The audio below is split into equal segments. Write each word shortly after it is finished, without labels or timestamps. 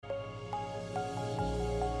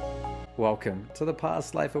Welcome to the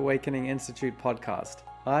Past Life Awakening Institute podcast.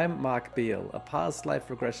 I'm Mark Beal, a past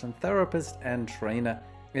life regression therapist and trainer.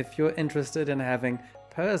 If you're interested in having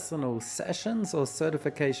personal sessions or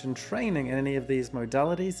certification training in any of these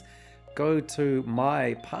modalities, go to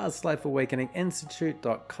my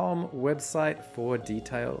pastlifeawakeninginstitute.com website for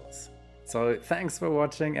details. So thanks for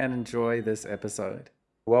watching and enjoy this episode.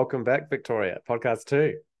 Welcome back, Victoria, podcast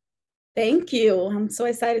 2. Thank you. I'm so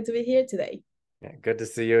excited to be here today. Yeah, good to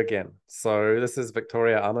see you again. So this is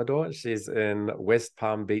Victoria Amador. She's in West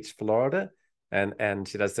Palm Beach, Florida, and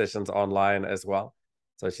she does sessions online as well.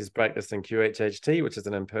 So she's practicing QHHT, which is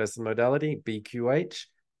an in-person modality, BQH,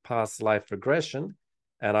 past life regression.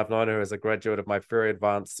 And I've known her as a graduate of my very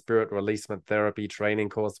advanced spirit releasement therapy training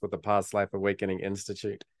course with the Past Life Awakening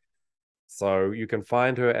Institute. So you can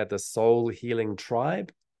find her at the Soul Healing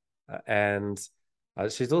Tribe. And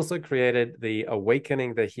she's also created the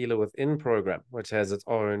Awakening the Healer Within program, which has its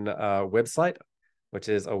own website, which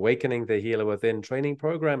is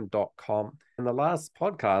awakeningthehealerwithintrainingprogram.com. In the last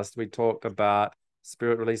podcast, we talked about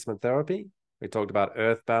spirit releasement therapy. We talked about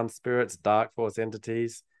earthbound spirits, dark force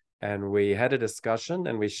entities, and we had a discussion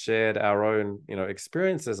and we shared our own,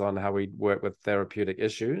 experiences on how we work with therapeutic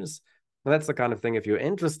issues. And that's the kind of thing, if you're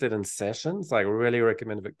interested in sessions, I really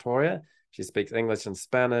recommend Victoria. She speaks English and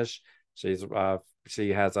Spanish. She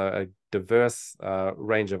has a diverse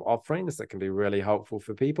range of offerings that can be really helpful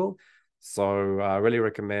for people. So I really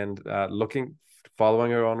recommend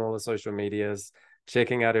following her on all the social medias,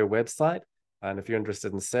 checking out her website. And if you're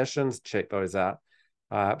interested in sessions, check those out.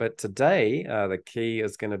 But today, the key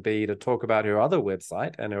is going to be to talk about her other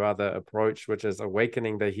website and her other approach, which is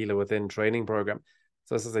Awakening the Healer Within training program.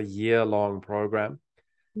 So this is a year-long program.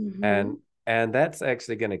 Mm-hmm. And that's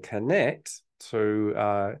actually going to connect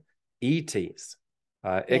to ETs,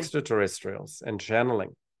 extraterrestrials, and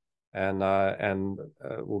channeling. And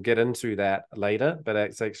we'll get into that later, but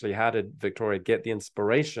it's actually, how did Victoria get the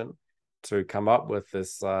inspiration to come up with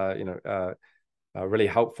this, really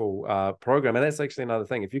helpful program? And that's actually another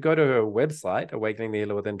thing. If you go to her website, Awakening the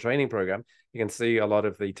Healer Within training program, you can see a lot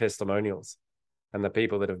of the testimonials and the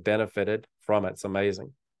people that have benefited from it. It's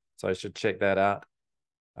amazing. So I should check that out.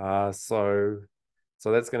 So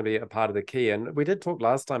that's going to be a part of the key. And we did talk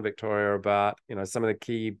last time, Victoria, about, some of the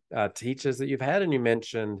key teachers that you've had. And you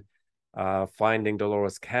mentioned finding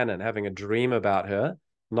Dolores Cannon, having a dream about her,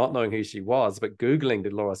 not knowing who she was, but Googling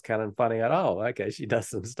Dolores Cannon, finding out, oh, okay, she does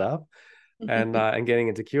some stuff, and getting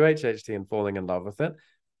into QHHT and falling in love with it.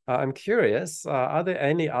 I'm curious, are there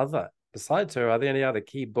any other, besides her, are there any other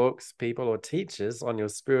key books, people, or teachers on your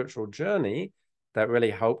spiritual journey that really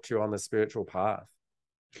helped you on the spiritual path?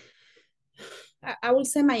 I would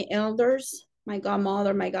say my elders, my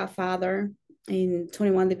godmother, my godfather in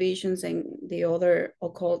 21 divisions, and the other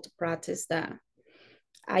occult practice that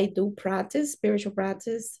I do practice, spiritual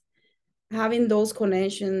practice. Having those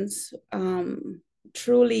connections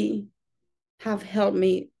truly have helped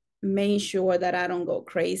me make sure that I don't go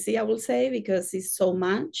crazy, I would say, because it's so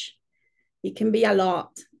much. It can be a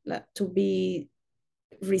lot to be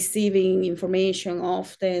receiving information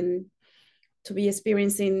often, to be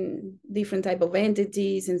experiencing different type of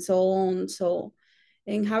entities and so on. So,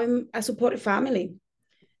 and having a supportive family,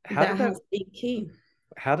 that has been key.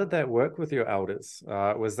 How did that work with your elders?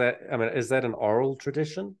 Is that an oral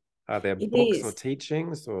tradition? Are there books or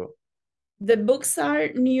teachings, or? The books are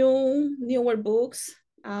newer books.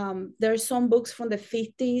 There are some books from the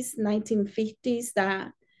 50s, 1950s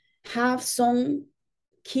that have some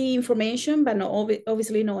key information, but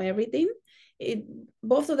obviously not everything.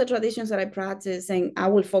 Both of the traditions that I practice, and I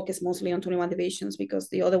will focus mostly on 21 divisions because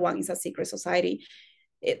the other one is a secret society.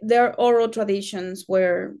 There are oral traditions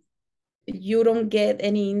where you don't get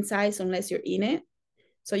any insights unless you're in it.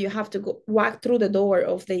 So you have to walk through the door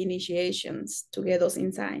of the initiations to get those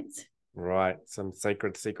insights. Right, some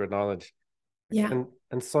secret knowledge. Yeah.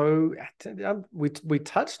 And so we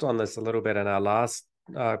touched on this a little bit in our last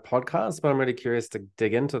podcast, but I'm really curious to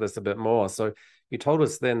dig into this a bit more. So you told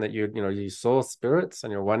us then that you saw spirits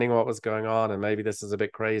and you're wondering what was going on, and maybe this is a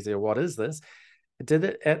bit crazy, or what is this?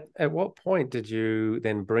 At what point did you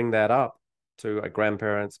then bring that up to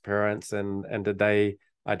grandparents, parents, and did they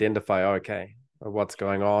identify, okay, what's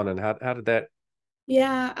going on, and how did that?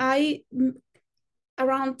 Yeah, I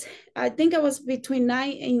think I was between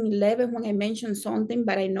 9 and 11 when I mentioned something,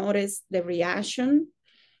 but I noticed the reaction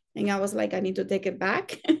and I was like, I need to take it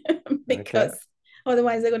back because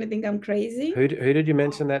otherwise they're going to think I'm crazy. Who did you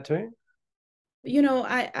mention that to?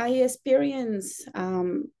 I experienced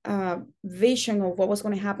a vision of what was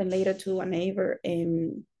going to happen later to a neighbor,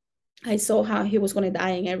 and I saw how he was going to die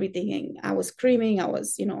and everything, and I was screaming. I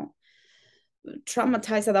was,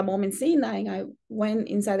 traumatized at that moment seeing that. And I went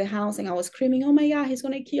inside the house and I was screaming, oh my God, he's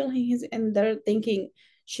going to kill him. And they're thinking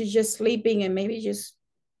she's just sleeping and maybe just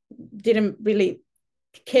didn't really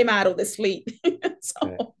came out of the sleep. So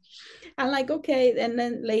Okay. I'm like, okay. And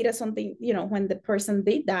then later something, when the person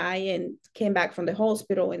did die and came back from the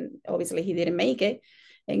hospital and obviously he didn't make it.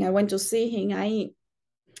 And I went to see him.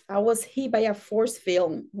 I was hit by a force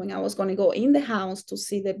field when I was going to go in the house to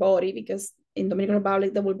see the body, because in Dominican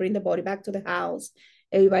Republic, they will bring the body back to the house.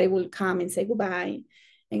 Everybody will come and say goodbye.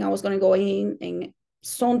 And I was going to go in and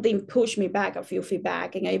something pushed me back a few feet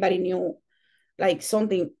back. And everybody knew like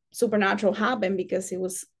something supernatural happened, because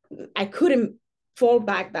I couldn't fall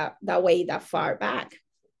back that way, that far back.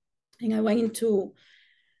 And I went into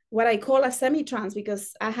what I call a semi-trance,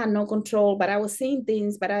 because I had no control, but I was seeing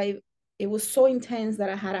things, but it was so intense that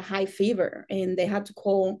I had a high fever, and they had to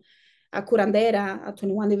call a curandera, a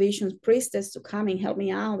 21 division priestess, to come and help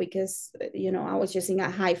me out, because I was just in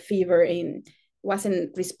a high fever and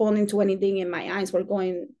wasn't responding to anything, and my eyes were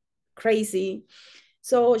going crazy.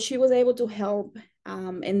 So she was able to help,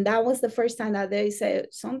 and that was the first time that they said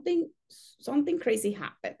something crazy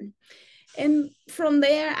happened. And from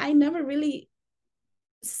there, I never really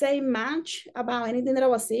say much about anything that I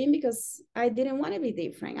was seeing, because I didn't want to be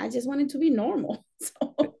different. I just wanted to be normal.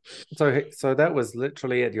 So that was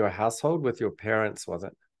literally at your household with your parents, was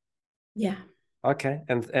it? Yeah. Okay.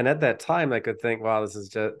 And at that time they could think, wow, this is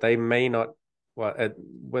just, they may not, well,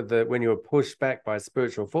 when you were pushed back by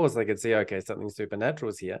spiritual force, they could see, okay, something supernatural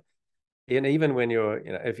is here. And even when you're,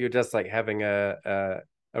 if you're just like having a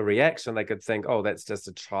reaction, they could think, oh, that's just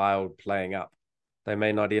a child playing up. They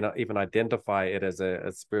may not even identify it as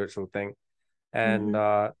a spiritual thing. And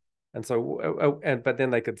Mm-hmm. and so but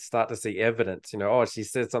then they could start to see evidence, oh, she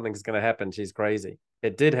said something's going to happen, she's crazy.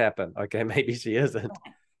 It did happen. Okay, maybe she isn't.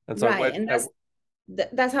 And so Right. And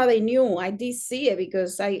that's how they knew I did see it,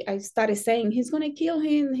 because I started saying he's gonna kill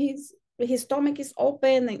him. His stomach is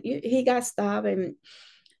open, and he got stabbed and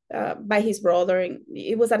by his brother, and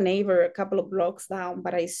it was a neighbor a couple of blocks down.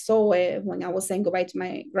 But I saw it when I was saying goodbye to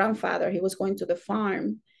my grandfather. He was going to the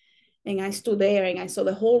farm, and I stood there and I saw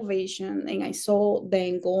the whole vision, and I saw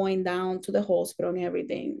them going down to the hospital and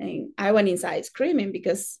everything. And I went inside screaming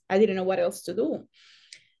because I didn't know what else to do.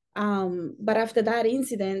 But after that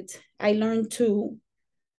incident, I learned to,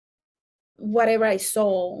 whatever I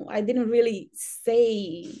saw, I didn't really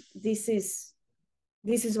say this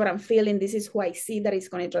is what I'm feeling, this is who I see that is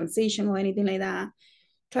going to transition or anything like that.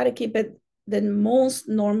 Try to keep it the most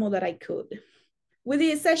normal that I could, with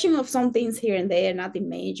the exception of some things here and there, nothing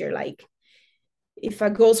major. Like if a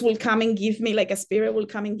ghost will come and give me, like a spirit will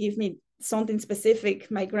come and give me something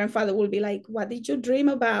specific, my grandfather will be like, what did you dream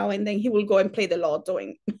about? And then he will go and play the lotto.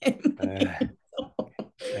 And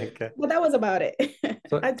okay. but that was about it.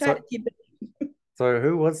 So I try so to keep it. so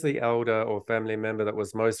who was the elder or family member that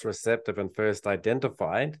was most receptive and first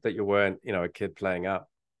identified that you weren't, a kid playing up?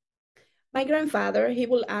 My grandfather, he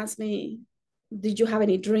will ask me, did you have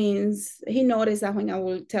any dreams? He noticed that when I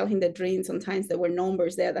will tell him the dreams, sometimes there were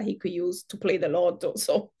numbers there that he could use to play the lotto.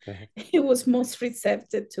 So Okay. he was most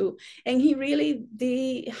receptive to. And he really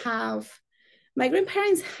did have, my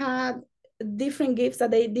grandparents had different gifts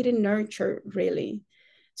that they didn't nurture really.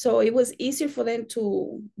 So it was easier for them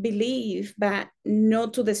to believe, but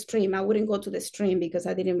not to the stream. I wouldn't go to the stream because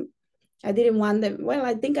I didn't want them. Well,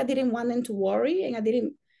 I think I didn't want them to worry, and I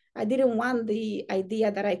didn't want the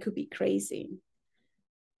idea that I could be crazy.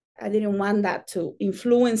 I didn't want that to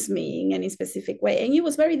influence me in any specific way. And it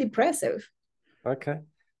was very depressive. Okay.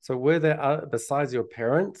 So were there, besides your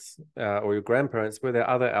parents or your grandparents, were there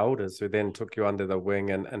other elders who then took you under the wing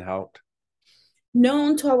and helped? No,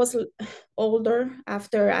 until I was older,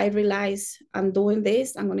 after I realized I'm doing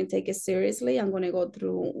this, I'm going to take it seriously. I'm going to go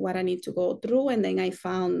through what I need to go through. And then I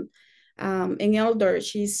found an elder.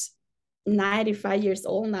 She's 95 years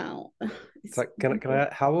old now. So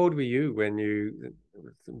how old were you when you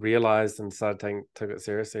realized and started took it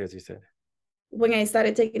seriously, as you said? When I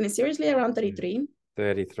started taking it seriously, around 33.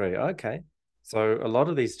 33. Okay. So a lot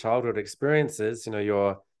of these childhood experiences,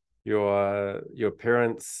 your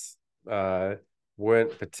parents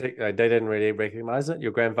weren't particular, they didn't really recognize it.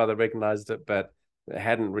 Your grandfather recognized it, but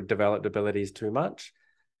hadn't developed abilities too much.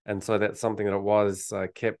 And so that's something that it was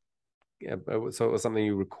kept. So it was something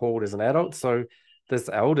you recalled as an adult. So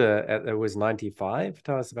this elder, it was 95.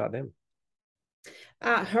 Tell us about them.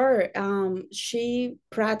 She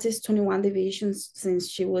practiced 21 divisions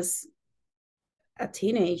since she was a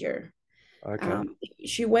teenager. Okay. Um,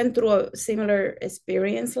 she went through a similar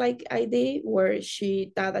experience like I did, where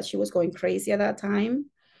she thought that she was going crazy at that time.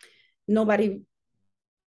 Nobody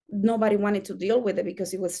nobody wanted to deal with it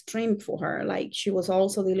because it was extreme for her. Like she was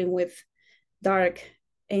also dealing with dark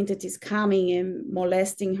entities coming and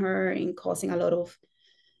molesting her and causing a lot of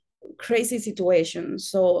crazy situations.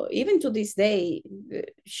 So even to this day,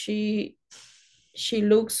 she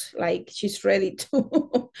looks like she's ready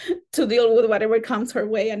to to deal with whatever comes her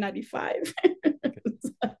way at 95.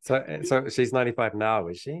 So she's 95 now,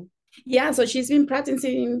 is she? Yeah, so she's been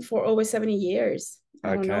practicing for over 70 years.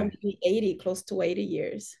 I don't know, Okay. maybe 80, close to 80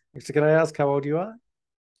 years. So can I ask how old you are?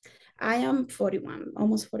 I am 41,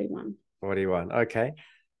 almost 41. 41. Okay.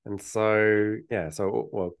 And so yeah, so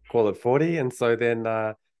we'll call it 40. And so then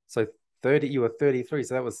so 30, you were 33.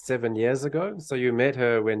 So that was 7 years ago. So you met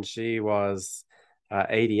her when she was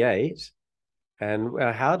 88. And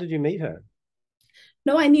how did you meet her?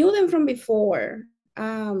 No, I knew them from before.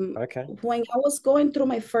 Okay. When I was going through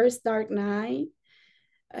my first dark night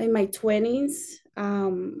in my 20s,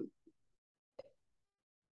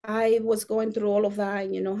 I was going through all of that,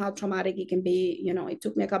 and you know how traumatic it can be. You know, it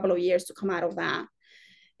took me a couple of years to come out of that.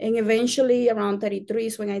 And eventually around 33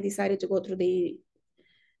 is when I decided to go through the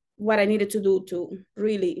what I needed to do to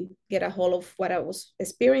really get a hold of what I was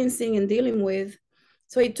experiencing and dealing with.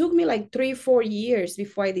 So it took me like 3, 4 years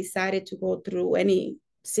before I decided to go through any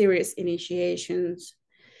serious initiations.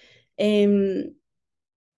 And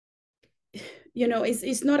you know,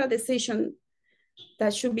 it's not a decision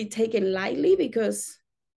that should be taken lightly, because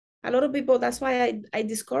a lot of people, that's why I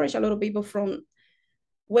discourage a lot of people from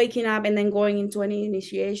waking up and then going into any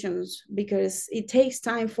initiations, because it takes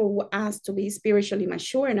time for us to be spiritually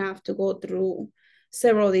mature enough to go through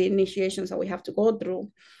several of the initiations that we have to go through.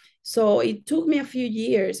 So it took me a few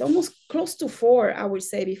years, almost close to 4, I would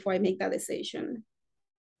say, before I make that decision.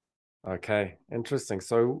 Okay. Interesting.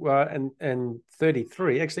 So and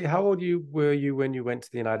 33, actually, how old were you when you went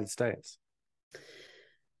to the United States?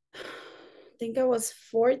 I think I was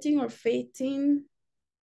 14 or 15,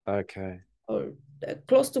 Okay. or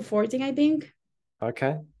close to 14, I think.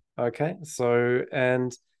 Okay. Okay. So,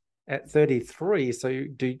 and at 33, so you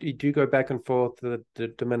do go back and forth to the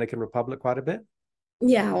Dominican Republic quite a bit?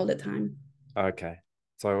 Yeah, all the time. Okay.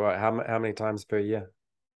 So, how many times per year?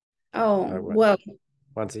 Oh, What, well,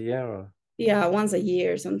 once a year or? yeah, once a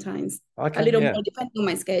year sometimes. A Okay. little Yeah. more depending on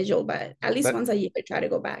my schedule, but at least That once a year I try to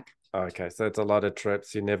go back. okay. So it's a lot of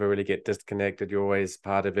trips. You never really get disconnected. You're always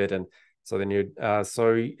part of it. And so then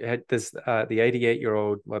so you had this the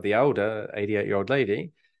 88-year-old, well, the elder 88-year-old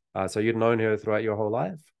lady. So you'd known her throughout your whole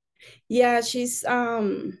life? Yeah, she is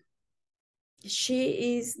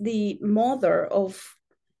the mother of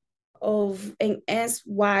an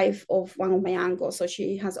ex-wife of one of my uncles. So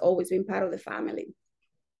she has always been part of the family.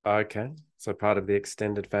 Okay, so part of the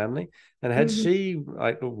extended family. And had Mhm. she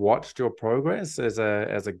like watched your progress as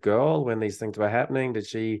a girl when these things were happening? Did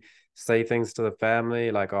she say things to the family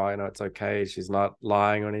like, "Oh, you know, it's okay. She's not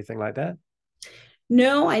lying" or anything like that?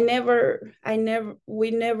 No, we never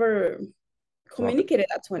Well, communicated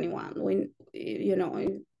at 21. You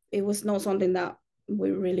know, it was not something that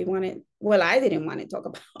we really wanted. Well, I didn't want to talk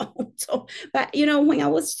about. So, but you know, when I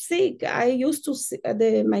was sick, I used to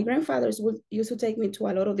my grandfathers would used to take me to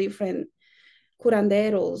a lot of different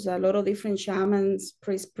curanderos, a lot of different shamans,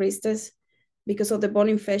 priestess, because of the bone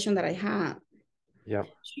infection that I had. yeah,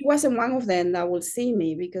 She wasn't one of them that would see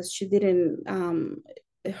me, because she didn't.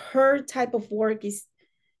 Her type of work is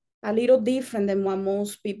a little different than what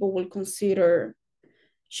most people will consider.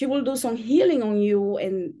 She will do some healing on you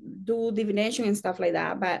and do divination and stuff like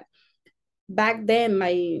that. But back then,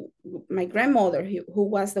 my grandmother, who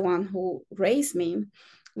was the one who raised me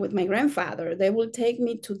with my grandfather, they will take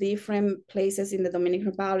me to different places in the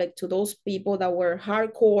Dominican Republic, to those people that were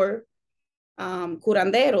hardcore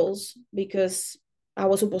curanderos, because I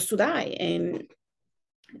was supposed to die, and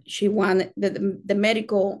she wanted the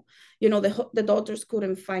medical, you know, the doctors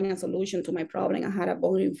couldn't find a solution to my problem. I had a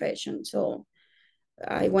bone infection. So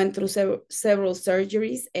I went through several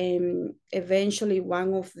surgeries, and eventually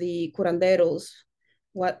one of the curanderos,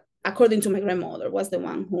 what according to my grandmother, was the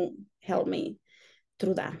one who helped me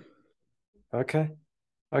through that. okay,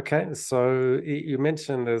 okay. So you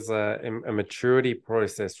mentioned there's a maturity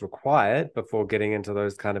process required before getting into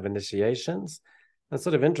those kind of initiations. That's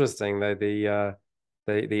sort of interesting that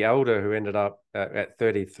the elder who ended up at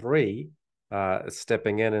 33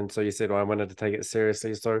 stepping in, and so you said, well, I wanted to take it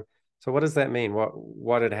seriously. So what does that mean?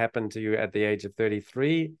 What had happened to you at the age of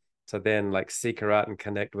 33 to then like seek her out and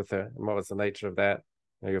connect with her? And what was the nature of that,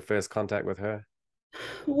 you know, your first contact with her?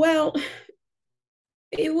 Well,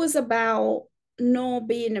 it was about not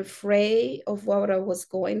being afraid of what I was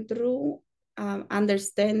going through,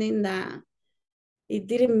 understanding that it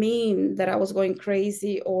didn't mean that I was going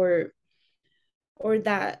crazy, or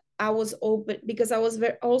that I was open because I was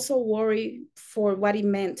also worried for what it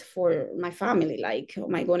meant for my family. Like, oh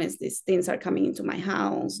my goodness, these things are coming into my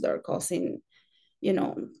house. They're causing, you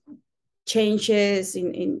know, changes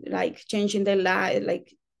in like changing their life, like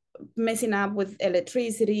messing up with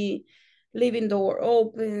electricity, leaving door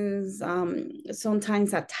opens,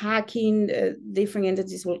 sometimes attacking. Different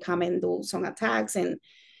entities will come and do some attacks, and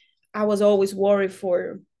I was always worried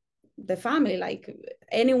for the family. Like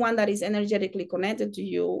anyone that is energetically connected to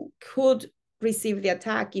you could receive the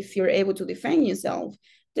attack if you're able to defend yourself.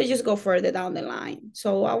 They just go further down the line. So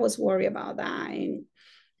I was worried about that, and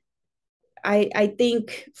I think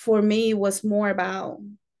for me it was more about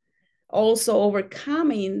also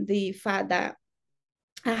overcoming the fact that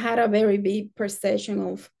I had a very big perception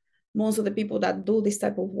of most of the people that do this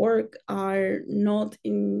type of work are not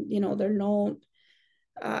in, they're not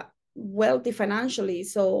uh, wealthy financially.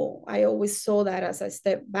 So I always saw that as a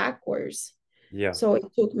step backwards. Yeah. So it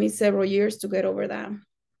took me several years to get over that.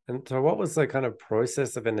 And so what was the kind of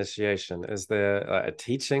process of initiation? Is there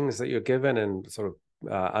teachings that you're given and sort of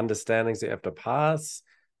understandings that you have to pass?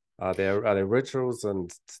 Are there rituals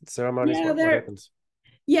and ceremonies? Yeah, What happens?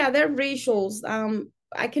 they're rituals.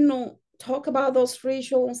 I cannot talk about those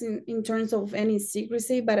rituals in terms of any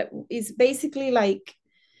secrecy, but it's basically like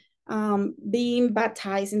being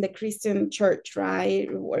baptized in the Christian church, right?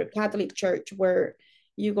 Or Catholic church, where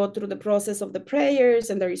you go through the process of the prayers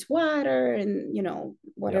and there is water and, Yeah.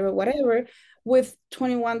 whatever. With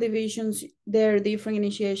 21 divisions, there are different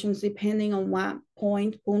initiations depending on what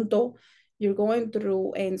punto you're going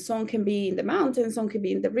through. And some can be in the mountains, some can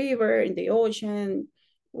be in the river, in the ocean,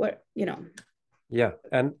 where. Yeah.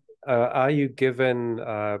 And are you given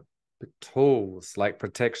tools like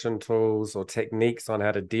protection tools or techniques on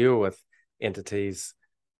how to deal with entities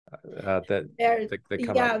that There, that come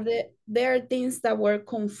up? yeah, there are things that were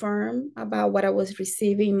confirmed about what I was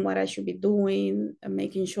receiving, what I should be doing, and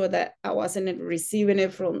making sure that I wasn't receiving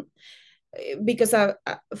it from, because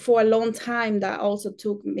for a long time that also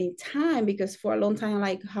took me time, because for a long time,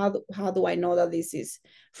 like, how do I know that this is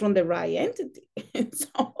from the right entity? And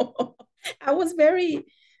so I was very,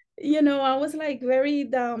 I was like very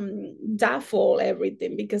doubtful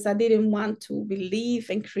everything, because I didn't want to believe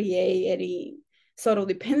and create any sort of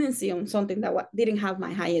dependency on something that didn't have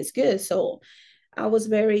my highest good. So I was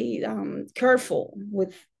very careful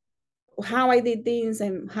with how I did things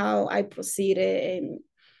and how I proceeded, and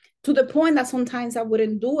to the point that sometimes I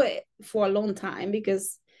wouldn't do it for a long time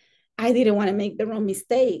because I didn't want to make the wrong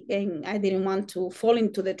mistake, and I didn't want to fall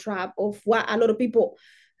into the trap of what a lot of people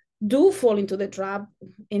do fall into the trap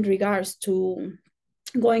in regards to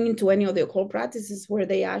going into any of the occult practices, where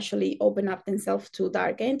they actually open up themselves to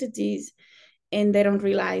dark entities and they don't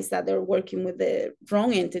realize that they're working with the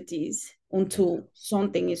wrong entities until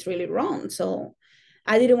something is really wrong. So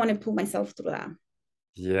I didn't want to put myself through that.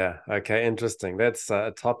 Yeah. Okay. Interesting. That's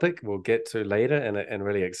a topic we'll get to later and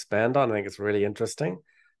really expand on. I think it's really interesting.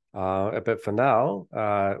 But for now,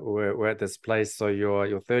 we're at this place. So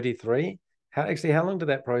you're 33. How long did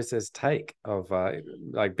that process take of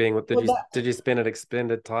like being with, Well, did you spend an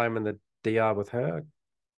extended time in the DR with her?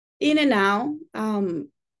 in and out,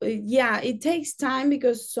 yeah, it takes time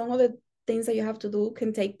because some of the things that you have to do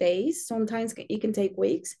can take days. Sometimes it can take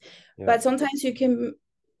weeks, Yeah. but sometimes you can.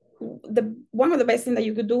 The one of the best thing that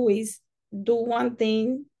you could do is do one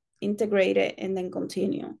thing, integrate it, and then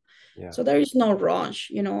continue. Yeah. So there is no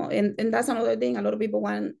rush, and that's another thing. A lot of people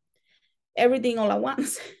want everything all at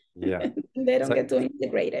once. Yeah. They don't So get to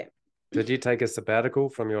integrate it. did you take a sabbatical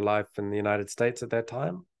from your life in the United States at that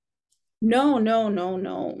time? No, no, no,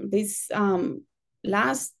 no. This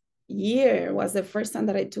last year was the first time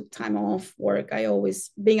that I took time off work. I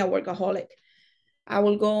always being a workaholic. I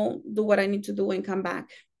will go do what I need to do and come back.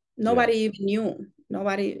 Yeah. Nobody even knew.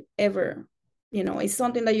 Nobody ever. It's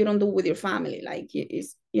something that you don't do with your family. Like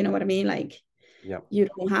it's, you know what I mean? Like Yeah. you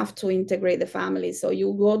don't have to integrate the family. So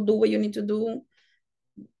you go do what you need to do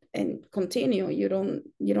and continue. You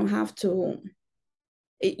don't have to.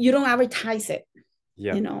 You don't advertise it.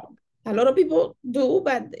 Yeah. You know, a lot of people do,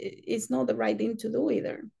 but it's not the right thing to do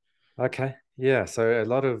either. Okay. Yeah. So a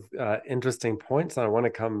lot of interesting points. I want to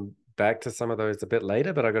come back to some of those a bit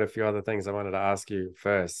later, but I got a few other things I wanted to ask you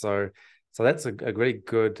first. So that's a really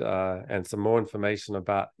good and some more information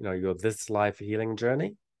about your this life healing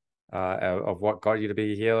journey of what got you to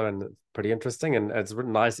be here, and pretty interesting. And it's really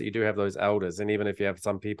nice that you do have those elders, and even if you have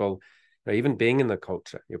some people, even being in the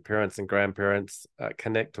culture, your parents and grandparents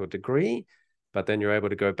connect to a degree, but then you're able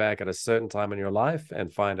to go back at a certain time in your life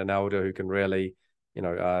and find an elder who can really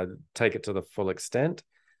take it to the full extent.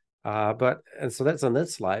 And so that's in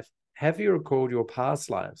this life. have you recalled your past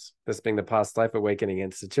lives? This being the Past Life Awakening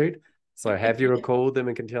Institute. So have you Yeah. recalled them,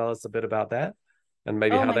 and can tell us a bit about that? And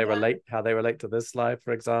maybe Oh how my they God. relate to this life,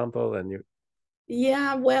 for example. And you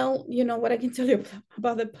Yeah, well, what I can tell you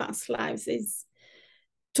about the past lives is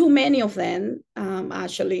too many of them,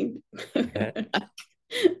 actually. yeah,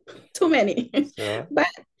 Too many. sure. But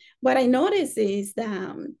what I noticed is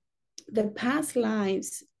that the past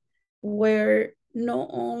lives were not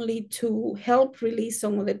only to help release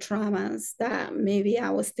some of the traumas that maybe I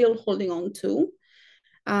was still holding on to,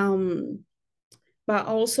 um, but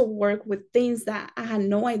also work with things that I had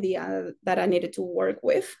no idea that I needed to work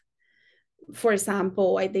with. For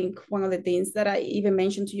example, I think one of the things that I even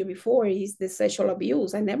mentioned to you before is the sexual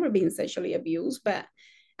abuse. I never been sexually abused, but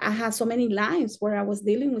I had so many lives where I was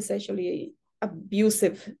dealing with sexually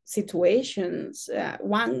abusive situations.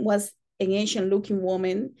 One was an Asian looking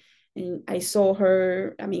woman, and I saw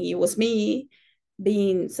her, I mean, it was me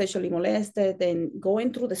being sexually molested and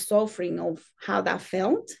going through the suffering of how that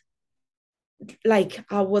felt, like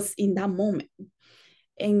I was in that moment.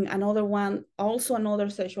 And another one, also another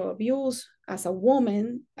sexual abuse as a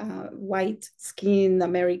woman, white skinned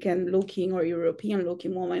American looking or European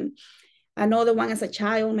looking woman. Another one as a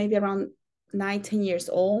child, maybe around 19 years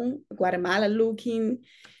old, Guatemala looking.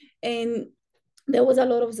 And there was a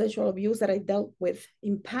lot of sexual abuse that I dealt with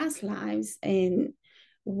in past lives. And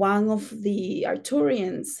one of the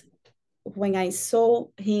Arturians, when I saw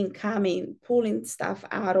him coming, pulling stuff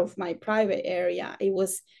out of my private area, it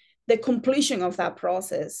was the completion of that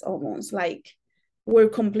process, almost like we're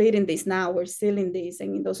completing this now, we're sealing this,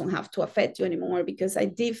 and it doesn't have to affect you anymore. Because I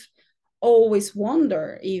did always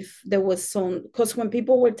wonder if there was some, because when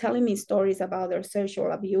people were telling me stories about their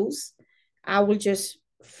sexual abuse, I would just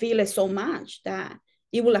feel it so much that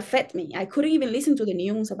it will affect me. I couldn't even listen to the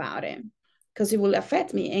news about it because it will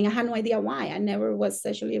affect me. And I had no idea why. I never was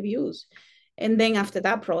sexually abused. And then after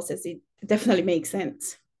that process, it definitely makes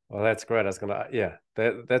sense. Well, that's great. I was gonna, yeah,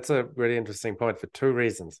 that's a really interesting point for two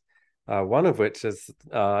reasons. One of which is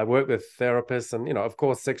I work with therapists, and of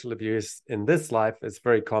course, sexual abuse in this life is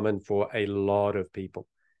very common for a lot of people,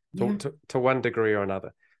 Yeah. to one degree or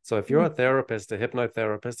another. So if you're a therapist, a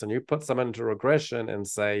hypnotherapist, and you put someone into regression and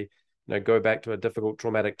say, go back to a difficult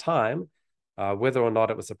traumatic time, whether or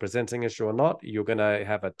not it was a presenting issue or not, you're going to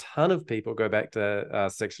have a ton of people go back to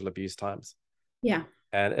sexual abuse times. Yeah.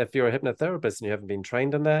 And if you're a hypnotherapist and you haven't been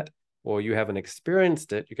trained in that, or you haven't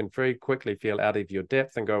experienced it, you can very quickly feel out of your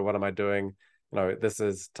depth and go, what am I doing? This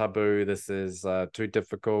is taboo. This is too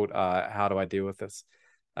difficult. How do I deal with this?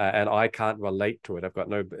 And I can't relate to it. I've got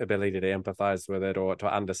no ability to empathize with it or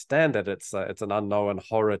to understand it. It's an unknown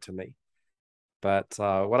horror to me. But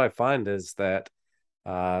what I find is that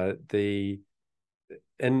if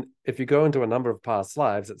you go into a number of past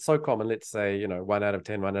lives, it's so common. Let's say 1 out of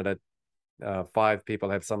 10, 1 out of 5 people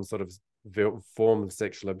have some sort of form of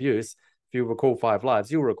sexual abuse. If you recall 5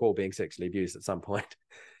 lives, you'll recall being sexually abused at some point.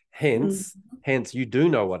 hence Mm-hmm. hence you do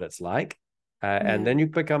know what it's like, and Yeah. then you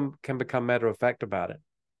can become matter of fact about it.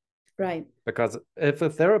 Right. Because if a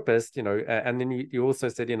therapist, and then you also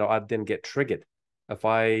said, I'd then get triggered if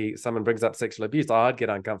someone brings up sexual abuse. I'd get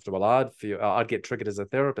uncomfortable. I'd get triggered as a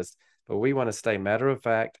therapist. But we want to stay matter of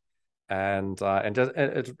fact and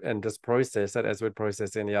just process it as we'd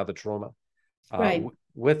process any other trauma, Right.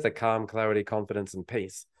 with the calm, clarity, confidence, and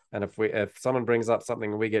peace. And if someone brings up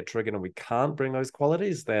something and we get triggered and we can't bring those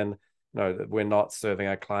qualities, then we're not serving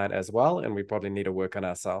our client as well, and we probably need to work on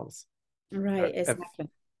ourselves. Right. If, Exactly.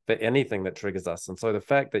 for anything that triggers us. And so the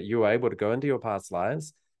fact that you were able to go into your past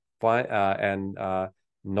lives, and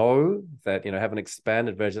know that, have an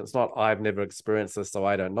expanded version. It's not, I've never experienced this, so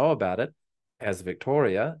I don't know about it. As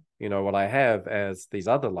Victoria, what I have as these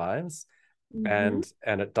other lives, Mm-hmm.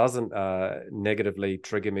 and it doesn't negatively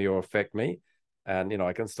trigger me or affect me. And,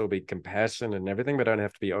 I can still be compassionate and everything, but I don't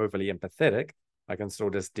have to be overly empathetic. I can still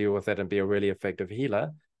just deal with it and be a really effective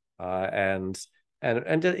healer. And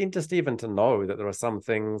just even to know that there are some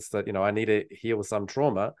things that I need to heal some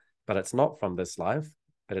trauma, but it's not from this life,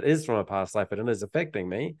 but it is from a past life, but it is affecting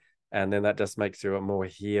me, and then that just makes you a more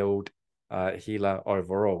healed healer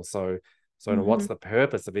overall. So Mm-hmm. what's the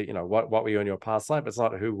purpose of it? What were you in your past life? It's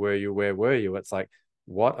not who were you, where were you? It's like,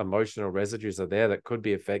 what emotional residues are there that could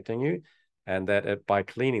be affecting you, and that by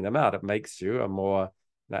cleaning them out, it makes you a more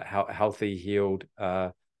healthy, healed,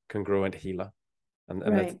 congruent healer. And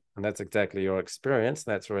that's Right. and that's exactly your experience.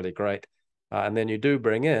 That's really great. And then you do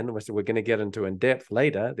bring in, which we're going to get into in depth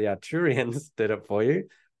later, the Arturians did it for you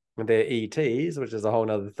with their ETs, which is a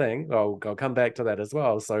whole other thing. I'll come back to that as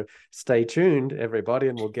well. So stay tuned, everybody,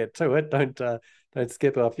 and we'll get to it. Don't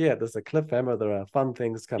skip off yet. There's a cliffhanger. There are fun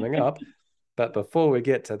things coming up. But before we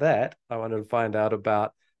get to that, I wanted to find out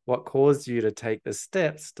about what caused you to take the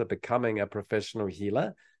steps to becoming a professional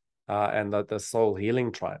healer, and the soul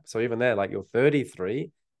healing tribe. So even there, like you're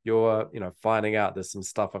 33, you're, finding out there's some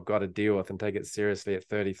stuff I've got to deal with and take it seriously at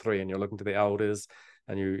 33, and you're looking to the elders,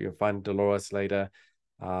 and you find Dolores later.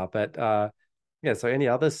 Yeah, so any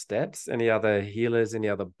other steps, any other healers, any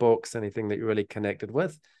other books, anything that you really connected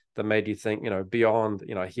with that made you think, beyond,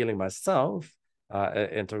 healing myself,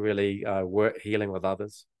 into really work healing with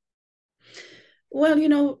others? Well,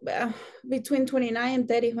 between 29 and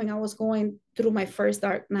 30, when I was going through my first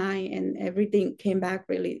dark night and everything came back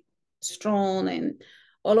really strong and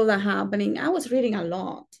all of that happening, I was reading a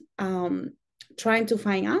lot, trying to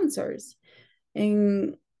find answers.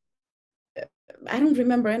 And I don't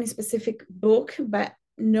remember any specific book, but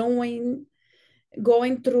going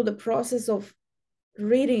through the process of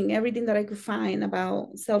reading everything that I could find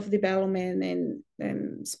about self-development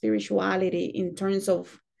and spirituality in terms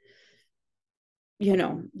of,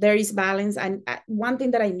 there is balance. And one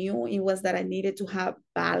thing that I knew, it was that I needed to have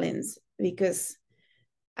balance, because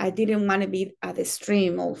I didn't want to be at the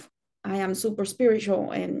extreme of I am super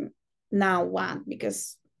spiritual and now what?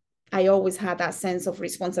 Because I always had that sense of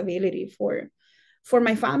responsibility for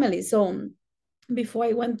my family. So before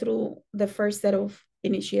I went through the first set of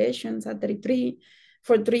initiations at 33,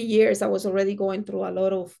 for 3 years, I was already going through a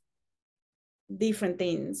lot of different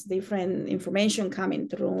things, different information coming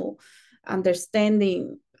through,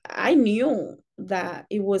 understanding. I knew that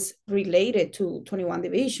it was related to 21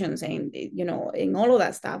 divisions and, and all of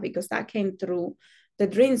that stuff, because that came through the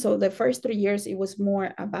dream. So the first 3 years, it was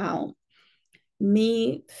more about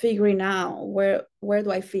me figuring out where do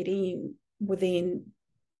I fit in within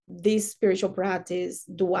this spiritual practice.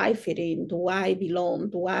 Do I fit in? Do I belong?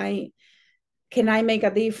 Can I make a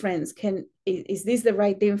difference? Is this the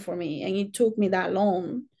right thing for me? And it took me that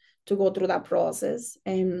long to go through that process.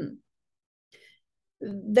 And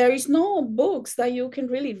there is no books that you can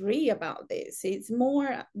really read about this. It's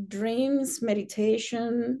more dreams,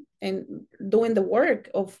 meditation, and doing the work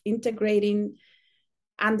of integrating,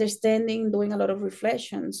 understanding, doing a lot of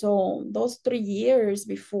reflection. So those 3 years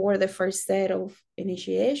before the first set of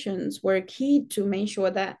initiations were key to make sure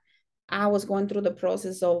that I was going through the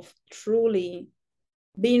process of truly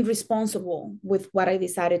being responsible with what I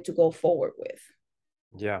decided to go forward with.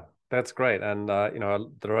 Yeah, that's great. And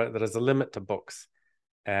there is a limit to books,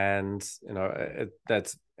 and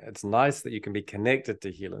it's nice that you can be connected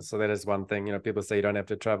to healers. So that is one thing. People say you don't have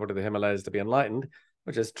to travel to the Himalayas to be enlightened,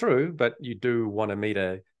 which is true, but you do want to meet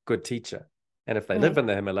a good teacher. And if they live in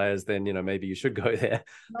the Himalayas, then maybe you should go there.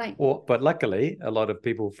 Right. But luckily, a lot of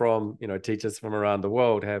people from teachers from around the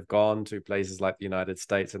world have gone to places like the United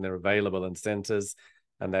States, and they're available in centers,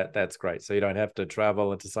 and that's great. So you don't have to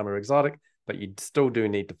travel into somewhere exotic, but you still do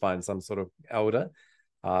need to find some sort of elder.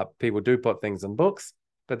 People do put things in books,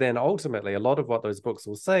 but then ultimately, a lot of what those books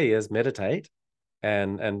will say is meditate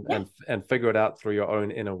and figure it out through your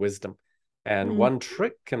own inner wisdom. And one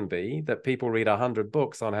trick can be that people read 100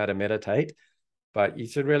 books on how to meditate, but you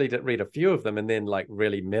should really read a few of them and then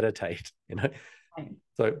really meditate, Right.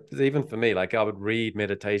 So even for me, I would read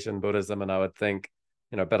meditation, Buddhism, and I would think,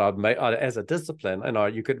 but as a discipline,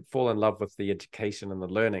 you could fall in love with the education and the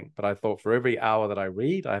learning. But I thought for every hour that I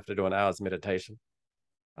read, I have to do an hour's meditation.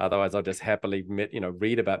 Otherwise, I'll just happily,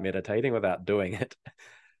 read about meditating without doing it.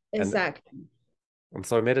 Exactly. And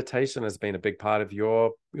so meditation has been a big part of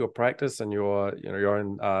your practice and your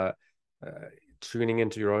own tuning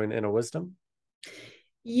into your own inner wisdom.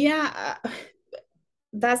 Yeah,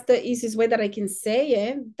 that's the easiest way that I can say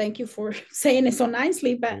it. Thank you for saying it so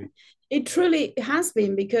nicely, but it truly has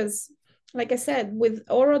been, because like I said, with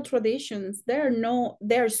oral traditions, there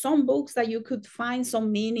are some books that you could find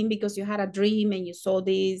some meaning because you had a dream and you saw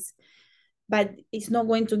this, but it's not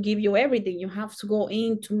going to give you everything. You have to go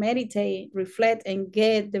in to meditate, reflect, and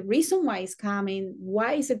get the reason why it's coming.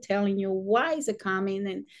 Why is it telling you? Why is it coming?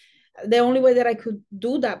 And the only way that I could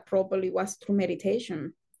do that properly was through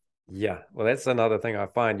meditation. Yeah, well, that's another thing I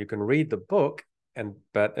find. You can read the book,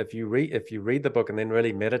 but if you read the book and then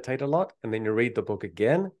really meditate a lot, and then you read the book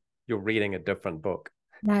again, you're reading a different book.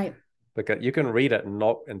 Right. Because you can read it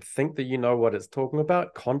and think that you know what it's talking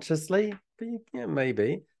about consciously, but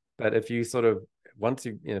maybe. But if you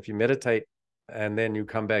if you meditate and then you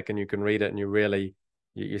come back and you can read it and you really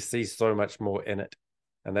you see so much more in it.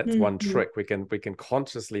 And that's one trick. We can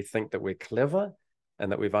consciously think that we're clever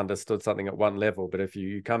and that we've understood something at one level. But if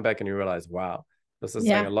you come back and you realize, wow, this is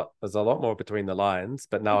saying a lot, there's a lot more between the lines,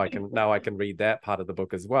 but now I can read that part of the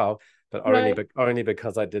book as well. But only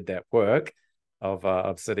because I did that work.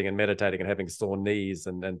 of sitting and meditating and having sore knees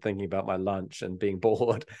and thinking about my lunch and being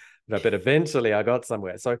bored. But eventually I got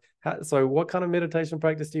somewhere. So what kind of meditation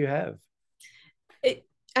practice do you have?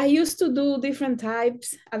 I used to do different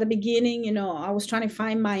types at the beginning. I was trying to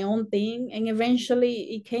find my own thing, and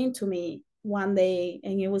eventually it came to me one day,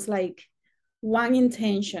 and it was like one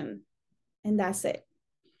intention, and that's it.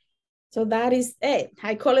 So that is it.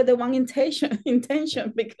 I call it the one intention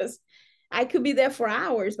because I could be there for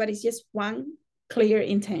hours, but it's just one clear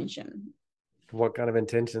intention. What kind of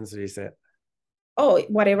intentions do you set? Oh,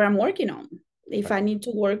 whatever I'm working on. If Okay. I need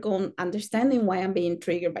to work on understanding why I'm being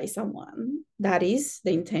triggered by someone, that is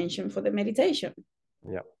the intention for the meditation.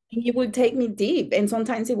 Yeah. It will take me deep, and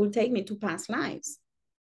sometimes it will take me to past lives.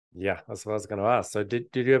 Yeah, that's what I was going to ask. So did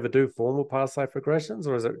you ever do formal past life regressions,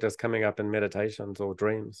 or is it just coming up in meditations or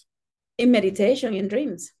dreams? In meditation, in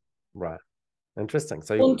dreams, Right. Interesting.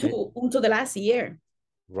 So until the last year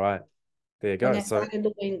right. There you when go. I So started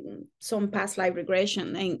doing some past life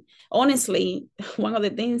regression. And honestly, one of the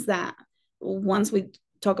things that once we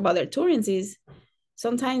talk about their Arcturians is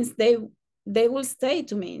sometimes they will say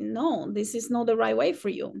to me, no, this is not the right way for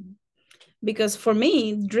you. Because for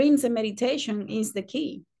me, dreams and meditation is the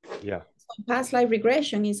key. yeah. So past life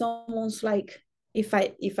regression is almost like if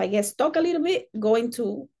I get stuck a little bit, going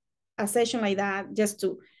to a session like that just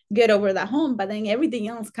to get over that hump, but then everything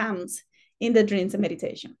else comes in the dreams and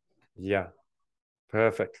meditation. Yeah.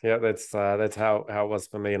 Perfect. Yeah, that's how it was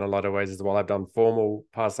for me in a lot of ways as well. I've done formal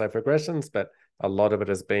past life regressions, but a lot of it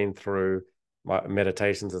has been through my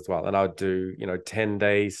meditations as well. And I would do,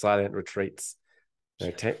 10-day silent retreats,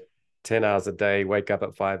 10 hours a day, wake up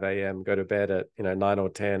at 5 a.m., go to bed at, 9 or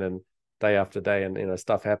 10, and day after day, and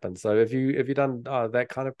stuff happens. So have you done that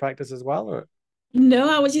kind of practice as well? Or No,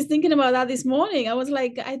 I was just thinking about that this morning. I was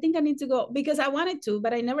like, I think I need to go because I wanted to,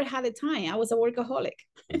 but I never had the time. I was a workaholic.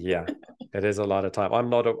 yeah, it is a lot of time. I'm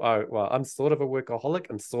not well, I'm sort of a workaholic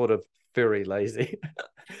and sort of very lazy.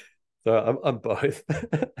 So I'm both.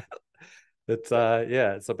 It's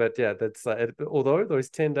yeah, so but yeah, that's although those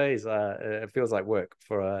 10 days it feels like work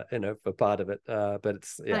for for part of it, but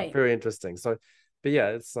it's yeah, Right. very interesting. So but yeah,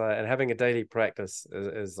 it's and having a daily practice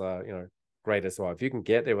is great as well. If you can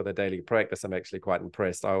get there with a daily practice, I'm actually quite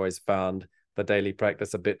impressed. I always found the daily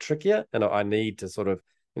practice a bit trickier, and I need to sort of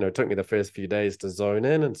it took me the first few days to zone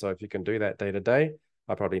in, and so if you can do that day to day,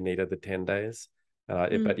 I probably needed the 10 days.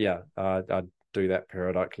 But Mm. yeah, I do that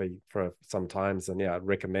periodically for some times, and yeah, I'd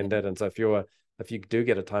recommend it. And so if you do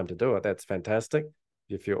get a time to do it, that's fantastic.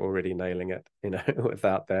 If you're already nailing it,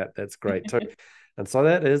 without that, that's great too. And so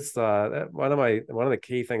that is one of the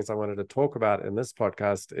key things I wanted to talk about in this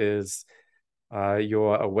podcast is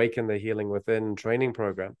your Awaken the Healing Within training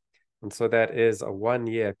program. And so that is a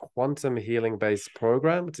 1-year quantum healing based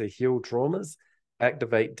program to heal traumas,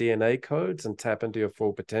 activate DNA codes, and tap into your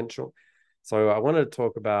full potential. So I wanted to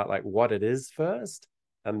talk about like what it is first,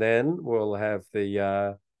 and then we'll have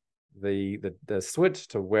the switch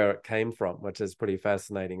to where it came from, which is pretty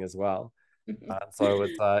fascinating as well. So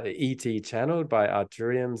it's ET channeled by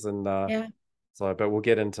Arcturians, and Yeah. but we'll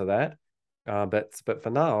get into that. But for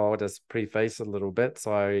now, I'll just preface a little bit.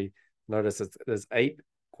 So I notice there's 8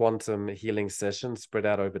 quantum healing sessions spread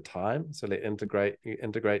out over time. So you integrate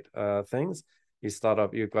things. You start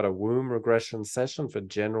off, you've got a womb regression session for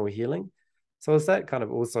general healing. So is that kind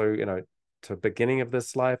of also, to beginning of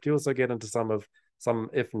this life? Do you also get into some,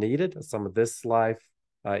 if needed, some of this life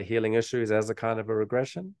healing issues as a kind of a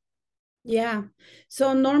regression? Yeah.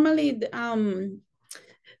 So normally,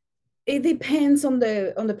 it depends on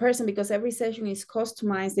the person because every session is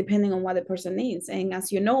customized depending on what the person needs. And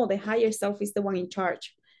as you know, the higher self is the one in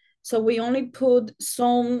charge. So we only put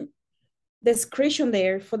some discretion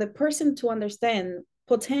there for the person to understand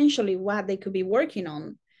potentially what they could be working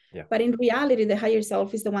on. Yeah. But in reality, the higher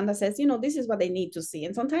self is the one that says, this is what they need to see.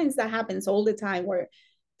 And sometimes that happens all the time where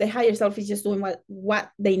the higher self is just doing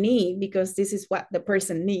what they need because this is what the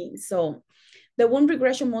person needs. So the womb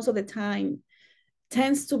regression most of the time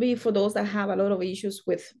tends to be for those that have a lot of issues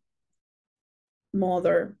with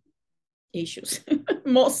mother issues.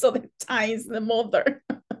 Most of the times the mother.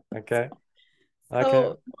 Okay. Okay.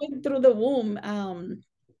 So going through the womb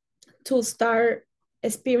to start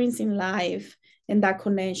experiencing life and that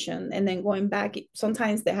connection and then going back,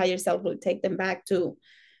 sometimes the higher self will take them back to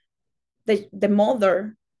the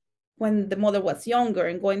mother when the mother was younger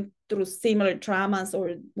and going through similar traumas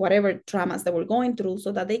or whatever traumas they were going through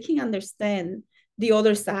so that they can understand the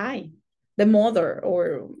other side, the mother,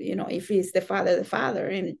 or if it's the father,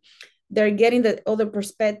 and they're getting the other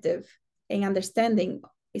perspective and understanding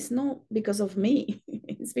it's not because of me,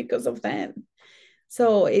 it's because of them.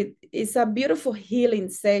 So it's a beautiful healing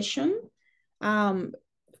session. Um,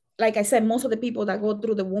 like I said, most of the people that go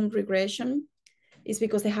through the womb regression is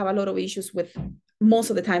because they have a lot of issues with most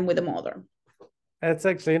of the time with the mother. It's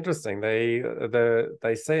actually interesting. They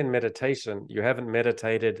say in meditation, you haven't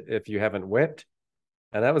meditated if you haven't wept.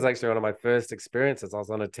 And that was actually one of my first experiences. I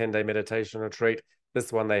was on a 10-day meditation retreat.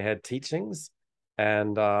 This one they had teachings,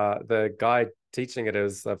 and the guy teaching it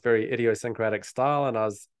is a very idiosyncratic style. And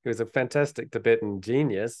he was a fantastic Tibetan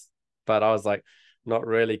genius, but I was like not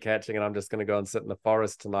really catching it. I'm just going to go and sit in the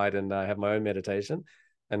forest tonight and have my own meditation,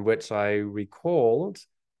 in which I recalled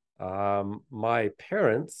my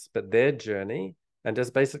parents, but their journey, and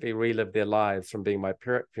just basically relive their lives from being my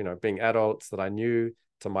parent, being adults that I knew,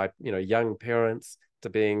 to my young parents, to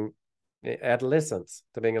being adolescents,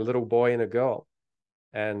 to being a little boy and a girl,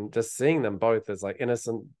 and just seeing them both as like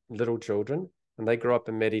innocent little children. And they grew up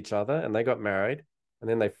and met each other, and they got married, and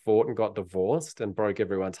then they fought and got divorced and broke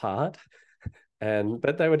everyone's heart.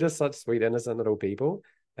 But they were just such sweet, innocent little people.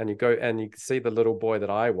 And you go and you see the little boy that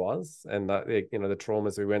I was, and the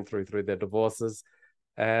traumas we went through their divorces,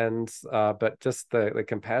 and but just the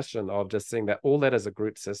compassion of just seeing that all that as a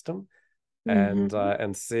group system,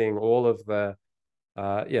 and seeing all of the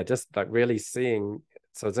just like really seeing.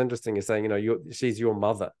 So it's interesting you're saying, she's your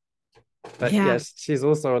mother, but Yeah. yes, she's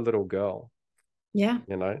also a little girl. Yeah.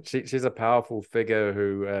 She's a powerful figure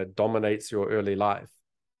who dominates your early life,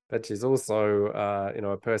 but she's also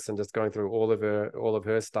a person just going through all of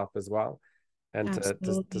her stuff as well. And to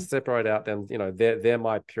Absolutely. separate out them, they're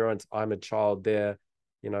my parents, I'm a child, they're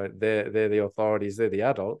the authorities, they're the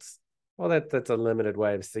adults. Well, that's a limited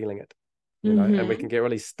way of sealing it. And we can get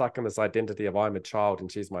really stuck in this identity of I'm a child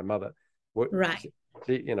and she's my mother. Right.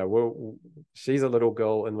 She's a little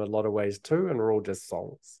girl in a lot of ways too, and we're all just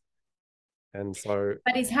souls. And so,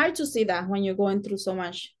 But it's hard to see that when you're going through so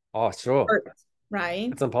much oh, sure, hurt,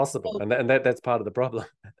 right? it's impossible, So, and that's part of the problem.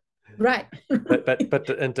 right.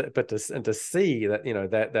 To see that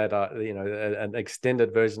an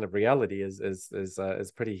extended version of reality is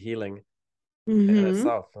pretty healing in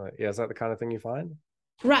itself. Yeah, is that the kind of thing you find?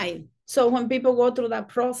 Right. So when people go through that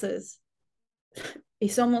process,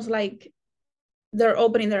 it's almost like they're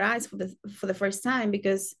opening their eyes for the first time,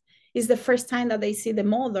 because it's the first time that they see the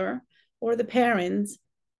mother or the parents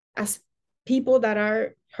as people that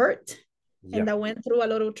are hurt and that went through a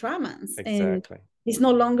lot of traumas. Exactly. And it's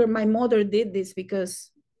no longer my mother did this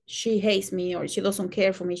because she hates me or she doesn't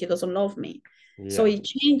care for me, she doesn't love me. So it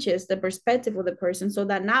changes the perspective of the person, so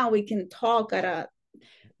that now we can talk at a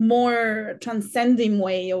more transcending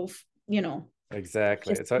way of,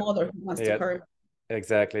 exactly. just mother who wants to hurt.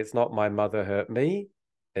 Exactly. It's not my mother hurt me.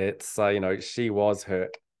 It's she was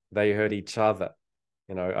hurt. They hurt each other.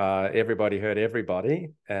 Everybody hurt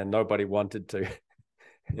everybody, and nobody wanted to.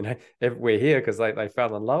 We're here because they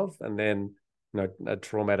fell in love, and then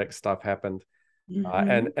traumatic stuff happened.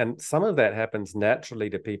 And some of that happens naturally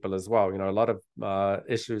to people as well. A lot of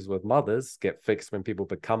issues with mothers get fixed when people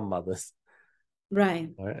become mothers. Right.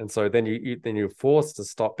 And so then you're forced to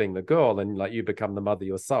stop being the girl, and like you become the mother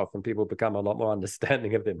yourself, and people become a lot more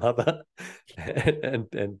understanding of their mother and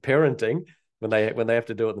parenting when they have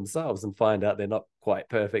to do it themselves and find out they're not quite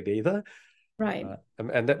perfect either. Right.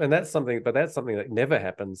 And that's something that never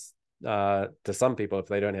happens to some people if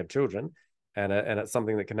they don't have children, and it's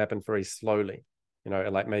something that can happen very slowly.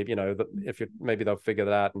 Like maybe maybe they'll figure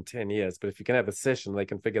that out in 10 years, but if you can have a session, they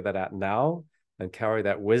can figure that out now and carry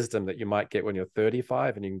that wisdom that you might get when you're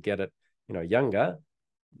 35, and you can get it younger.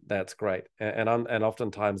 That's great. And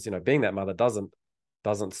oftentimes being that mother doesn't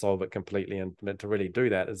solve it completely, and to really do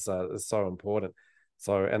that is so important.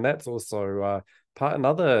 So, and that's also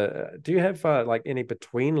another. Do you have like any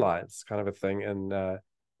between lives kind of a thing in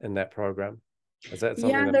that program? Is that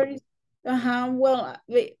something that? There is. Well,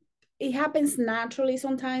 it happens naturally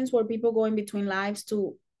sometimes, where people go in between lives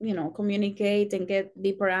to communicate and get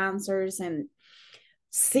deeper answers and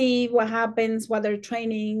see what happens while they're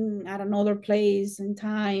training at another place and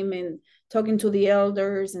time and talking to the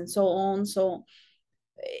elders and so on. So,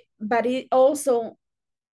 but it also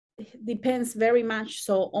depends very much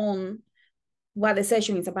so on what the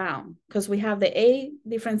session is about, because we have the 8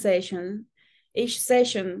 different sessions. Each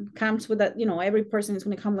session comes with every person is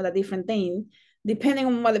going to come with a different thing. Depending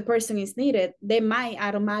on what the person is needed, they might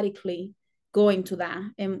automatically go into that,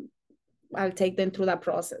 and I'll take them through that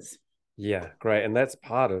process. Yeah, great. And that's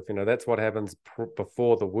part of, that's what happens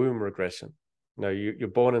before the womb regression. You're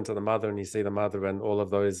born into the mother, and you see the mother and all of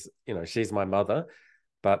those, she's my mother.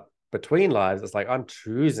 But between lives, it's like I'm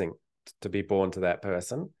choosing to be born to that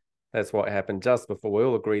person. That's what happened just before we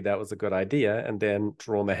all agreed that was a good idea, and then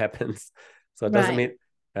trauma happens. So it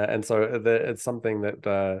And so it's something that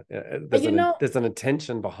But there's an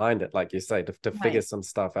intention behind it, like you say, to figure right. some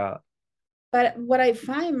stuff out. But what I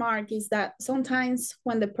find, Mark, is that sometimes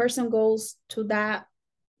when the person goes to that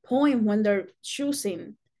point when they're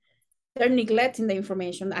choosing, they're neglecting the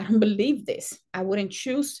information. I don't believe this. I wouldn't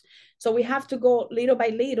choose. So we have to go little by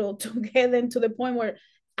little to get them to the point where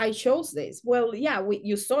I chose this. Well, yeah,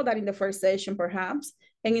 you saw that in the first session, perhaps.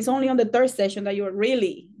 And it's only on the third session that you're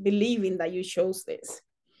really believing that you chose this.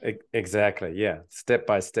 Exactly. Yeah. Step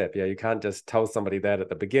by step. Yeah. You can't just tell somebody that at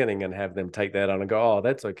the beginning and have them take that on and go, oh,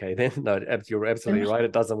 that's okay then. No, you're absolutely right.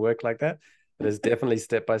 It doesn't work like that. It is definitely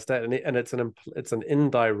step by step. And it's an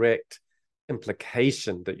indirect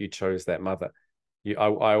implication that you chose that mother.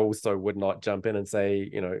 I also would not jump in and say,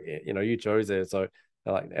 you chose it. So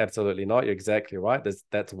like, absolutely not. You're exactly right.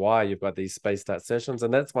 That's why you've got these space start sessions.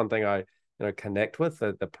 And that's one thing I, connect with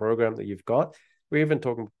the program that you've got. We've been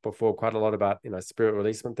talking before quite a lot about, spirit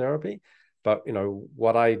releasement therapy, but,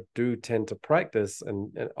 what I do tend to practice,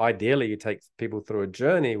 and ideally you take people through a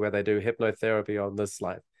journey where they do hypnotherapy on this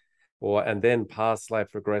life and then past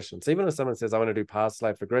life regression. So even if someone says, I want to do past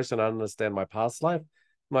life regression, I understand my past life.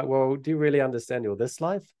 I'm like, well, do you really understand your this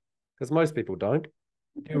life? Because most people don't.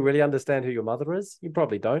 Do you really understand who your mother is? You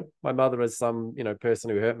probably don't. My mother is some, person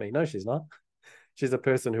who hurt me. No, she's not. She's a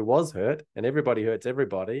person who was hurt, and everybody hurts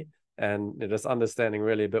everybody. And just understanding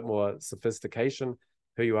really a bit more sophistication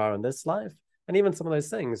who you are in this life. And even some of those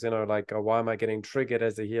things, like, why am I getting triggered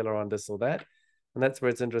as a healer on this or that? And that's where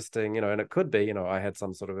it's interesting, and it could be, I had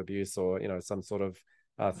some sort of abuse or, some sort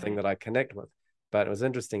of thing that I connect with. But it was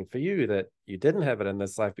interesting for you that you didn't have it in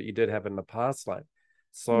this life, but you did have it in the past life.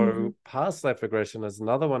 So past life regression is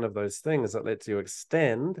another one of those things that lets you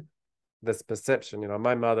extend this perception.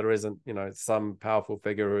 My mother isn't, some powerful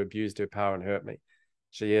figure who abused her power and hurt me.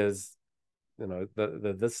 She is,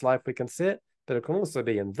 the this life we can see it, but it can also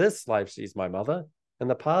be in this life she's my mother. In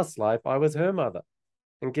the past life, I was her mother.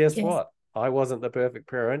 And guess Yes. what? I wasn't the perfect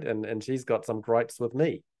parent, and she's got some gripes with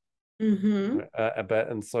me.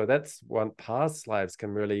 And so that's one, past lives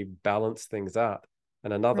can really balance things out.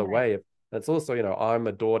 And another Right. way, it's also, I'm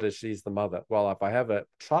a daughter, she's the mother. Well, if I have a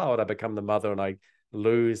child, I become the mother, and I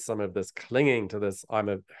lose some of this clinging to this, I'm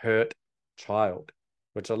a hurt child,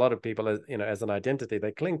 which a lot of people, as an identity,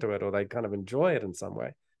 they cling to it, or they kind of enjoy it in some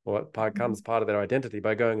way, or it becomes part of their identity.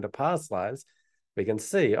 By going into past lives, we can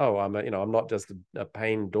see, oh, I'm not just a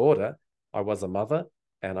pain daughter. I was a mother,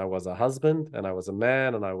 and I was a husband, and I was a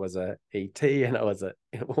man, and I was a ET, and I was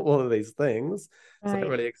all of these things. So it Right.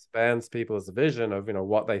 really expands people's vision of,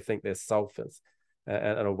 what they think their self is,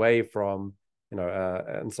 and away from,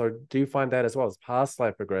 and so do you find that as well as past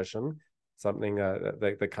life regression, something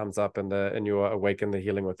that comes up in your Awaken the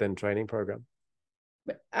Healing Within training program?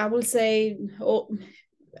 I will say,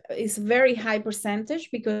 it's a very high percentage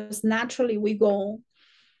because naturally we go.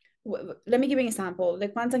 Let me give you an example. The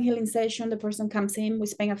quantum healing session, the person comes in, we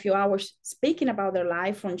spend a few hours speaking about their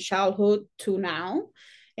life from childhood to now,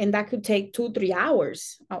 and that could take 2-3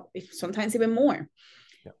 hours, sometimes even more.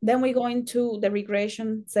 Yeah. Then we go into the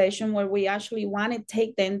regression session where we actually want to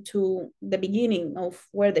take them to the beginning of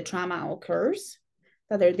where the trauma occurs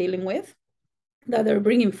that they're dealing with, that they're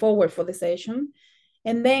bringing forward for the session.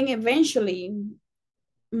 And then eventually,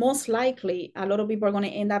 most likely, a lot of people are going to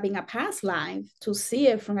end up in a past life to see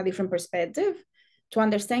it from a different perspective, to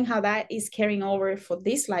understand how that is carrying over for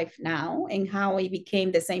this life now and how it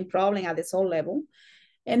became the same problem at the soul level.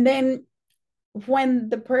 And then when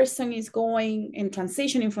the person is going and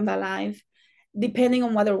transitioning from that life, depending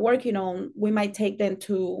on what they're working on, we might take them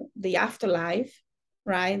to the afterlife,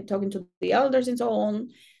 right? Talking to the elders and so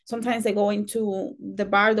on. Sometimes they go into the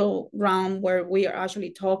bardo realm where we are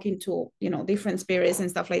actually talking to, different spirits and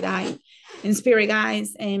stuff like that, and spirit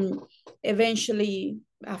guides. And eventually,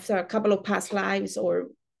 after a couple of past lives or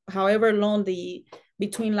however long the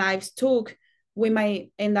between lives took, we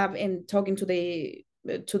might end up in talking to the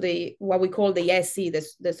what we call the SC,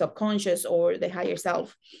 the subconscious or the higher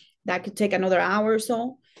self. That could take another hour or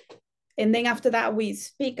so. And then after that, we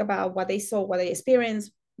speak about what they saw, what they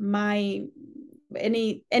experienced,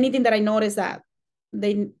 anything that I noticed that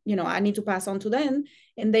they, I need to pass on to them,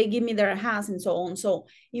 and they give me their hands and so on. So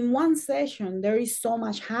in one session, there is so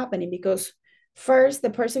much happening because first, the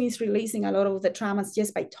person is releasing a lot of the traumas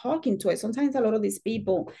just by talking to it. Sometimes a lot of these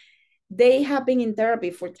people, they have been in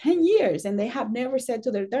therapy for 10 years and they have never said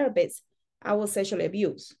to their therapist, I was sexually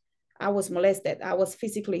abused, I was molested, I was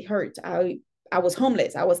physically hurt, I was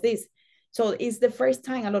homeless, I was this. So it's the first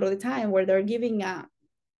time, a lot of the time, where they're giving a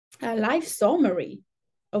life summary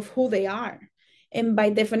of who they are. And by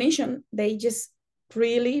definition, they just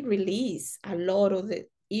really release a lot of the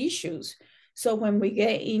issues. So when we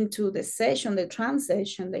get into the session, the trance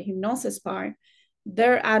session, the hypnosis part,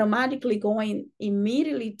 they're automatically going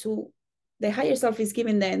immediately to the higher self is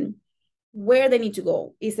giving them where they need to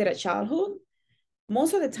go. Is it a childhood?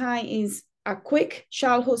 Most of the time is a quick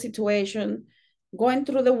childhood situation, going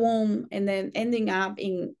through the womb and then ending up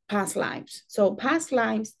in past lives. So past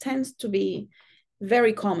lives tends to be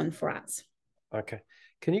very common for us. Okay.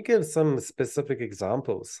 Can you give some specific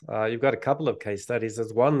examples? You've got a couple of case studies.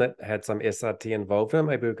 There's one that had some SRT involvement.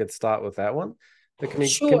 Maybe we could start with that one. But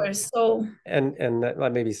Sure. So and that,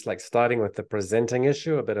 like maybe like starting with the presenting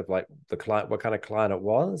issue, a bit of like the client, what kind of client it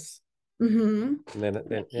was, and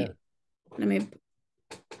then yeah. Let me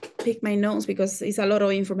pick my notes because it's a lot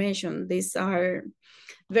of information. These are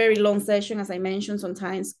very long sessions, as I mentioned.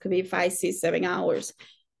 Sometimes could be 5, 6, 7 hours,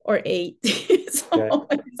 or 8. So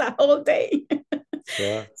it's a whole day.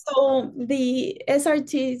 Sure. So the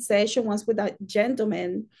SRT session was with a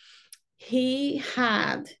gentleman. He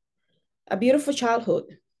had a beautiful childhood.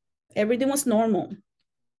 Everything was normal.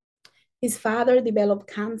 His father developed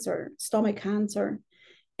cancer, stomach cancer.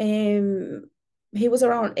 And he was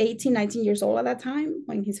around 18, 19 years old at that time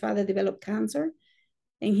when his father developed cancer.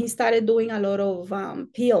 And he started doing a lot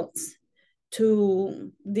of pills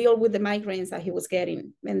to deal with the migraines that he was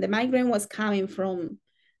getting. And the migraine was coming from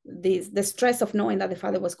the stress of knowing that the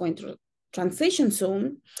father was going to transition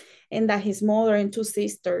soon, and that his mother and 2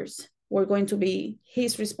 sisters were going to be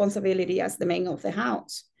his responsibility as the man of the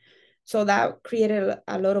house. So that created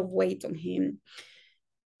a lot of weight on him.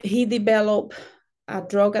 He developed a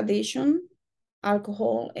drug addiction,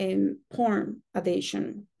 alcohol, and porn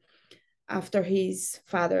addiction after his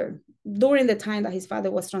father, during the time that his father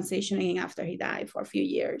was transitioning after he died for a few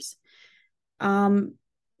years.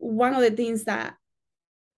 One of the things that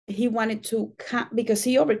he wanted to, because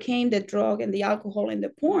he overcame the drug and the alcohol and the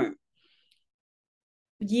porn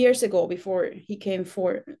years ago before he came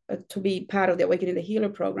for to be part of the Awakening the Healer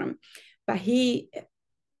program, but he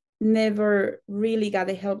never really got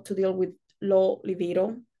the help to deal with low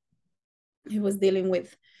libido. He was dealing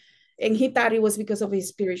with, and he thought it was because of his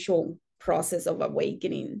spiritual process of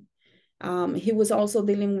awakening. He was also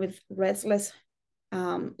dealing with restless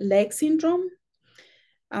leg syndrome.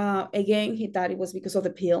 Again, he thought it was because of the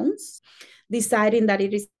pills, deciding that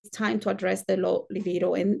it is time to address the low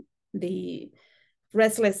libido and the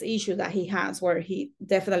restless issue that he has, where he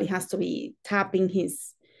definitely has to be tapping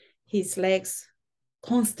his legs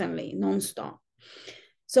constantly, nonstop.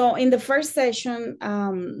 So in the first session,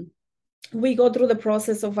 we go through the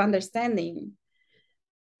process of understanding.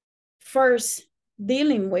 First,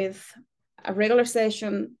 dealing with a regular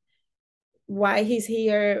session, why he's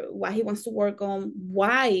here, what he wants to work on,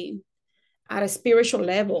 why at a spiritual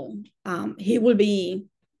level, he will be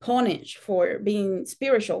punished for being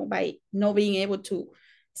spiritual by not being able to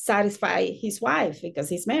satisfy his wife because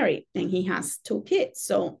he's married and he has 2 kids.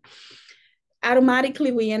 So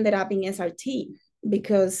automatically we ended up in SRT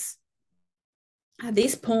because at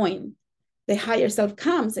this point, the higher self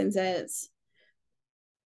comes and says,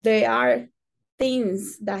 there are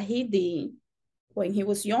things that he did when he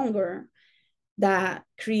was younger that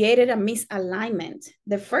created a misalignment.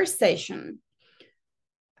 The first session,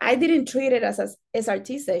 I didn't treat it as a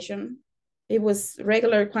SRT session. It was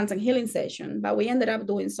regular quantum healing session, but we ended up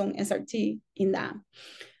doing some SRT in that.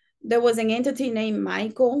 There was an entity named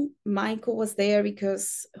Michael. Michael was there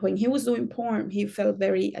because when he was doing porn, he felt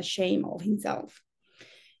very ashamed of himself.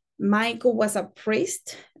 Michael was a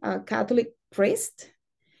priest, a Catholic priest,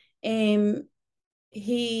 and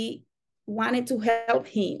he wanted to help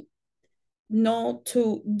him not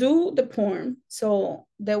to do the porn. So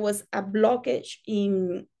there was a blockage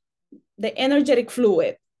in the energetic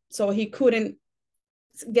fluid, so he couldn't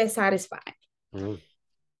get satisfied.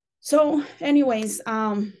 So anyways,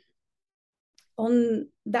 on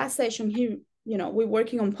that session, we're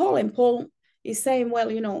working on Paul, and Paul is saying,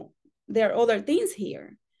 well, there are other things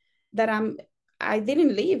here that I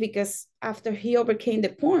didn't leave because after he overcame the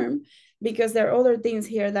porn, because there are other things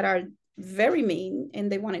here that are very mean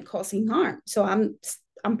and they want to cause him harm. So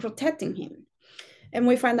I'm protecting him. And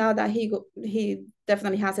we find out that he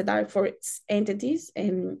definitely has a dark force entities.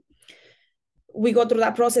 And we go through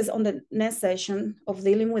that process on the next session of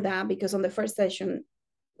dealing with that, because on the first session,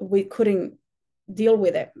 we couldn't deal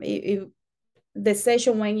with it. The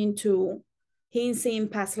session went into him seeing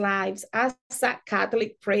past lives as a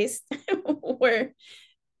Catholic priest, where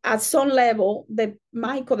at some level,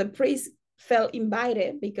 Michael, the priest, felt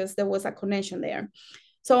invited because there was a connection there.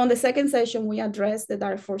 So on the second session, we addressed the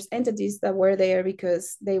dark force entities that were there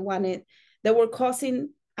because they were causing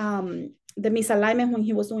the misalignment when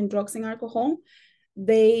he was doing drugs and alcohol.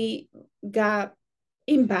 They got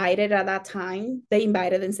invited at that time. They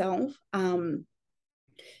invited themselves. And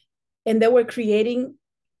they were creating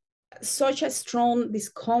such a strong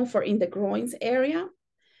discomfort in the groins area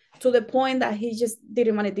to the point that he just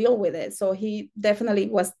didn't want to deal with it. So he definitely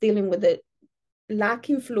was dealing with the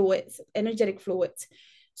lacking fluids, energetic fluids,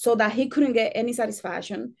 so that he couldn't get any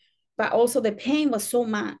satisfaction. But also the pain was so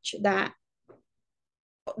much that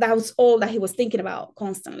that was all that he was thinking about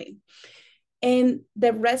constantly. And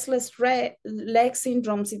the restless leg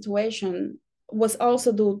syndrome situation was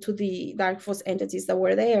also due to the dark force entities that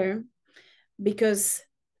were there, because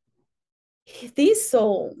this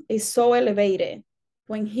soul is so elevated.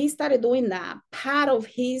 When he started doing that, part of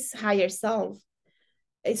his higher self,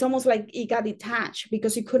 it's almost like he got detached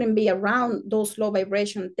because he couldn't be around those low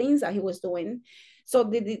vibration things that he was doing. So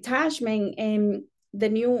the detachment and the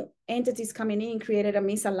new entities coming in created a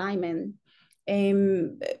misalignment.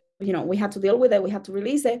 And, we had to deal with it. We had to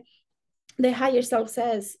release it. The higher self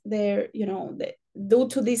says there, due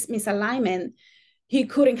to this misalignment, he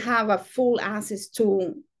couldn't have a full access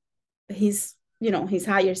to his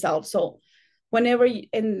higher self. So whenever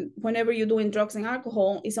you're doing drugs and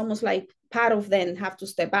alcohol, it's almost like part of them have to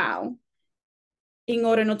step out in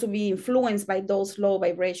order not to be influenced by those low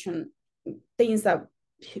vibration things that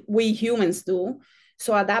we humans do.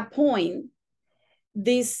 So at that point,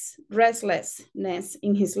 this restlessness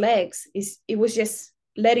in his legs, it was just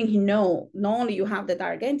letting him know not only you have the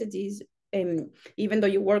dark entities, and even though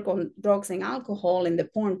you work on drugs and alcohol and the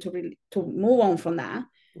porn to move on from that,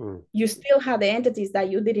 you still have the entities that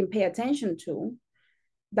you didn't pay attention to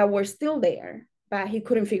that were still there, but he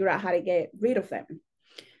couldn't figure out how to get rid of them.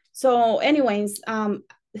 So anyways,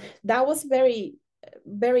 that was very,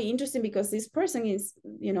 very interesting, because this person is,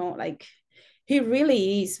 he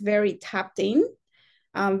really is very tapped in,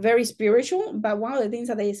 very spiritual. But one of the things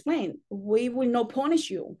that they explained, we will not punish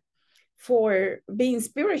you for being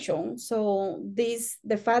spiritual. So the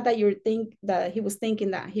fact that he was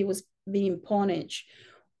thinking that he was being punished,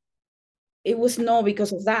 it was not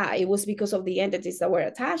because of that. It was because of the entities that were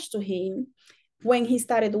attached to him. When he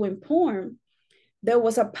started doing porn, there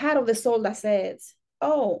was a part of the soul that says,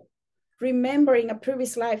 oh, remembering a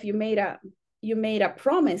previous life, you made a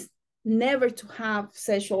promise never to have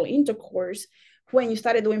sexual intercourse. When you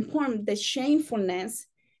started doing porn, the shamefulness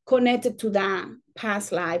connected to that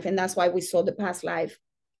past life. And that's why we saw the past life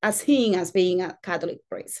as him as being a Catholic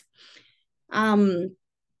priest.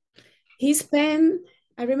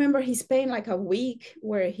 I remember he spent like a week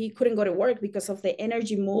where he couldn't go to work because of the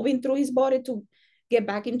energy moving through his body to get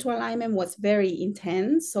back into alignment was very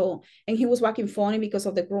intense. So, and he was walking funny because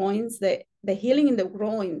of the groins. The healing in the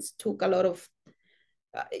groins took a lot of,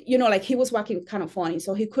 like he was walking kind of funny.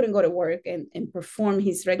 So he couldn't go to work and perform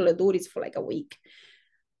his regular duties for like a week.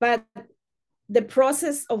 But the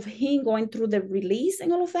process of him going through the release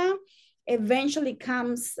and all of that eventually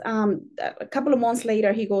comes, a couple of months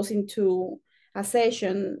later, he goes into a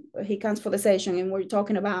session. He comes for the session, and we're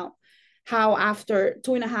talking about how after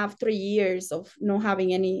 2.5, 3 years of not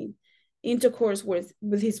having any intercourse with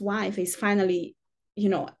his wife, he's finally,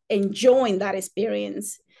 enjoying that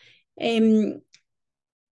experience. And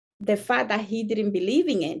the fact that he didn't believe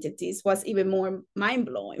in entities was even more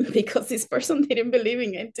mind-blowing, because this person didn't believe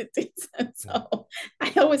in entities. So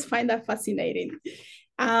I always find that fascinating.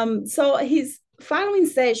 So his following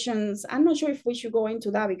sessions, I'm not sure if we should go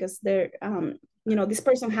into that, because this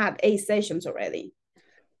person had 8 sessions already.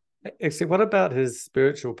 Actually, what about his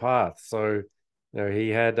spiritual path? So, he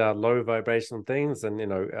had low vibration things, and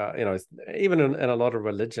even in a lot of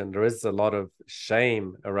religion, there is a lot of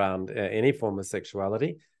shame around any form of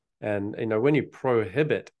sexuality. And when you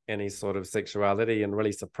prohibit any sort of sexuality and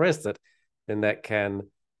really suppress it, then that can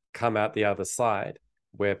come out the other side,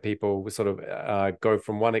 where people sort of go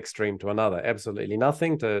from one extreme to another. Absolutely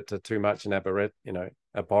nothing to too much and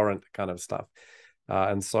abhorrent kind of stuff.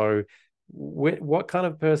 And so, what kind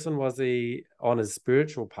of person was he on his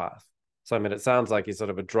spiritual path? So, I mean, it sounds like he's sort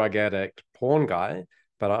of a drug addict, porn guy,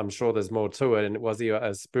 but I'm sure there's more to it. And was he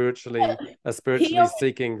a spiritually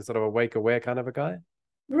seeking, sort of awake, aware kind of a guy?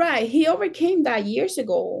 Right. He overcame that years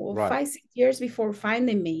ago, right. 5, 6 years before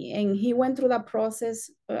finding me. And he went through that process.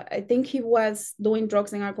 I think he was doing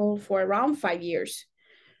drugs and alcohol for around 5 years.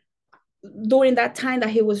 During that time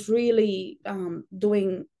that he was really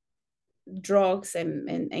doing drugs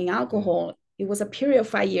and alcohol, it was a period of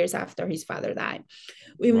 5 years after his father died.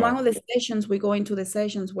 In one of the sessions, we go into the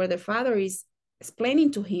sessions where the father is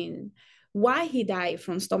explaining to him why he died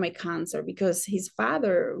from stomach cancer, because his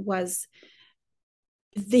father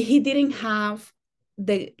he didn't have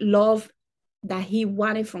the love that he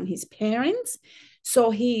wanted from his parents.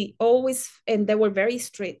 So he always, and they were very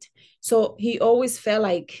strict. So he always felt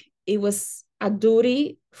like it was a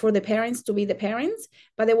duty for the parents to be the parents,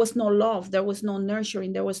 but there was no love, there was no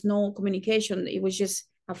nurturing, there was no communication. It was just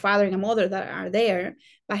a father and a mother that are there,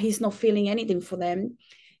 but he's not feeling anything for them.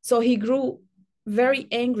 So he grew very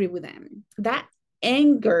angry with them. That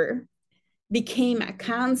anger became a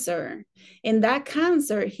cancer. And that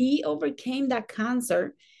cancer, he overcame that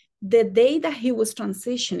cancer the day that he was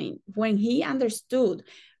transitioning, when he understood.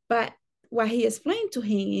 But what he explained to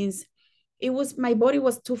him is, it was, my body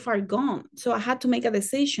was too far gone. So I had to make a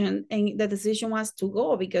decision, and the decision was to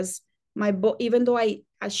go, because even though I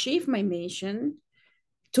achieved my mission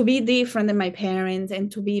to be different than my parents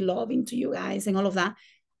and to be loving to you guys and all of that,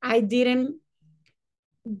 I didn't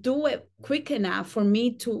do it quick enough for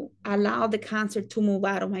me to allow the cancer to move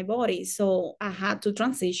out of my body. So I had to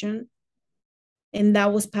transition, and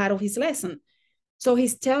that was part of his lesson. So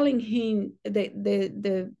he's telling him,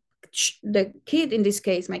 the kid, in this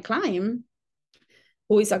case, my client,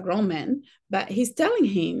 who is a grown man, but he's telling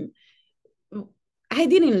him, I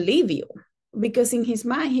didn't leave you, because in his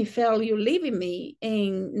mind he felt, you're leaving me,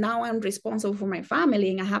 and now I'm responsible for my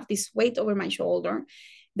family, and I have this weight over my shoulder.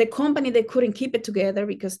 The company, they couldn't keep it together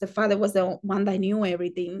because the father was the one that knew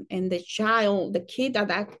everything, and the kid at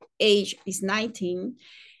that age is 19.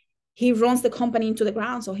 He runs the company into the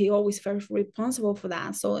ground, so he always felt responsible for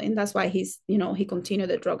that. So, and that's why he continued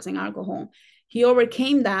the drugs and alcohol. He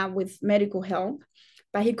overcame that with medical help,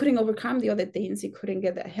 but he couldn't overcome the other things. He couldn't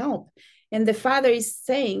get that help. And the father is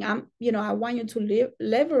saying, I want you to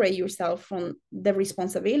liberate yourself from the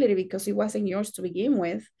responsibility, because it wasn't yours to begin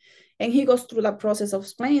with. And he goes through that process of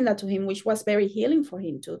explaining that to him, which was very healing for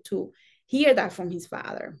him to hear that from his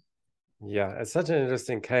father. Yeah, it's such an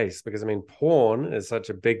interesting case because I mean, porn is such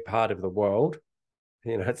a big part of the world.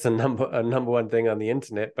 It's a number one thing on the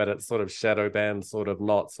internet, but it's sort of shadow banned, sort of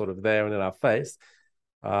not sort of there and in our face.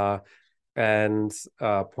 And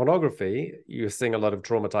pornography, you're seeing a lot of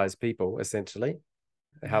traumatized people, essentially,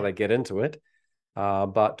 how they get into it.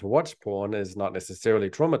 But to watch porn is not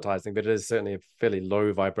necessarily traumatizing, but it is certainly a fairly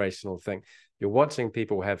low vibrational thing. You're watching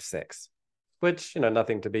people have sex, which,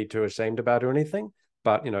 nothing to be too ashamed about or anything,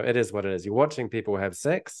 but, it is what it is. You're watching people have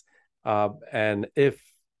sex. And if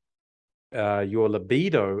your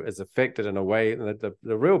libido is affected in a way, the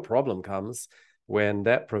real problem comes when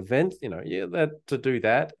that prevents, that to do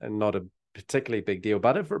that, and not a particularly big deal,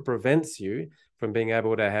 but if it prevents you from being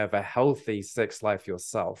able to have a healthy sex life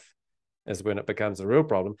yourself, is when it becomes a real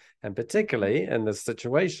problem. And particularly in this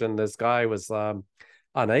situation, this guy was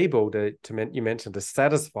unable you mentioned, to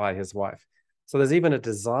satisfy his wife. So there's even a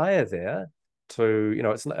desire there to,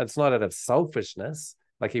 it's not out of selfishness,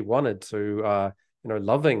 like he wanted to,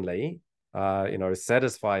 lovingly,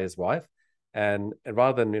 satisfy his wife. And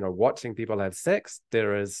rather than, watching people have sex,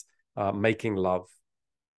 there is making love.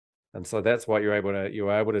 And so that's what you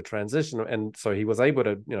were able to transition. And so he was able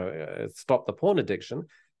to, stop the porn addiction.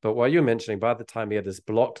 But what you're mentioning, by the time he had this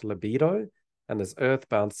blocked libido and this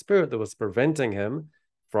earthbound spirit that was preventing him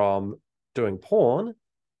from doing porn,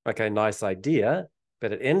 okay, nice idea,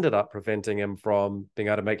 but it ended up preventing him from being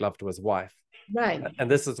able to make love to his wife. Right. And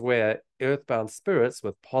this is where earthbound spirits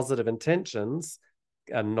with positive intentions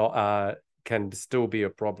can still be a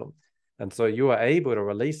problem. And so you are able to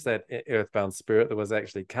release that earthbound spirit that was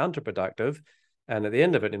actually counterproductive. And at the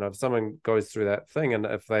end of it, if someone goes through that thing, and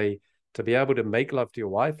if to be able to make love to your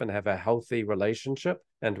wife and have a healthy relationship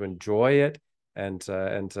and to enjoy it, and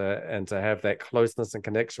to have that closeness and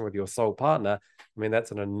connection with your soul partner, I mean,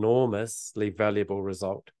 that's an enormously valuable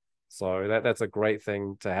result. So that's a great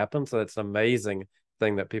thing to happen. So that's an amazing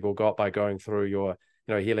thing that people got by going through your,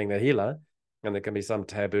 healing the healer. And there can be some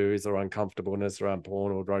taboos or uncomfortableness around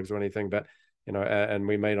porn or drugs or anything, but, and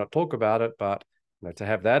we may not talk about it, but, to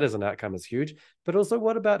have that as an outcome is huge. But also,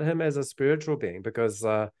 what about him as a spiritual being? Because,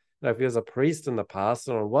 if he was a priest in the past,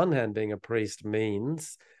 and on one hand, being a priest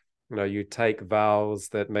means, you take vows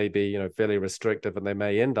that may be, fairly restrictive, and they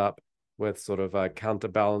may end up with sort of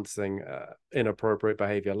counterbalancing inappropriate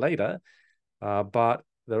behavior later. But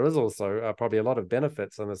there is also probably a lot of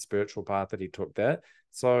benefits in the spiritual path that he took there.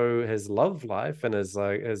 So his love life and his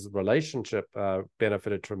relationship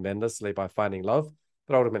benefited tremendously by finding love.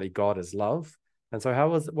 But ultimately, God is love. And so,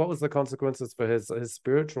 what was the consequences for his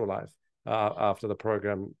spiritual life after the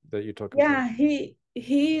program that you took? Yeah, he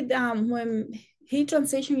when he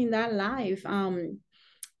transitioned in that life,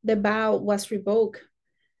 the vow was revoked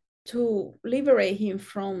to liberate him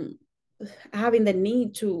from having the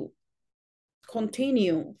need to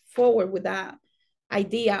continue forward with that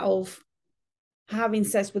idea of having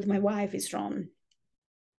sex with my wife is wrong.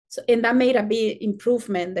 So, and that made a big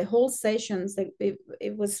improvement. The whole sessions,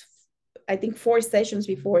 it was, I think, 4 sessions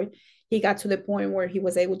before he got to the point where he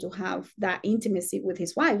was able to have that intimacy with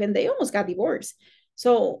his wife, and they almost got divorced.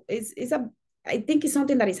 So I think it's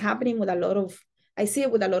something that is happening with a lot of, I see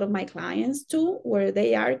it with a lot of my clients too, where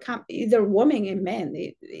they are either women and men,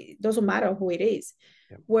 it doesn't matter who it is,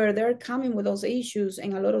 where they're coming with those issues.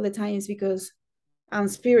 And a lot of the times because I'm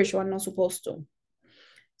spiritual, I'm not supposed to.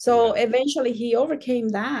 So eventually he overcame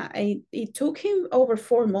that. It took him over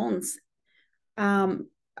 4 months, 4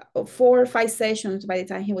 or 5 sessions by the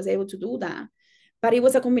time he was able to do that. But it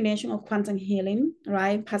was a combination of quantum healing,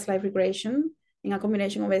 right? Past life regression, in a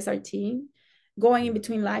combination of SRT, going in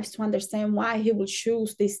between lives to understand why he will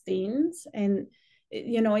choose these things. And,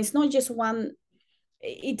 it's not just one,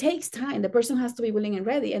 it takes time. The person has to be willing and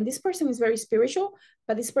ready. And this person is very spiritual,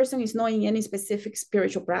 but this person is not in any specific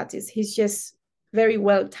spiritual practice. He's just very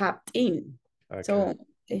well tapped in. Okay. So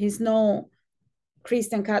he's no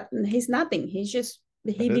Christian cat. He's nothing. He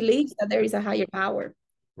believes that there is a higher power.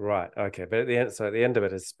 Right. Okay. But at the end of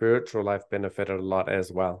it, his spiritual life benefited a lot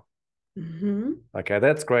as well. Mm-hmm. Okay,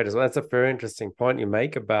 that's great as well. That's a very interesting point you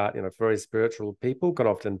make about, very spiritual people can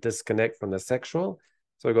often disconnect from the sexual.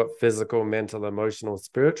 So we've got physical, mental, emotional,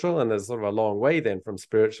 spiritual, and there's sort of a long way then from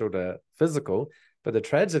spiritual to physical. But the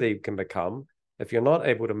tragedy can become if you're not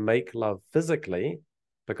able to make love physically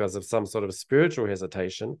because of some sort of spiritual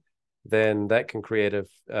hesitation, then that can create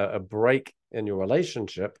a break in your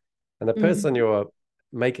relationship. And the person you're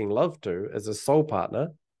making love to is a soul partner,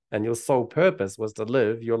 and your sole purpose was to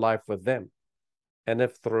live your life with them. And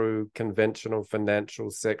if through conventional financial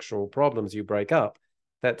sexual problems you break up,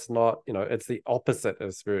 that's not, it's the opposite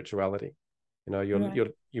of spirituality.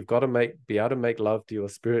 You've got to be able to make love to your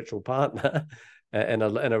spiritual partner in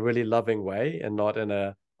a really loving way, and not in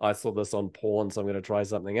a, I saw this on porn, so I'm going to try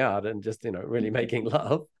something out, and just, really making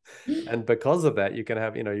love. And because of that, you can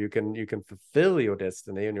have, you can fulfill your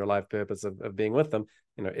destiny and your life purpose of being with them,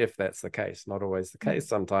 if that's the case. Not always the case.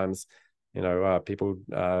 Sometimes, people,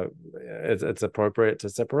 it's appropriate to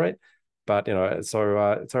separate, but,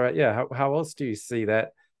 how else do you see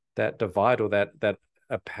that divide, or that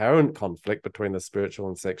apparent conflict between the spiritual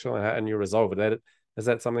and sexual, and you resolve it? Is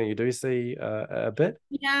that something you do see a bit?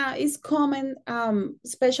 Yeah, it's common,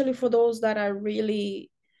 especially for those that are really,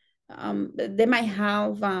 they might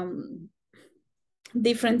have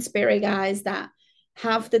different spirit guides that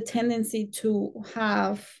have the tendency to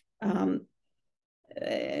have an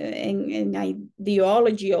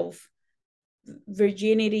ideology of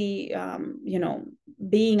virginity,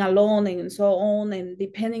 being alone and so on. And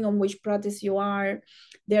depending on which practice you are,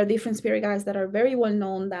 there are different spirit guides that are very well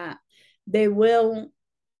known that they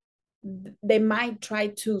might try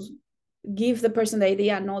to give the person the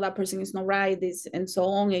idea, no, that person is not right, this and so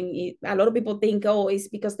on. And a lot of people think, oh, it's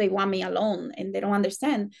because they want me alone, and they don't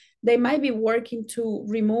understand. They might be working to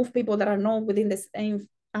remove people that are not within the same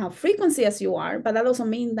frequency as you are, but that doesn't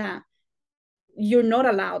mean that you're not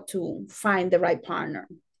allowed to find the right partner.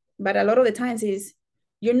 But a lot of the times is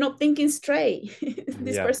you're not thinking straight.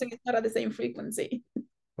 This person is not at the same frequency.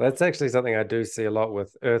 Well, that's actually something I do see a lot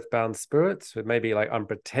with earthbound spirits. It may be like, I'm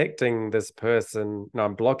protecting this person. No,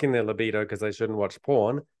 I'm blocking their libido because they shouldn't watch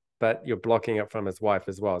porn, but you're blocking it from his wife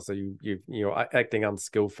as well. So you're acting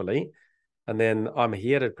unskillfully. And then I'm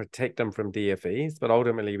here to protect them from DFEs, but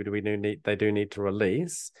ultimately they do need to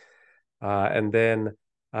release. And then,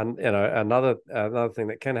 another thing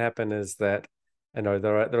that can happen is that,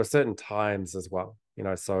 there are certain times as well.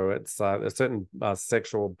 So it's there's certain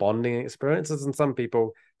sexual bonding experiences, and some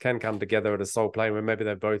people can come together at a soul plane where maybe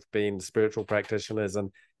they've both been spiritual practitioners, and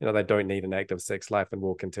they don't need an active sex life, and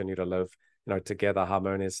will continue to live together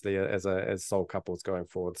harmoniously as soul couples going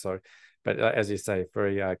forward. So, but as you say,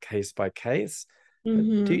 very case by case.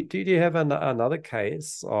 Do you have another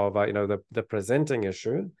case of the presenting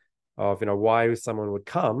issue of why someone would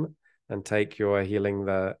come and take your healing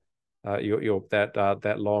that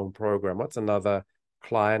long program? What's another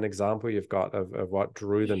client example you've got of what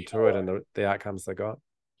drew them to it and the outcomes they got?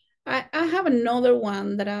 I have another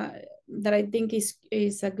one that I think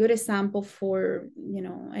is a good example for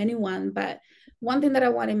anyone. But one thing that I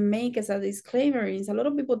want to make as a disclaimer is a lot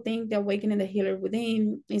of people think the awakening the healer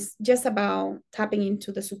within is just about tapping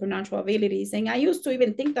into the supernatural abilities. And I used to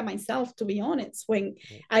even think that myself, to be honest, when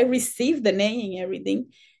I received the name and everything.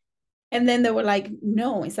 And then they were like,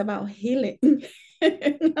 no, it's about healing.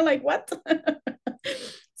 I'm like, what?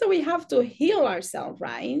 So we have to heal ourselves,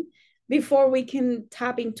 right? Before we can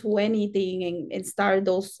tap into anything and start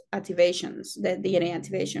those activations, the DNA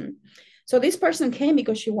activation. So this person came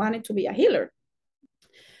because she wanted to be a healer.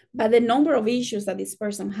 But the number of issues that this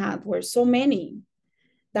person had were so many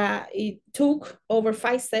that it took over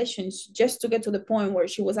 5 sessions just to get to the point where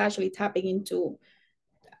she was actually tapping into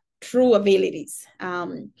true abilities.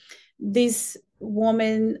 This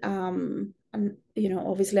woman, and, you know,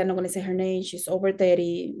 obviously I'm not going to say her name. She's over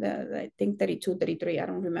 30, I think 32, 33, I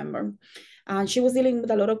don't remember. And she was dealing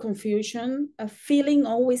with a lot of confusion, feeling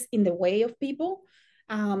always in the way of people,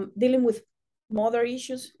 dealing with mother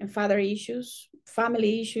issues and father issues,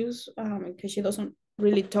 family issues, because she doesn't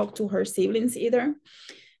really talk to her siblings either.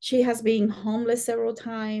 She has been homeless several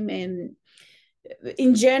times, and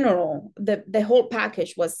in general, the whole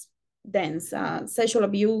package was dense, sexual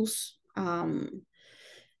abuse, and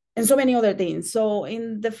so many other things. So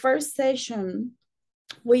in the first session,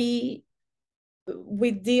 we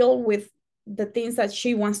deal with the things that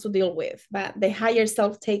she wants to deal with, but the higher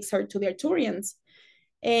self takes her to the Arturians,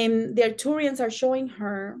 and the Arturians are showing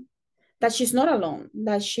her that she's not alone,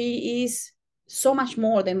 that she is so much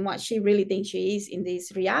more than what she really thinks she is in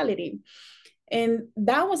this reality. And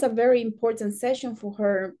that was a very important session for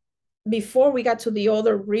her before we got to the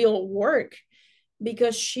other real work,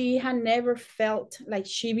 because she had never felt like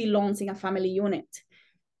she belongs in a family unit.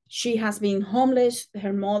 She has been homeless.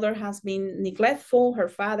 Her mother has been neglectful. Her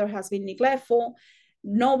father has been neglectful.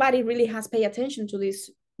 Nobody really has paid attention to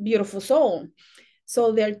this beautiful soul.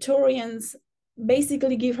 So the Arturians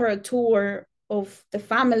basically give her a tour of the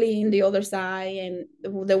family in the other side and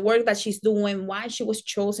the work that she's doing, why she was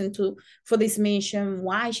chosen to for this mission,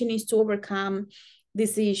 why she needs to overcome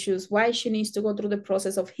these issues, why she needs to go through the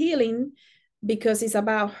process of healing, because it's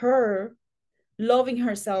about her loving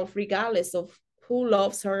herself regardless of who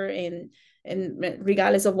loves her, and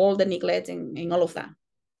regardless of all the neglect and all of that.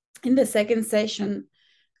 In the second session,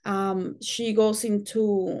 she goes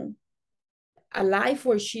into a life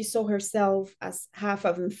where she saw herself as half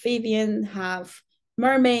of amphibian, half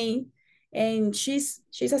mermaid, and she's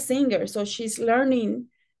a singer, so she's learning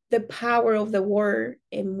the power of the word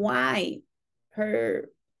and why her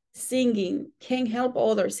singing can help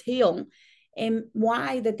others heal, and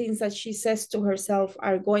why the things that she says to herself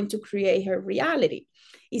are going to create her reality.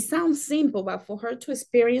 It sounds simple, but for her to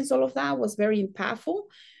experience all of that was very impactful,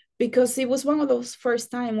 because it was one of those first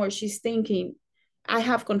time where she's thinking, I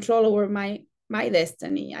have control over my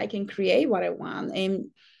destiny. I can create what I want.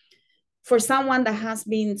 And for someone that has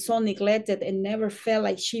been so neglected and never felt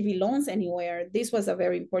like she belongs anywhere, this was a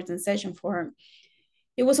very important session for her.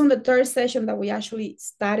 It was on the third session that we actually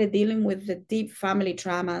started dealing with the deep family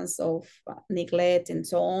traumas of neglect and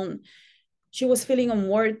so on. She was feeling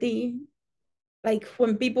unworthy. Like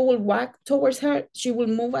when people would walk towards her, she would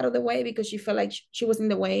move out of the way because she felt like she was in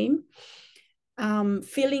the way.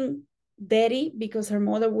 Feeling dirty because her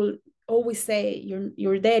mother will always say,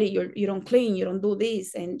 you're dirty, you don't clean, you don't do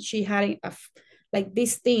this. And she had like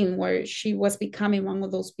this thing where she was becoming one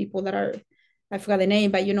of those people that are, I forgot the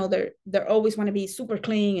name, but you know, they're always want to be super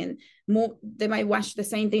clean and move, they might wash the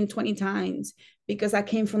same thing 20 times because that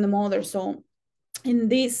came from the mother. So in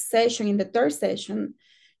this session, in the third session,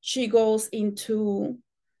 she goes into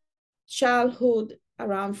childhood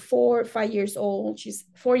around 4 or 5 years old. She's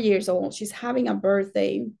 4 years old. She's having a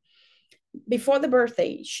birthday. Before the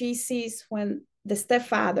birthday, she sees when the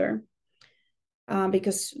stepfather,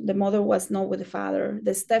 because the mother was not with the father,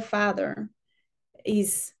 the stepfather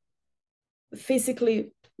is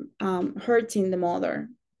physically hurting the mother,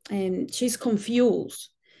 and she's confused.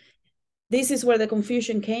 This is where the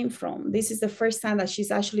confusion came from. This is the first time that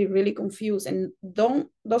she's actually really confused and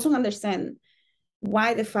doesn't understand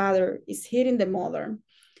why the father is hitting the mother.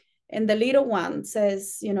 And the little one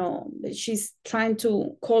says, you know, she's trying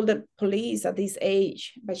to call the police at this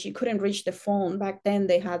age, but she couldn't reach the phone. Back then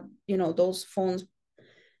they had, you know, those phones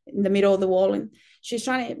in the middle of the wall, and she's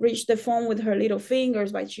trying to reach the phone with her little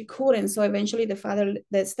fingers, but she couldn't. So eventually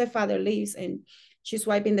the stepfather leaves, and she's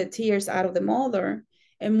wiping the tears out of the mother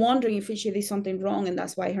and wondering if she did something wrong, and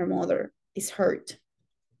that's why her mother is hurt.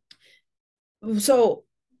 So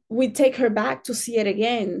we take her back to see it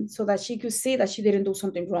again so that she could see that she didn't do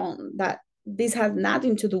something wrong, that this had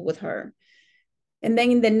nothing to do with her. And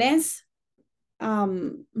then in the next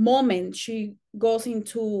moment, she goes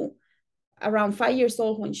into around 5 years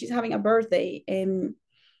old when she's having a birthday, and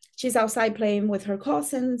she's outside playing with her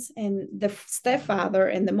cousins and the stepfather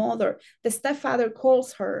and the mother. The stepfather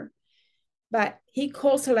calls her, but he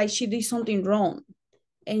calls her like she did something wrong,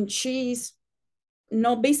 and she's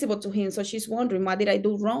not visible to him. So she's wondering, what did I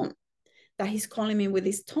do wrong that he's calling me with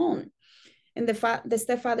this tone? And the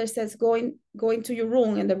stepfather says, go into your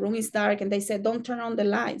room, and the room is dark. And they said, don't turn on the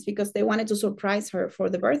lights, because they wanted to surprise her for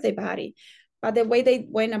the birthday party. But the way they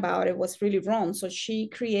went about it was really wrong. So she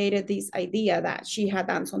created this idea that she had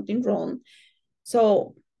done something wrong.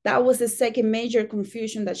 So that was the second major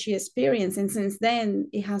confusion that she experienced. And since then,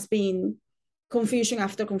 it has been confusion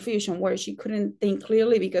after confusion where she couldn't think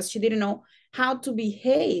clearly because she didn't know how to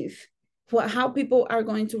behave, how people are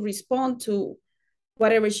going to respond to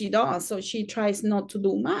whatever she does. So she tries not to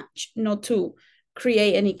do much, not to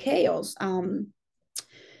create any chaos.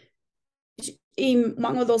 In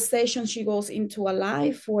one of those sessions, she goes into a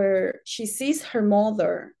life where she sees her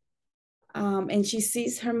mother, and she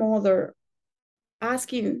sees her mother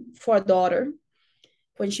asking for a daughter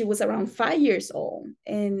when she was around 5 years old.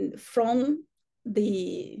 And from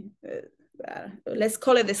the, let's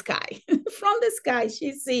call it the sky, from the sky,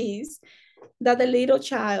 she sees that the little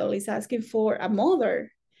child is asking for a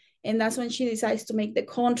mother. And that's when she decides to make the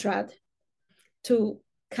contract to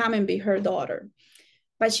come and be her daughter.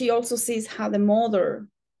 But she also sees how the mother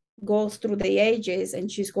goes through the ages,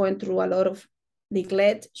 and she's going through a lot of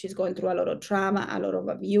neglect. She's going through a lot of trauma, a lot of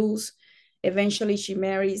abuse. Eventually she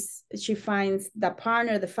marries, she finds the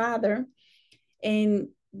partner, the father, and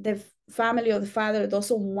the family of the father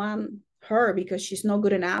doesn't want her because she's not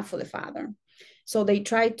good enough for the father. So they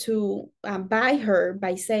try to buy her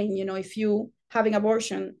by saying, you know, if you have an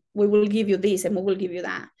abortion, we will give you this and we will give you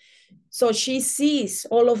that. So she sees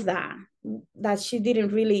all of that, that she didn't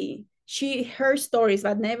really, she heard stories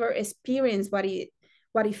but never experienced what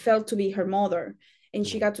it felt to be her mother. And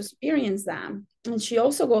she got to experience that. And she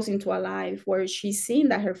also goes into a life where she's seen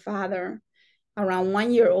that her father, around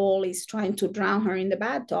 1 year old, is trying to drown her in the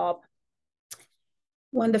bathtub.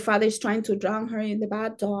 When the father is trying to drown her in the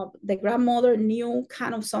bathtub, the grandmother knew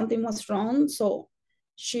kind of something was wrong. So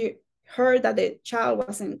she heard that the child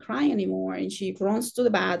wasn't crying anymore, and she runs to the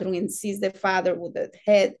bathroom and sees the father with the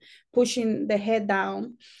head, pushing the head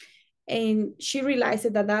down. And she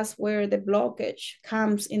realizes that that's where the blockage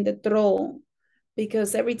comes in the throat,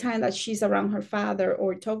 because every time that she's around her father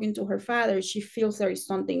or talking to her father, she feels there is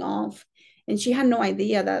something off. And she had no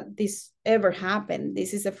idea that this ever happened.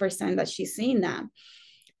 This is the first time that she's seen that.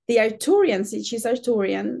 The Arcturians, she's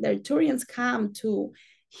Arcturian, the Arcturians come to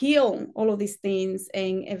heal all of these things,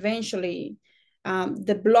 and eventually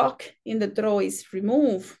the block in the throat is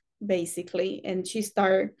removed, basically, and she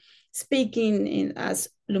started speaking as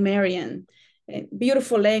Lemurian,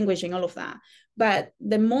 beautiful language and all of that. But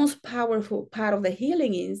the most powerful part of the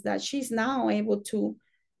healing is that she's now able to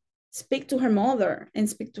speak to her mother and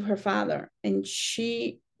speak to her father, and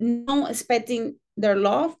she not expecting their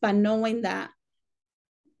love, but knowing that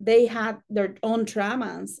they had their own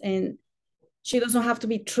traumas, and she doesn't have to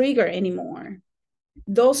be triggered anymore.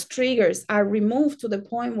 Those triggers are removed to the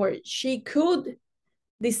point where she could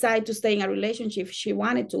decide to stay in a relationship if she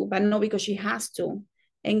wanted to, but not because she has to.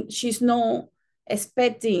 And she's not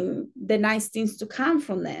expecting the nice things to come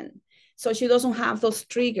from them. So she doesn't have those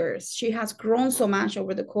triggers. She has grown so much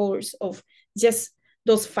over the course of just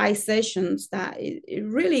those 5 sessions that it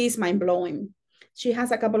really is mind blowing. She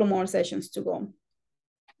has a couple of more sessions to go.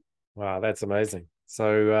 Wow, that's amazing.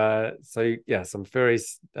 So yeah, some very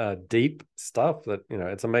deep stuff that, you know,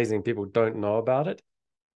 it's amazing people don't know about it,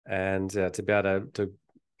 and to be able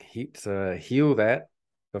to heal that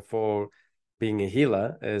before being a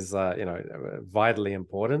healer is you know, vitally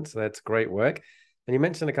important. So that's great work. And you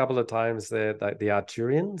mentioned a couple of times there, like the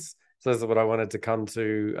Arcturians. So this is what I wanted to come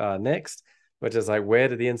to next, which is like, where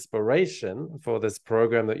did the inspiration for this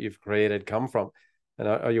program that you've created come from? And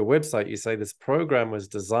on your website, you say this program was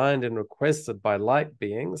designed and requested by light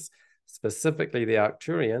beings, specifically the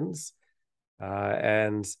Arcturians.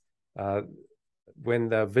 And when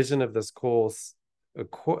the vision of this course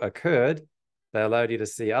occurred, they allowed you to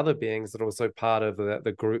see other beings that are also part of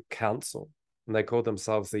the group council. And they call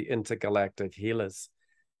themselves the intergalactic healers.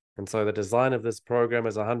 And so the design of this program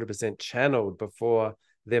is 100% channeled before,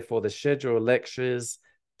 therefore the schedule, lectures,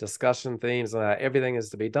 discussion themes, and how everything is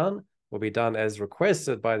to be done will be done as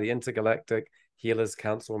requested by the Intergalactic Healers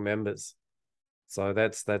Council members. So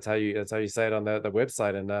that's how you say it on the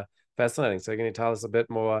website, and fascinating. So can you tell us a bit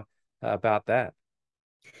more about that?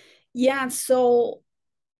 Yeah, so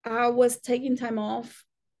I was taking time off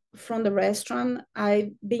from the restaurant.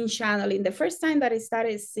 I've been channeling. The first time that I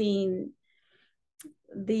started seeing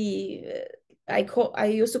I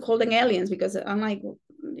used to call them aliens, because I'm like,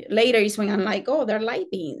 later is when I'm like, oh, they're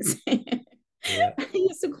light beings. Yeah. I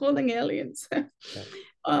used to call them aliens.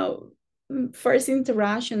 Yeah. First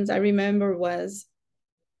interactions I remember was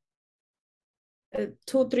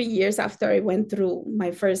 2-3 years after I went through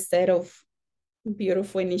my first set of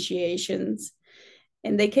beautiful initiations,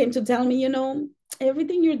 and they came to tell me, you know,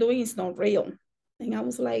 everything you're doing is not real. And I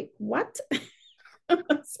was like, what?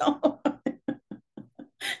 So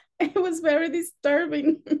it was very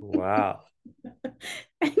disturbing. Wow.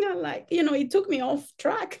 And I'm like, it took me off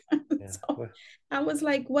track. Yeah. So I was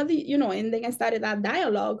like, what do you, and then I started that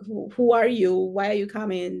dialogue. Who are you? Why are you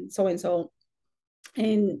coming? So and so.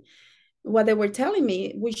 And what they were telling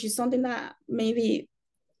me, which is something that maybe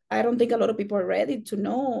I don't think a lot of people are ready to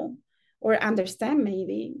know or understand,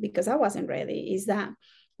 maybe because I wasn't ready, is that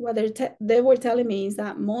what they were telling me is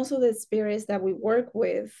that most of the spirits that we work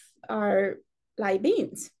with are light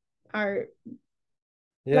beings, are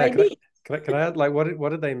Yeah. light beings. Can I add, like, what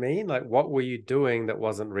did they mean? Like, what were you doing that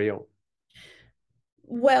wasn't real?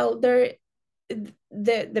 Well, the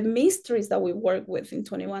mysteries that we work with in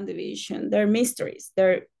 21 division, they're mysteries.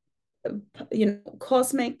 They're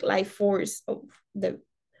cosmic life force of the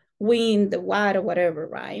wind, the water, whatever,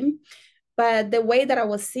 right? But the way that I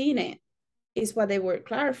was seeing it is what they were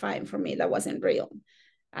clarifying for me that wasn't real.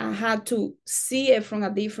 I had to see it from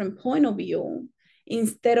a different point of view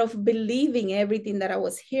instead of believing everything that I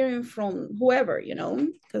was hearing from whoever,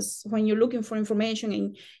 because when you're looking for information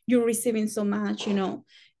and you're receiving so much,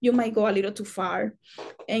 you might go a little too far.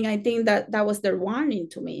 And I think that was their warning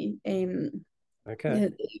to me. And Okay.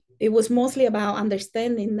 it was mostly about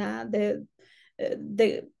understanding that the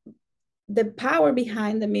the power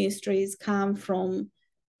behind the mysteries come from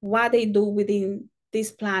what they do within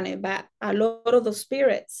this planet. But a lot of those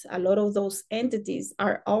spirits, a lot of those entities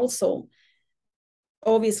are also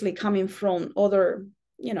obviously coming from other,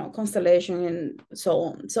 constellation and so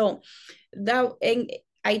on. So that, and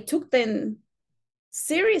I took them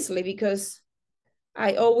seriously because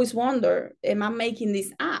I always wonder, am I making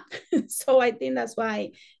this up? So I think that's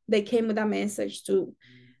why they came with a message to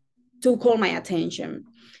call my attention.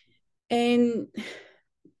 And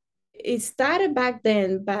it started back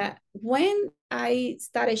then, but when I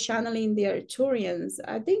started channeling the Arcturians,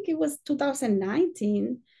 I think it was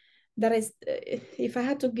 2019 that if I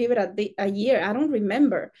had to give it a year, I don't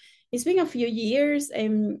remember. It's been a few years,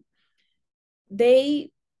 and they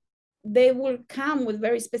they will come with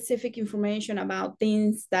very specific information about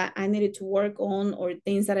things that I needed to work on or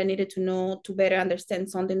things that I needed to know to better understand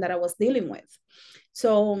something that I was dealing with.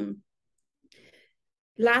 So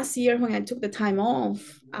last year when I took the time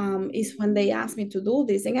off, is when they asked me to do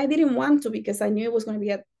this. And I didn't want to because I knew it was going to be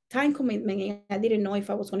a time commitment and I didn't know if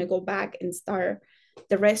I was going to go back and start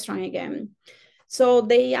the restaurant again. So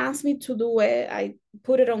they asked me to do it. I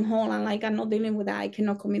put it on hold. I'm like, I'm not dealing with that. I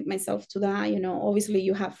cannot commit myself to that. Obviously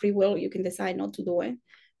you have free will. You can decide not to do it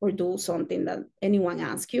or do something that anyone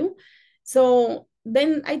asks you. So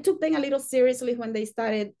then I took them a little seriously when they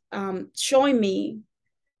started showing me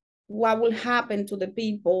what will happen to the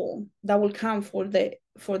people that will come for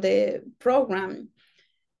the program.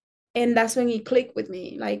 And that's when it clicked with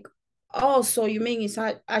me, like, oh, so you mean it's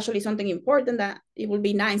actually something important that it would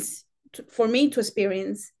be nice for me to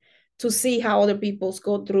experience, to see how other people's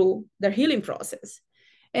go through their healing process.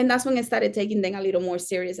 And that's when I started taking them a little more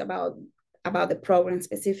serious about the program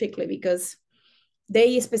specifically, because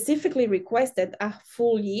they specifically requested a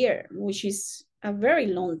full year, which is a very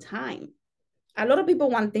long time. A lot of people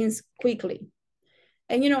want things quickly,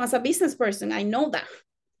 and as a business person, I know that.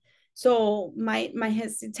 So my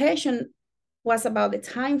hesitation was about the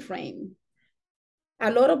time frame. A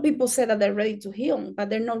lot of people say that they're ready to heal, but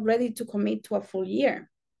they're not ready to commit to a full year,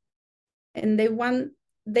 and they want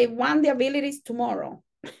the abilities tomorrow.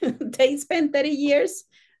 They spend 30 years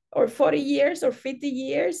or 40 years or 50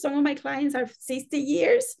 years. Some of my clients are 60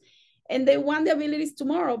 years and they want the abilities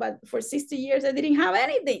tomorrow, but for 60 years I didn't have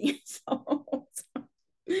anything. So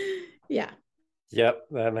yeah. Yep,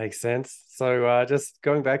 that makes sense. So just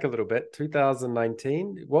going back a little bit,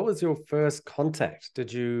 2019, what was your first contact?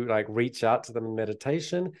 Did you like reach out to them in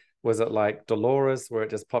meditation? Was it like Dolores where it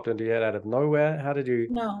just popped into your head out of nowhere? How did you?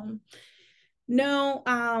 No,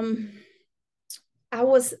 I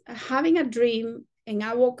was having a dream and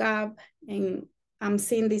I woke up and I'm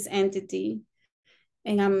seeing this entity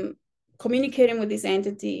and I'm communicating with this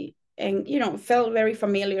entity, and felt very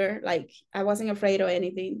familiar, like I wasn't afraid or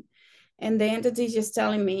anything. And the entity is just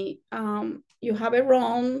telling me, you have it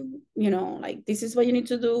wrong, like this is what you need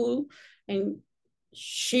to do. And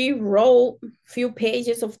she wrote a few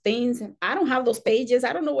pages of things, and I don't have those pages,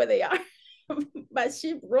 I don't know where they are. But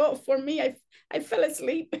she wrote for me. I fell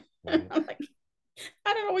asleep. Right. I'm like,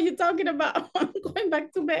 I don't know what you're talking about. I'm going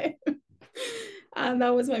back to bed. And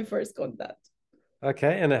that was my first contact.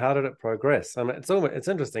 Okay, and how did it progress? I mean, it's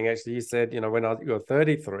interesting actually. You said, when you were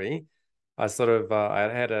 33, I sort of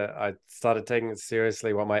I started taking it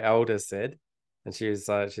seriously what my elder said, and she's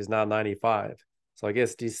now 95. So I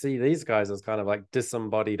guess, do you see these guys as kind of like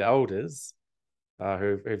disembodied elders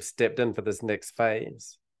who've stepped in for this next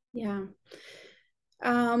phase? Yeah.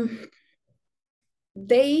 Um,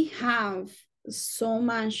 they have so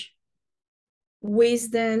much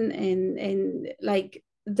wisdom and like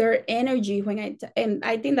their energy when and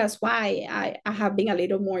I think that's why I have been a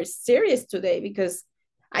little more serious today, because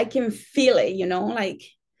I can feel it, like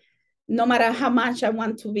no matter how much I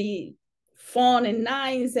want to be fun and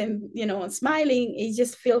nice and smiling, it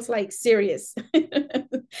just feels like serious.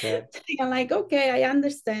 Okay. I'm like, okay, I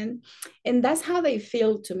understand. And that's how they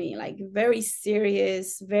feel to me, like very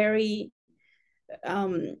serious, very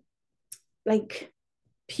um like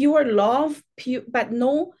pure love, pure, but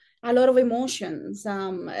no a lot of emotions.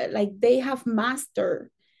 Like they have mastered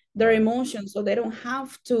their Right. emotions, so they don't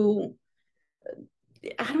have to.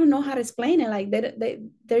 I don't know how to explain it. Like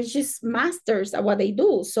they're just masters at what they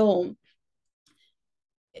do. So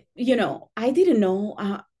I didn't know.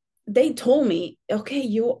 They told me, okay,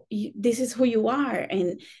 you this is who you are,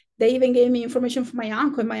 and they even gave me information from my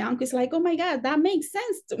uncle. And my uncle is like, oh my god, that makes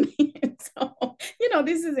sense to me. So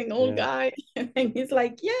this is an old Yeah. guy, and he's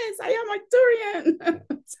like, yes, I am Yeah.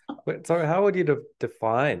 Arcturian. So how would you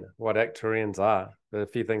define what Acturians are? There are a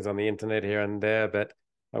few things on the internet here and there, but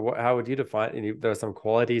how would you define? There are some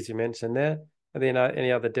qualities you mentioned there. Are there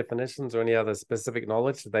any other definitions or any other specific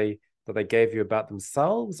knowledge that they gave you about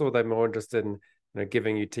themselves, or are they more interested in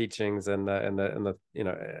giving you teachings and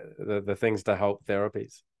the things to help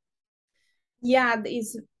therapies? Yeah,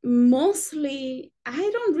 it's mostly,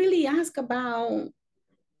 I don't really ask about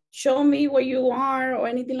show me where you are or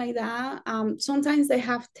anything like that. Sometimes they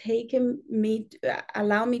have taken me,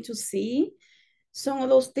 allow me to see some of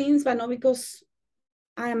those things, but not because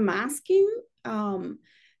I am asking.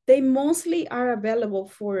 They mostly are available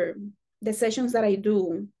for the sessions that I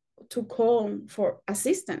do to call for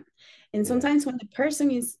assistance. And Yeah. sometimes when the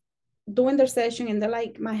person is doing their session and they're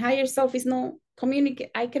like, my higher self is not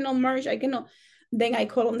communicate, I cannot merge, I cannot, then I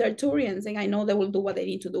call on their Turians and I know they will do what they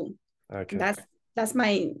need to do. Okay. That's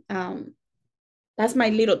my that's my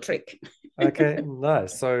little trick. Okay,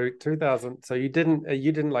 nice. So 2000, so you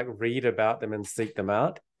didn't like read about them and seek them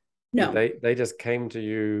out. No. They just came to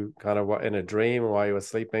you kind of what in a dream while you were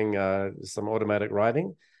sleeping, some automatic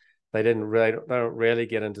writing. They don't really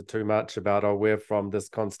get into too much about, oh, we're from this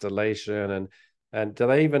constellation, and do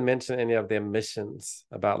they even mention any of their missions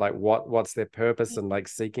about like what's their purpose and like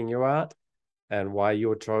seeking you out and why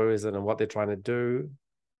you're chosen and what they're trying to do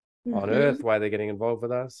on Earth, Mm-hmm. why they're getting involved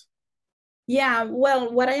with us? Yeah,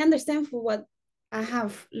 well, what I understand for what I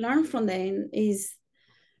have learned from them is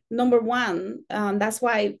number one, that's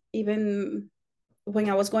why even when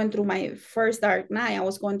I was going through my first dark night, I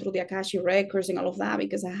was going through the Akashi records and all of that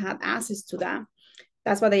because I had access to that.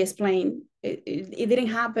 That's what they explained. It didn't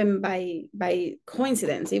happen by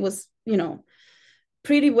coincidence. It was,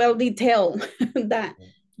 pretty well detailed that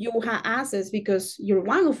you have access because you're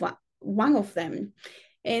one of them.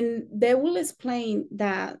 And they will explain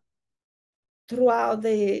that throughout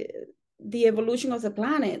the evolution of the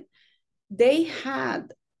planet, they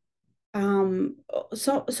had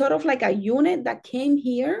sort of like a unit that came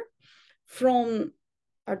here from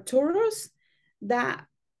Arcturus that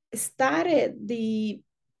started the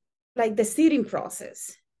seeding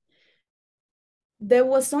process. There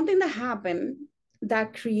was something that happened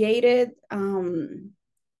that created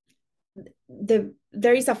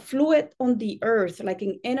there is a fluid on the earth, like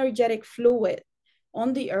an energetic fluid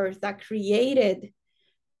on the earth that created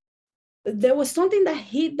there was something that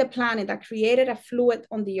hit the planet that created a fluid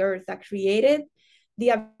on the earth that created the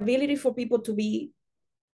ability for people to be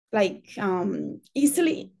like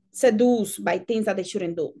easily seduced by things that they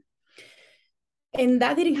shouldn't do. And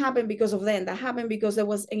that didn't happen because of them. That happened because there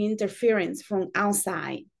was an interference from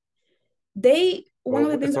outside. They one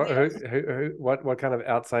of the Well, things that so they what kind of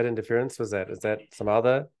outside interference was that? Is that some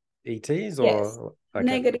other ETs yes, or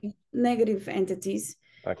okay, negative entities,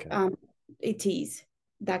 okay, um, ETs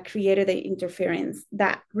that created the interference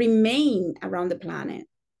that remain around the planet,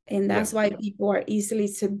 and yeah. that's why people are easily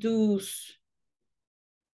seduced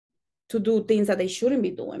to do things that they shouldn't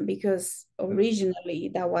be doing because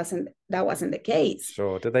originally that wasn't the case.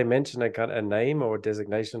 Sure. Did they mention a kind of a name or a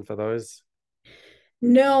designation for those?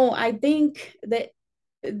 No, I think that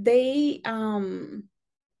they I'm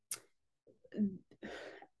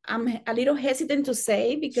a little hesitant to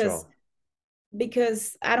say because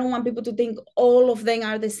Sure. I don't want people to think all of them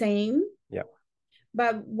are the same. Yeah.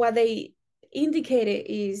 But what they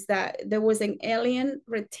indicated is that there was an alien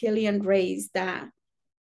reptilian race that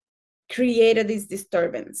created this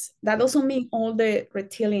disturbance. That doesn't mean all the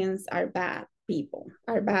reptilians are bad people,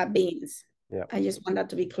 are bad beings. Yeah. I just want that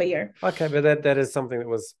to be clear. Okay, but that is something that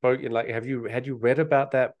was spoken. Like, had you read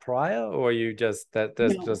about that prior, or you that's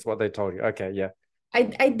No, just what they told you? Okay, yeah,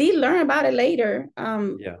 I did learn about it later.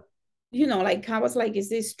 yeah, like I was like, is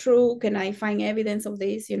this true? Can I find evidence of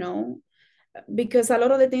this? Because a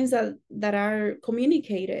lot of the things that are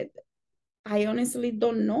communicated, I honestly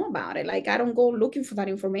don't know about it. Like I don't go looking for that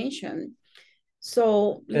information.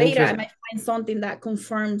 So later I Interest. might find something that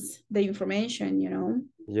confirms the information.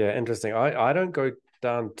 Yeah, interesting. I don't go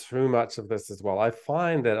down too much of this as well. I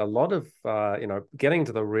find that a lot of getting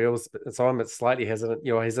to the real. So I'm slightly hesitant.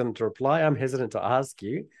 You're hesitant to reply. I'm hesitant to ask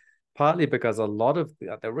you, partly because a lot of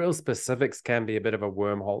the real specifics can be a bit of a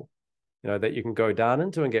wormhole, that you can go down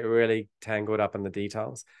into and get really tangled up in the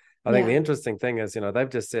details. I think the Yeah. interesting thing is, they've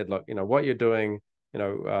just said, look, what you're doing,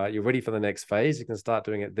 you're ready for the next phase. You can start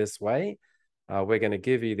doing it this way. We're going to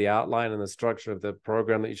give you the outline and the structure of the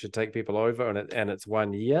program that you should take people over, and it's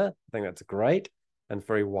 1 year. I think that's great and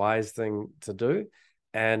very wise thing to do.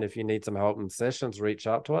 And if you need some help in sessions, reach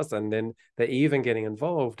out to us. And then they're even getting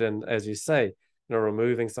involved in, as you say,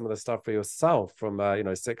 removing some of the stuff for yourself from,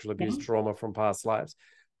 sexual abuse Yeah. trauma from past lives,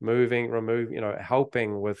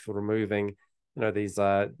 helping with removing, these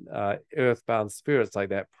earthbound spirits like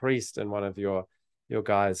that priest in one of your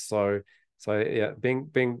guys. So yeah,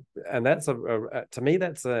 being, and that's to me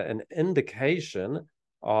that's an indication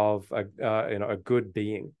of a good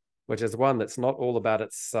being, which is one that's not all about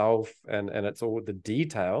itself and it's all the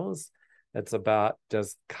details. It's about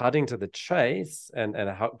just cutting to the chase and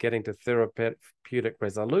getting to therapeutic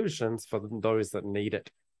resolutions for those that need it.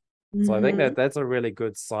 So I think Mm-hmm. that's a really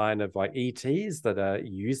good sign of like ETs that are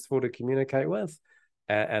useful to communicate with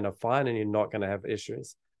and are fine, and you're not going to have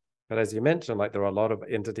issues. But as you mentioned, like there are a lot of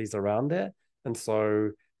entities around there. And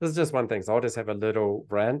so this is just one thing. So I'll just have a little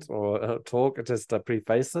rant or talk just to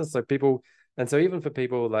preface this. So even for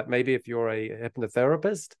people like maybe if you're a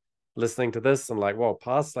hypnotherapist listening to this and like, well,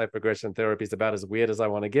 past life regression therapy is about as weird as I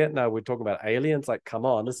want to get. Now we're talking about aliens. Like, come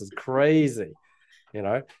on, this is crazy, you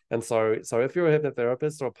know? And so if you're a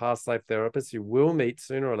hypnotherapist or a past life therapist, you will meet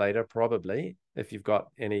sooner or later, probably, if you've got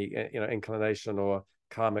any, inclination or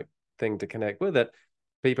karmic thing to connect with it,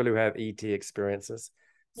 people who have ET experiences.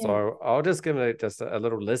 Yeah. So I'll just give it just a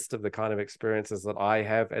little list of the kind of experiences that I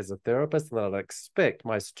have as a therapist and that I'd expect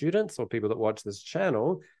my students or people that watch this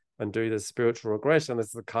channel and do this spiritual regression. This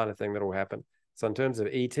is the kind of thing that will happen. So in terms of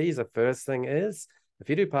ETs, the first thing is if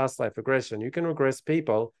you do past life regression, you can regress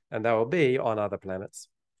people and they will be on other planets.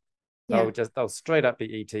 Yeah. They'll straight up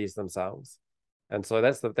be ETs themselves. And so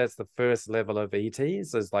that's the first level of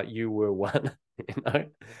ETs is like you were one,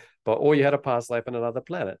 but or you had a past life in another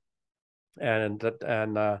planet. And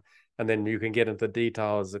then you can get into the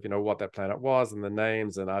details of what that planet was and the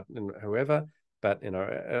names and whoever. But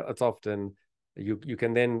it's often you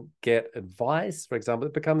can then get advice. For example,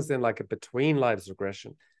 it becomes then like a between lives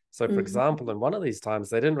regression. So, for Mm-hmm. example, in one of these times,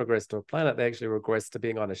 they didn't regress to a planet; they actually regressed to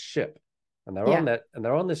being on a ship, and Yeah.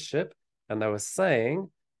 they're on this ship, and they were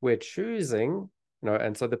saying, "We're choosing."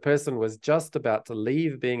 And so the person was just about to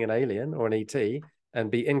leave being an alien or an ET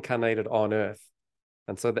and be incarnated on Earth.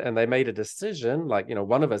 And they made a decision, like,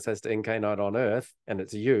 one of us has to incarnate on Earth and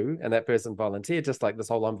it's you, and that person volunteered, just like this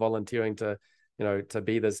whole I'm volunteering to, to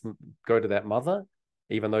be this, go to that mother,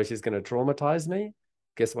 even though she's going to traumatize me.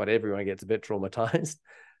 Guess what? Everyone gets a bit traumatized.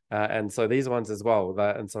 And so these ones as well.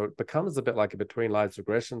 And so it becomes a bit like a between lives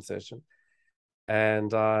regression session.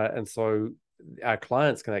 And so our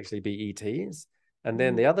clients can actually be ETs. And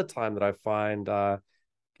then Mm-hmm. the other time that I find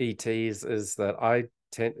ETs is that I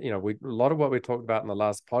tend, a lot of what we talked about in the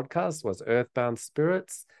last podcast was earthbound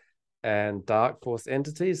spirits and dark force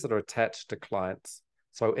entities that are attached to clients.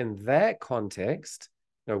 So in that context,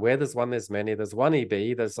 where there's one, there's many. There's one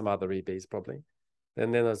EB, there's some other EBs probably.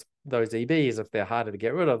 And then there's those EBs, if they're harder to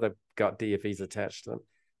get rid of, they've got DFEs attached to them.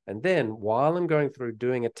 And then while I'm going through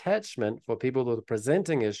doing attachment for people that are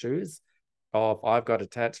presenting issues of I've got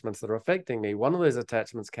attachments that are affecting me, one of those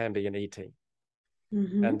attachments can be an ET.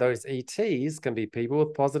 Mm-hmm. And those ETs can be people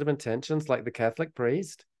with positive intentions, like the Catholic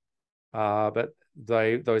priest, but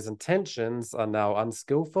those intentions are now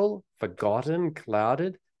unskillful, forgotten,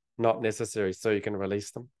 clouded, not necessary. So you can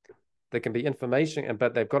release them. There can be information,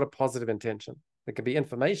 but they've got a positive intention. There can be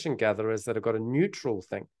information gatherers that have got a neutral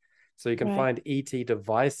thing. So you can Right. find ET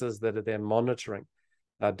devices that are there monitoring.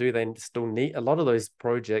 Do they still need a lot of those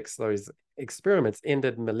projects? Those experiments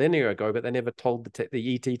ended millennia ago, but they never told the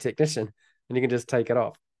ET technician, and you can just take it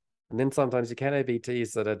off. And then sometimes you can have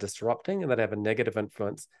ETs that are disrupting and that have a negative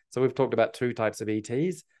influence. So we've talked about two types of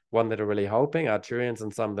ETs: one that are really helping, Arcturians,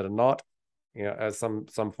 and some that are not,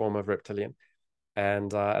 some form of reptilian.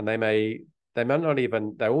 And they may not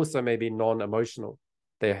even, they also may be non-emotional.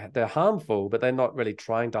 They're harmful, but they're not really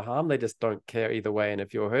trying to harm. They just don't care either way. And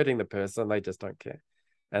if you're hurting the person, they just don't care.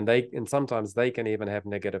 and sometimes they can even have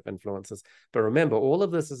negative influences. But remember, all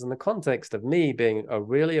of this is in the context of me being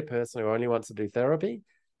really a person who only wants to do therapy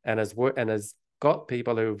and has got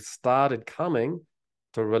people who've started coming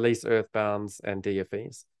to release earthbounds and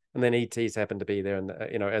DFEs. And then ETs happen to be there, and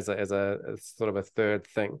as a sort of a third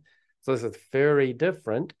thing. So this is very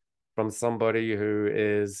different from somebody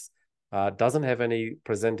who doesn't have any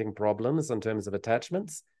presenting problems in terms of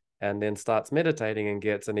attachments, and then starts meditating and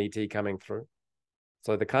gets an ET coming through.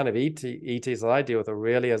 So the kind of ETs that I deal with are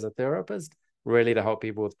really, as a therapist, really to help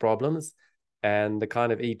people with problems. And the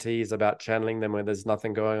kind of ETs about channeling them when there's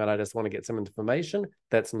nothing going on, I just want to get some information,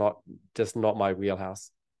 that's just not my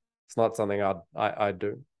wheelhouse. It's not something I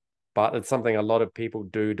do, but it's something a lot of people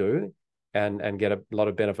do and get a lot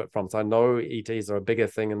of benefit from. So I know ETs are a bigger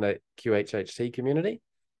thing in the QHHT community,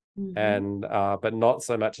 and but not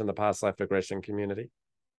so much in the past life regression community.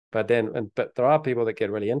 But there are people that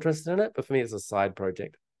get really interested in it. But for me, it's a side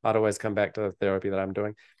project. I'd always come back to the therapy that I'm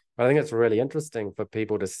doing. I think it's really interesting for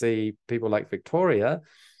people to see people like Victoria,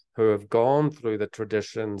 who have gone through the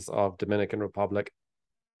traditions of Dominican Republic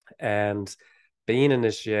and been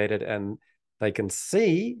initiated, and they can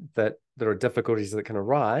see that there are difficulties that can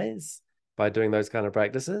arise by doing those kind of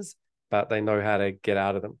practices, but they know how to get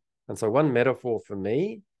out of them. And so one metaphor for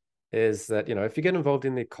me is that, if you get involved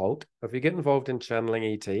in the occult, if you get involved in channeling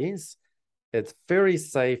ETs, it's very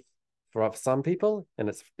safe for some people,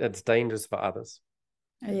 and it's dangerous for others.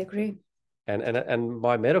 I agree. And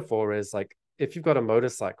my metaphor is like, if you've got a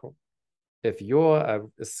motorcycle, if you're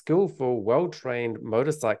a skillful, well-trained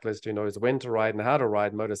motorcyclist who knows when to ride and how to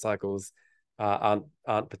ride motorcycles, aren't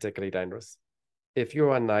particularly dangerous. If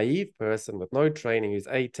you're a naive person with no training who's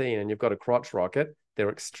 18 and you've got a crotch rocket, they're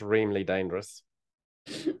extremely dangerous.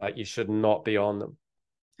 You should not be on them.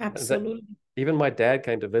 Absolutely. Even my dad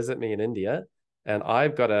came to visit me in India, and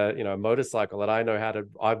I've got a motorcycle that I know how to.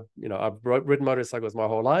 I've ridden motorcycles my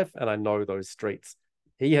whole life, and I know those streets.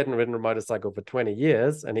 He hadn't ridden a motorcycle for 20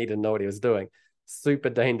 years, and he didn't know what he was doing. Super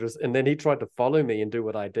dangerous. And then he tried to follow me and do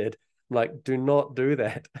what I did. I'm like, do not do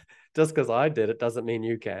that. Just because I did it doesn't mean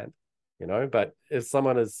you can. But if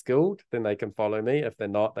someone is skilled, then they can follow me. If they're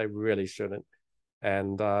not, they really shouldn't.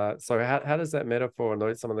 And so how does that metaphor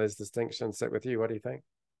and some of those distinctions sit with you? What do you think?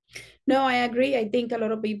 No, I agree. I think a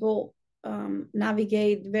lot of people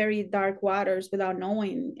navigate very dark waters without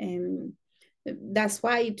knowing. And that's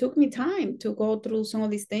why it took me time to go through some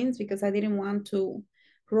of these things, because I didn't want to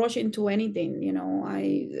rush into anything.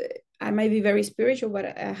 I might be very spiritual,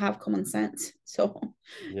 but I have common sense. So,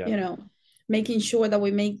 Yeah. Making sure that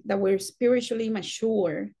we're spiritually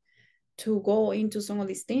mature to go into some of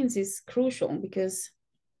these things is crucial, because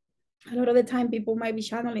a lot of the time people might be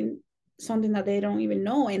channeling something that they don't even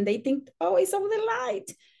know, and they think, oh, it's over the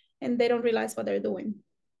light, and they don't realize what they're doing.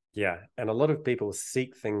 Yeah. And a lot of people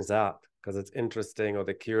seek things out because it's interesting, or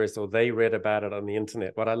they're curious, or they read about it on the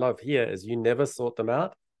internet. What I love here is you never sought them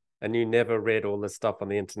out, and you never read all this stuff on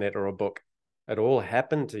the internet or a book. It all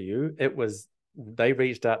happened to you. They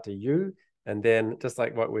reached out to you. And then, just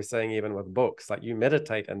like what we're saying, even with books, like you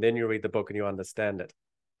meditate and then you read the book and you understand it.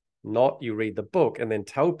 Not you read the book and then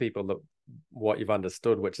tell people what you've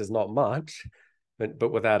understood, which is not much,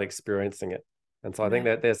 but without experiencing it. And so I think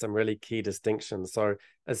that there's some really key distinctions. So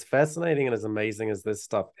as fascinating and as amazing as this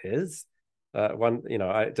stuff is,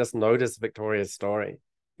 I just noticed Victoria's story.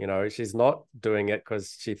 She's not doing it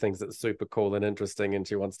because she thinks it's super cool and interesting and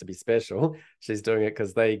she wants to be special. She's doing it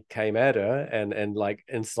because they came at her and like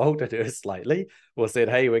insulted her slightly, or said,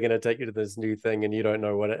 hey, we're going to take you to this new thing and you don't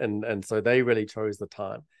know what it, and so they really chose the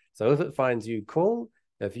time. So if it finds you cool,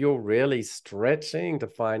 if you're really stretching to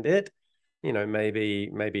find it,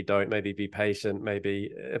 maybe don't, maybe be patient. Maybe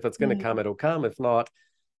if it's going to come, it'll come. If not,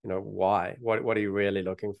 why? What are you really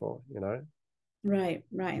looking for? Right.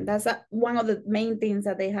 That's one of the main things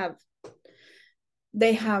that they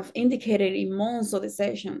have indicated in most of the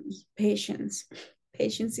sessions. Patience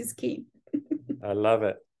is key. I love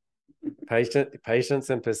it. Patience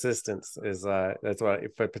and persistence is that's what,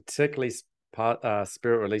 for particularly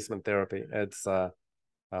spirit releasement therapy, it's a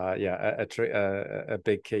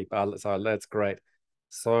big keep. So that's great.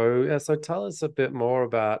 So tell us a bit more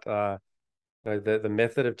about the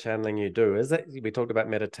method of channeling you do. Is that, we talked about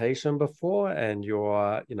meditation before and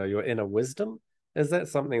your inner wisdom? Is that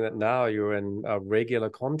something that now you're in a regular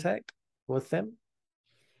contact with them?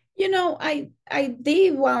 I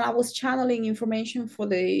did, while I was channeling information for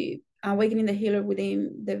the Awakening the Healer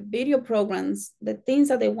within the video programs, the things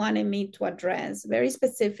that they wanted me to address, very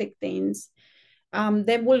specific things.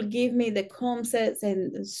 They will give me the concepts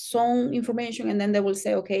and some information, and then they will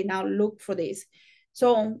say, okay, now look for this.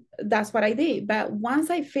 So that's what I did. But once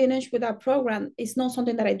I finished with that program, it's not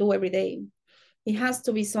something that I do every day. It has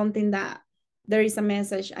to be something that there is a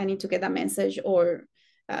message, I need to get that message, or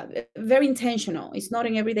very intentional. It's not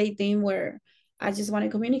an everyday thing where I just want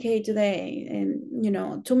to communicate today. And,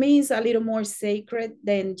 to me, it's a little more sacred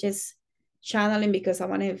than just channeling because I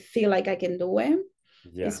want to feel like I can do it.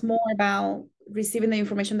 Yeah. It's more about receiving the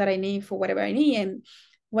information that I need for whatever I need. And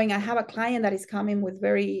when I have a client that is coming with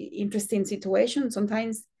very interesting situations,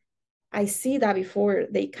 sometimes I see that before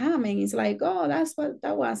they come and it's like, oh, that's what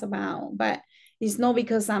that was about. But it's not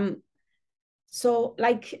because I'm so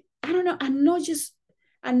like, I don't know, I'm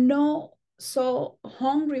not so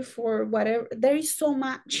hungry for whatever. There is so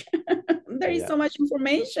much, there is Yeah. so much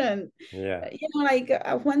information. Yeah. Like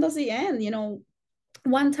when does it end?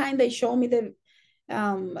 One time they showed me the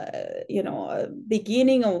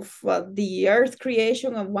beginning of the earth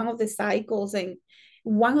creation of one of the cycles and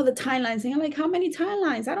one of the timelines, and I'm like, how many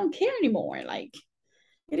timelines? I don't care anymore. Like,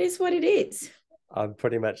 it is what it is. I'm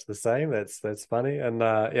pretty much the same. That's funny. And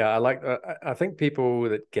yeah, I think people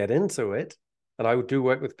that get into it, and I do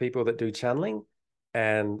work with people that do channeling,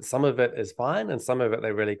 and some of it is fine, and some of it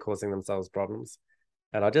they're really causing themselves problems.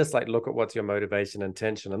 And I just like look at what's your motivation,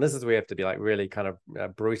 intention, and this is where you have to be like really kind of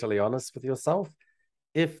brutally honest with yourself.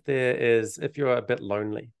 If you're a bit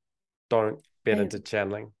lonely, don't get Right, into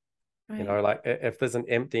channeling. right. Like if there's an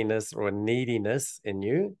emptiness or a neediness in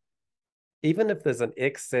you, even if there's an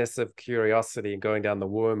excess of curiosity going down the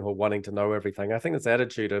wormhole, wanting to know everything, I think this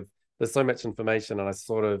attitude of there's so much information and I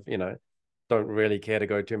sort of, don't really care to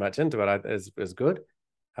go too much into it is good,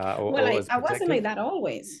 Well, or is I wasn't protective. like that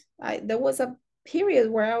always. There was a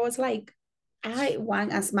period where I was like, I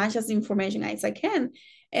want as much as information as I can.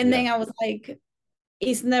 And Yeah. then I was like,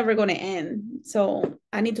 it's never going to end. So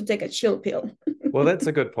I need to take a chill pill. Well, that's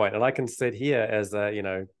a good point. And I can sit here as a,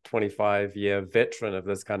 25-year veteran of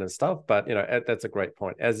this kind of stuff, but, that's a great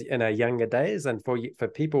point. As in our younger days and for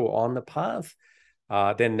people on the path,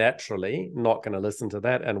 they're naturally not going to listen to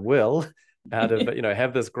that and will out of,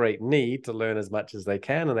 have this great need to learn as much as they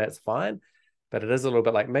can. And that's fine. But it is a little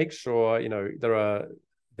bit like make sure, make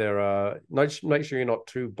sure you're not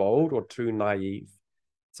too bold or too naive.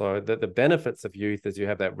 So the benefits of youth is you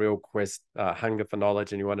have that real quest, hunger for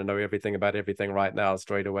knowledge, and you want to know everything about everything right now,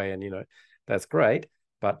 straight away, and that's great.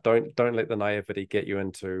 But don't let the naivety get you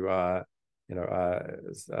into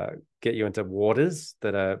get you into waters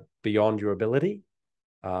that are beyond your ability,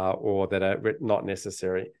 or that are not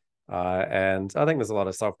necessary. And I think there's a lot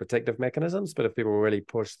of self-protective mechanisms, but if people really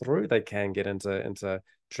push through, they can get into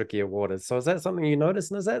trickier waters. So is that something you notice,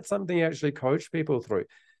 and is that something you actually coach people through?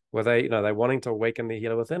 Were they're wanting to awaken the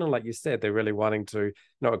healer within, and like you said, they're really wanting to,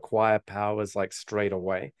 acquire powers like straight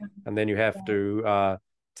away, and then you have to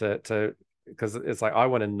because it's like I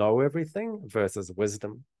want to know everything versus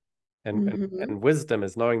wisdom. Mm-hmm. And wisdom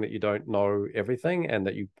is knowing that you don't know everything and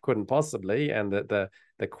that you couldn't possibly, and that the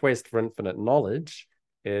quest for infinite knowledge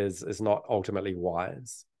is not ultimately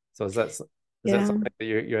wise. So is that Yeah. something that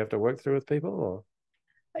you have to work through with people, or?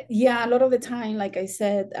 Yeah, a lot of the time, like I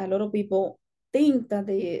said, a lot of people think that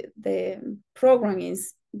the program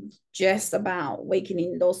is just about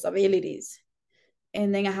awakening those abilities.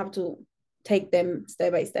 And then I have to take them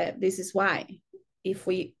step by step. This is why. If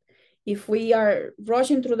we if we are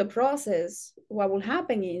rushing through the process, what will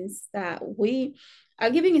happen is that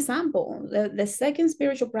I'll give you an example. The second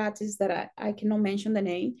spiritual practice that I cannot mention the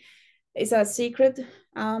name is a secret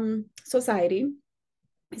society.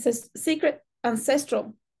 It's a secret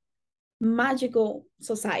ancestral magical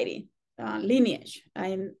society lineage,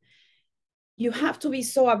 and you have to be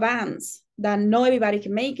so advanced that not everybody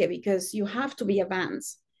can make it because you have to be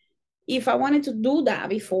advanced. If I wanted to do that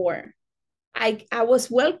before, I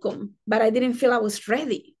was welcome, but I didn't feel I was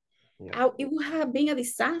ready. Yeah. It would have been a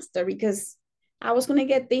disaster because I was going to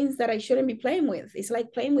get things that I shouldn't be playing with. It's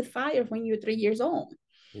like playing with fire when you're 3 years old.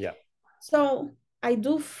 Yeah. So I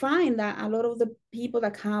do find that a lot of the people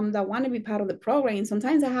that come that want to be part of the program,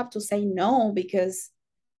 sometimes I have to say no because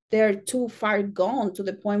they're too far gone to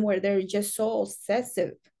the point where they're just so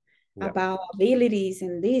obsessive Yeah. about abilities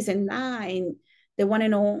and this and that. And they want to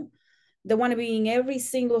know, they want to be in every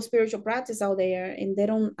single spiritual practice out there, and they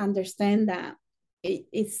don't understand that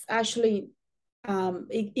it's actually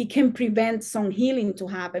it can prevent some healing to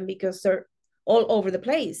happen because they're all over the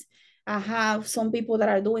place. I have some people that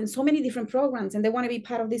are doing so many different programs and they want to be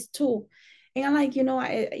part of this too. And I'm like,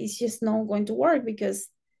 it's just not going to work because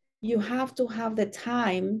you have to have the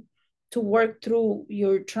time to work through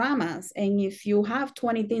your traumas. And if you have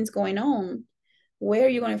 20 things going on, where are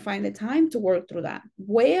you going to find the time to work through that?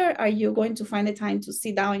 Where are you going to find the time to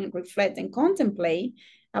sit down and reflect and contemplate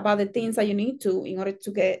about the things that you need to in order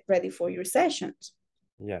to get ready for your sessions.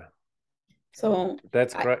 Yeah. So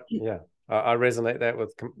That's great. Yeah. I resonate that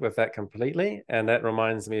with that completely. And that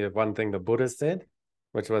reminds me of one thing the Buddha said,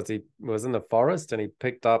 which was he was in the forest and he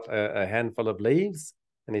picked up a handful of leaves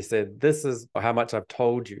and he said, "This is how much I've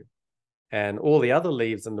told you. And all the other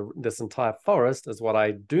leaves in this entire forest is what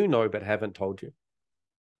I do know but haven't told you."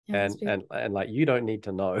 yeah, And like you don't need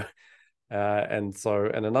to know. And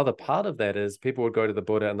another part of that is people would go to the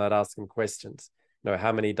Buddha and they'd ask him questions.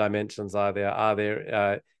 How many dimensions are there? Are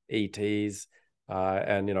there ETs?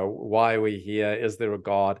 And why are we here? Is there a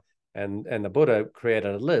God? And the Buddha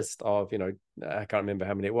created a list of, I can't remember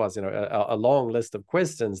how many it was, a long list of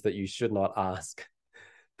questions that you should not ask,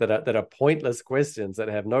 that are pointless questions that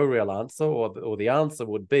have no real answer, or the answer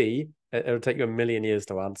would be it'll take you a million years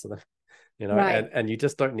to answer them, right. and you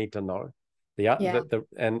just don't need to know.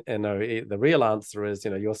 The real answer is,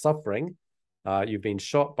 you're suffering. You've been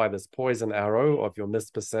shot by this poison arrow of your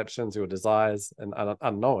misperceptions, your desires, and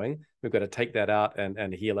unknowing. We've got to take that out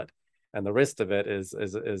and heal it. And the rest of it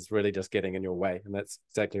is really just getting in your way. And that's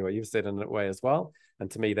exactly what you've said in a way as well.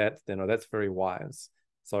 And to me, that's very wise.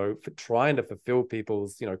 So for trying to fulfill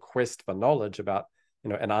people's, quest for knowledge about,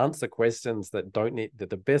 and answer questions that don't need,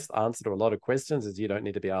 that the best answer to a lot of questions is you don't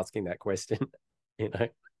need to be asking that question,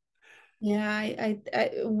 Yeah, I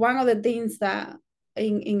one of the things that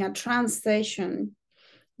in a trance session,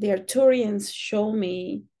 the Arcturians show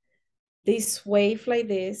me this wave like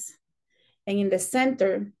this, and in the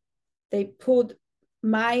center, they put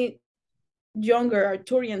my younger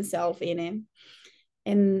Arcturian self in it,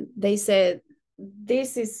 and they said,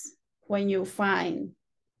 "This is when you find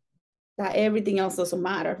that everything else doesn't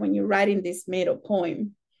matter, when you're writing this middle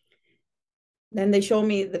poem." Then they show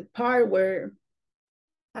me the part where,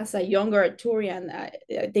 as a younger Arcturian,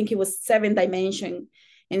 I think it was 7th dimension,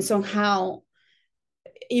 and somehow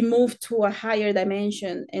it moved to a higher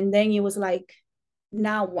dimension, and then it was like,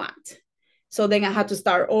 now what? So then I had to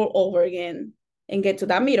start all over again and get to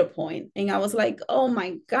that middle point, and I was like, oh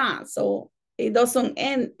my God, so it doesn't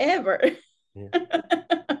end ever. Yeah.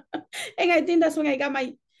 And I think that's when I got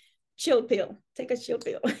my chill pill. Take a chill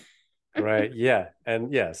pill. Right. Yeah.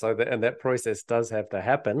 And yeah, so that process does have to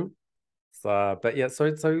happen. So, but yeah,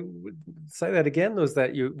 so say that again. Was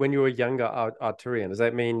that you when you were younger Arcturian? Does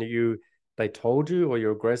that mean they told you, or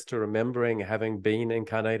you're regressed to remembering having been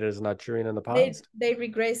incarnated as an Arcturian in the past? They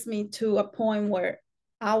regressed me to a point where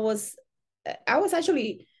I was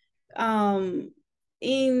actually in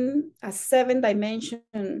a 7th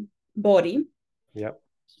dimension body. Yep.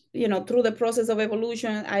 Through the process of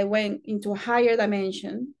evolution, I went into a higher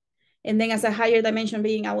dimension, and then as a higher dimension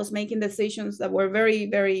being, I was making decisions that were very,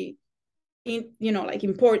 very like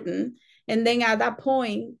important. And then at that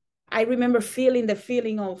point, I remember feeling the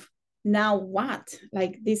feeling of, now what?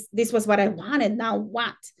 Like this was what I wanted. Now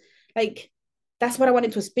what? Like that's what I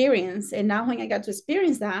wanted to experience. And now when I got to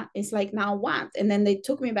experience that, it's like, now what? And then they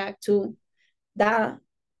took me back to that.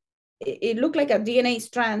 It looked like a DNA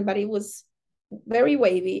strand, but it was very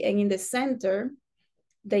wavy. And in the center,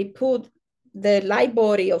 they put the light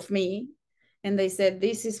body of me, and they said,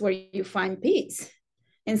 this is where you find peace.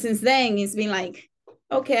 And since then, it's been like,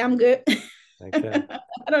 okay, I'm good. Okay.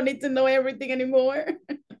 I don't need to know everything anymore.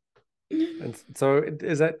 And so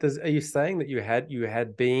are you saying that you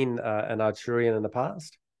had been an Arcturian in the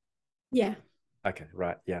past? Yeah. Okay,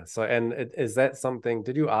 right. Yeah. So, and is that something,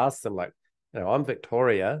 did you ask them, like, I'm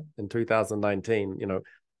Victoria in 2019,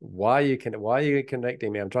 why are you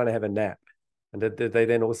connecting me? I'm trying to have a nap. And did they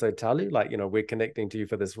then also tell you, like, we're connecting to you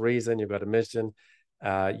for this reason, you've got a mission,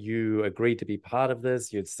 you agreed to be part of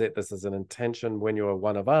this, you'd set this as an intention when you were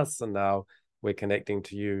one of us, and now we're connecting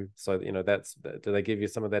to you. So, do they give you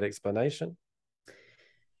some of that explanation?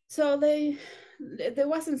 So there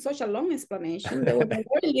wasn't such a long explanation. There was a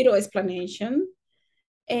very little explanation.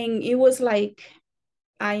 And it was like,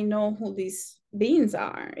 I know who these beings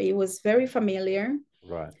are. It was very familiar.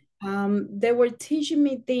 Right. They were teaching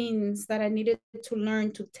me things that I needed to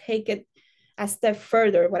learn to take it a step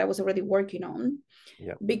further, what I was already working on.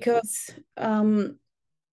 Yeah. Because when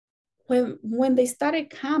they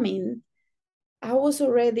started coming, I was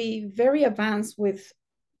already very advanced with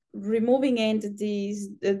removing entities,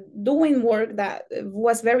 doing work that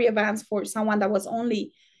was very advanced for someone that was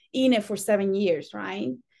only in it for 7 years,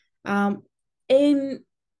 right? And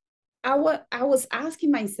I was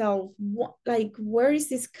asking myself, where is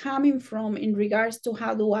this coming from in regards to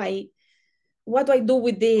what do I do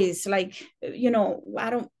with this? Like,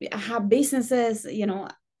 I have businesses,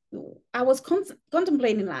 I was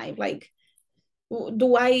contemplating life, like,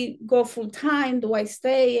 do I go full time? Do I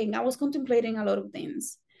stay? And I was contemplating a lot of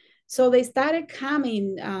things. So they started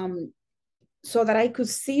coming so that I could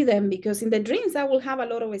see them, because in the dreams I will have a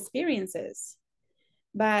lot of experiences.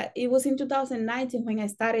 But it was in 2019 when I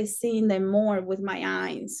started seeing them more with my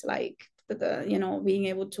eyes, like being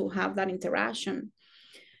able to have that interaction.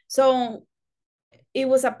 So it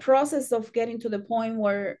was a process of getting to the point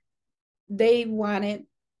where they wanted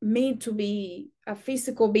me to be a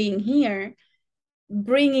physical being here,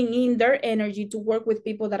 bringing in their energy to work with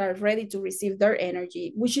people that are ready to receive their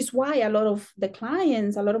energy, which is why a lot of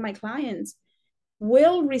my clients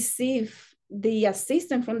will receive the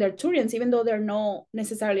assistance from the Arcturians, even though they're not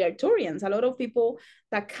necessarily Arcturians. A lot of people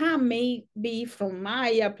that come may be from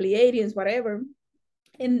Maya, Pleiadians, whatever.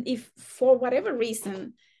 And if for whatever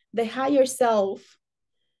reason, the higher self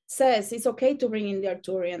says it's okay to bring in the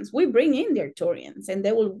Arcturians, we bring in the Arcturians and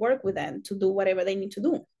they will work with them to do whatever they need to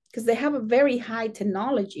do, because they have a very high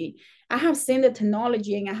technology. I have seen the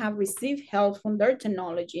technology and I have received help from their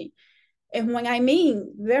technology. And when I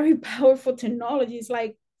mean very powerful technology, it's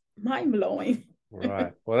like mind blowing.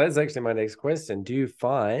 Right. Well, that's actually my next question. Do you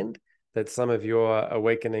find that some of your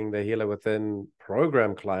Awakening the Healer Within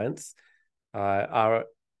program clients are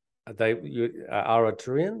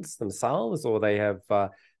Arcturians themselves, or they've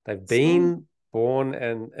been born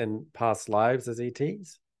in past lives as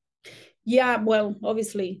ETs? Yeah, well,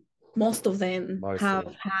 obviously, most of them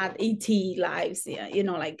have had ET lives. Yeah,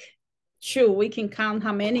 like, sure, we can count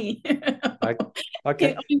how many.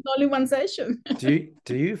 Okay. In only one session. Do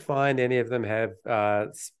you find any of them have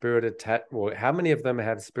spirit attach? Well, how many of them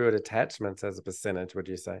have spirit attachments as a percentage, would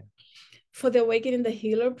you say? For the Awakening the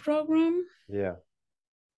Healer program, yeah,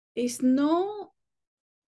 it's not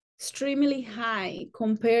extremely high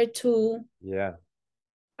compared to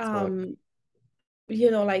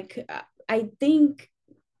like I think,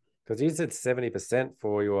 because you said 70%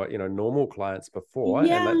 for your normal clients before,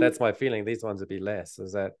 yeah, and that's my feeling. These ones would be less.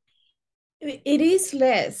 Is that? It is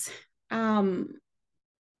less,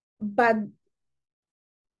 but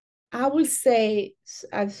I will say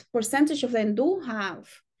a percentage of them do have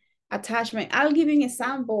attachment. I'll give you an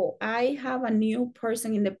example. I have a new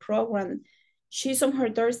person in the program. She's on her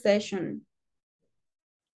third session.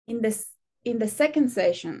 In the second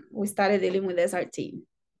session, we started dealing with SRT.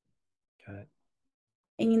 Okay.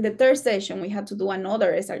 And in the third session, we had to do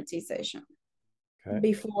another SRT session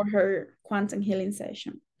before her quantum healing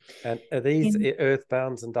session. And are these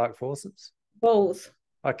earthbounds and dark forces? Both.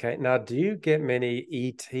 Okay. Now, do you get many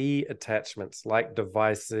ET attachments, like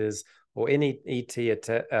devices or any ET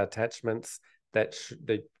attachments that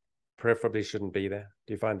they preferably shouldn't be there?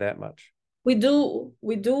 Do you find that much? We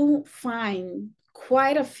do find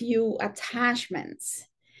quite a few attachments.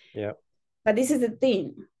 Yeah. But this is the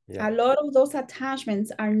thing. Yeah. A lot of those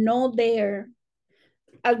attachments are not there.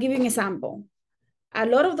 I'll give you an example. A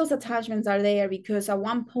lot of those attachments are there because at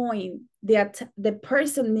one point the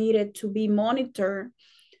person needed to be monitored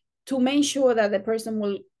to make sure that the person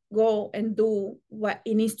will go and do what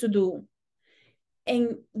it needs to do.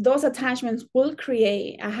 And those attachments will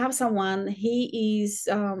create. I have someone, he is,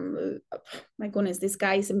 my goodness, this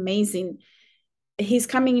guy is amazing. He's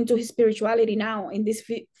coming into his spirituality now in this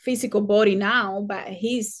physical body now, but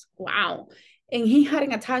he's wow. And he had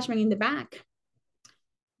an attachment in the back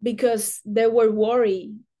because they were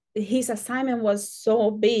worried. His assignment was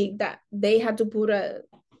so big that they had to put an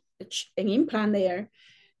implant there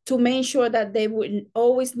to make sure that they would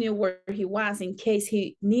always knew where he was in case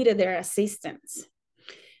he needed their assistance.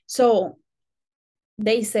 So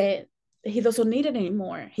they said he doesn't need it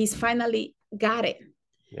anymore. He's finally got it.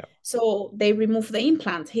 Yeah. So they removed the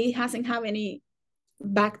implant. He hasn't had any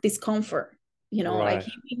back discomfort, like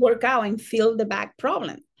he work out and feel the back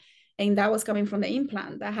problem. And that was coming from the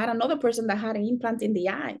implant. I had another person that had an implant in the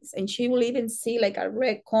eyes, and she will even see like a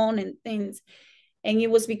red cone and things. And it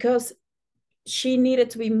was because she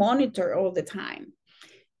needed to be monitored all the time.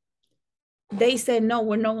 They said, no,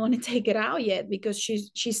 we're not going to take it out yet because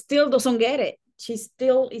she still doesn't get it. She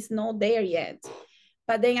still is not there yet.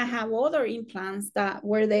 But then I have other implants that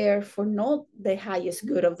were there for not the highest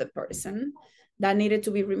good of the person that needed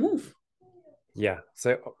to be removed. Yeah.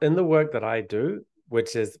 So in the work that I do,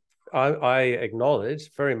 which is, I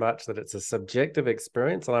acknowledge very much that it's a subjective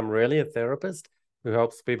experience, and I'm really a therapist who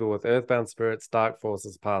helps people with earthbound spirits, dark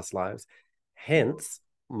forces, past lives. Hence,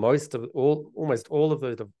 almost all of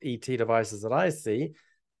the ET devices that I see,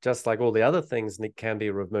 just like all the other things, can be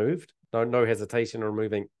removed. No hesitation in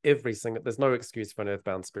removing every single. There's no excuse for an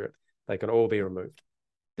earthbound spirit. They can all be removed.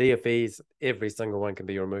 DFEs, every single one can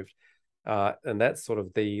be removed. And that's sort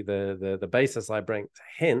of the basis I bring.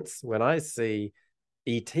 Hence, when I see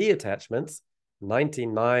ET attachments,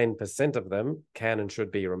 99% of them can and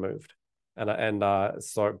should be removed.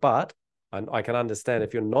 But I can understand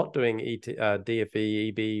if you're not doing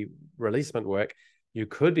DFE, EB releasement work, you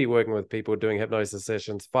could be working with people doing hypnosis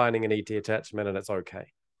sessions, finding an ET attachment, and it's okay.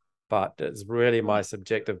 But it's really my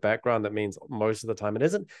subjective background that means most of the time it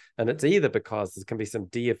isn't. And it's either because there can be some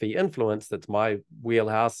DFE influence that's my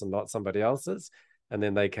wheelhouse and not somebody else's, and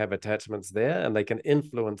then they have attachments there and they can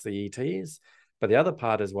influence the ETs. But the other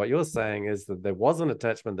part is what you're saying is that there was an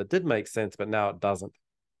attachment that did make sense, but now it doesn't.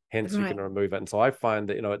 Hence, you can remove it. And so I find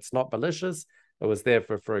that, it's not malicious. It was there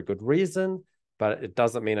for a good reason, but it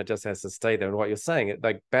doesn't mean it just has to stay there. And what you're saying,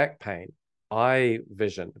 like back pain, eye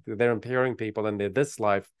vision, they're impairing people in this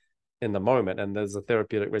life in the moment. And there's a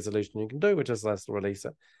therapeutic resolution you can do, which is let's release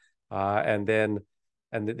it. And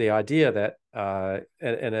the idea that,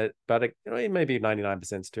 maybe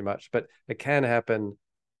 99% is too much, but it can happen.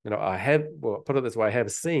 Put it this way, I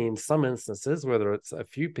have seen some instances, whether it's a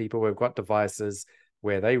few people who have got devices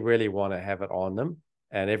where they really want to have it on them,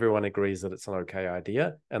 and everyone agrees that it's an okay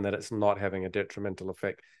idea and that it's not having a detrimental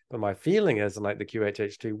effect. But my feeling is, in like the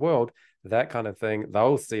QHHT world, that kind of thing,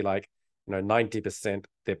 they'll see 90%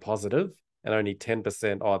 they're positive and only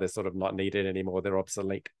 10%, they're sort of not needed anymore, they're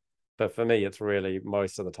obsolete. But for me, it's really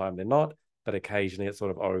most of the time they're not, but occasionally it's sort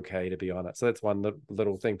of okay to be on it. So that's one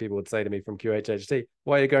little thing people would say to me from QHHT.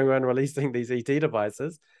 Why are you going around releasing these ET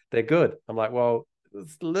devices? They're good. I'm like, well,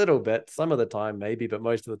 it's a little bit, some of the time maybe, but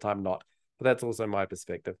most of the time not. But that's also my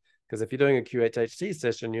perspective. Because if you're doing a QHHT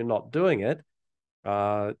session, you're not doing it,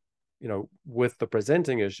 with the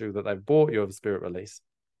presenting issue that they've bought you of spirit release.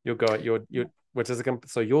 Which is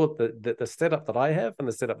the setup that I have and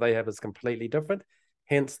the setup they have is completely different.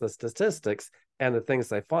 Hence, the statistics and the things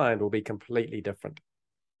they find will be completely different.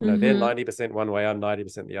 They're 90% one way, I'm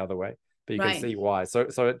 90% the other way. But you can see why. So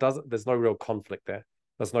it doesn't. There's no real conflict there.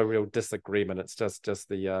 There's no real disagreement. It's just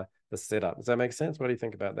the setup. Does that make sense? What do you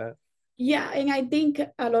think about that? Yeah, and I think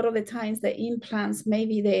a lot of the times the implants may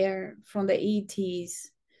be there from the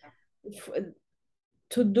ETs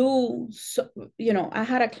to do. So, I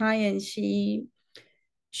had a client. She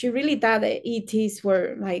really thought the ETs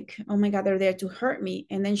were like, oh my God, they're there to hurt me.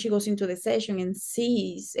 And then she goes into the session and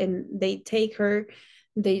sees, and they take her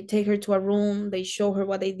to a room, they show her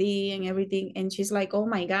what they did and everything. And she's like, oh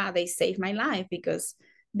my God, they saved my life, because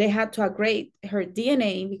they had to upgrade her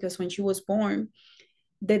DNA, because when she was born,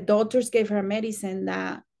 the doctors gave her a medicine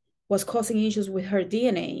that was causing issues with her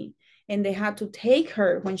DNA. And they had to take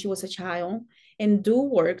her when she was a child and do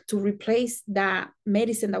work to replace that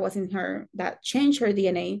medicine that was in her, that changed her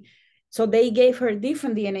DNA. So they gave her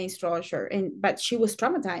different DNA structure, but she was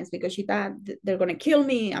traumatized because she thought they're going to kill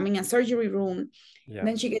me. I'm in a surgery room. Yeah.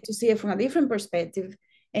 Then she gets to see it from a different perspective,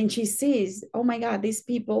 and she sees, oh my God, these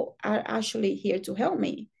people are actually here to help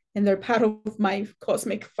me, and they're part of my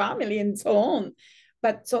cosmic family and so on.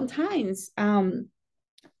 But sometimes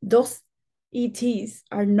those ETs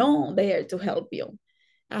are not there to help you.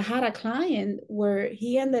 I had a client where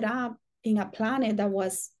he ended up in a planet that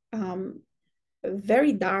was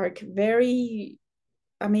very dark, it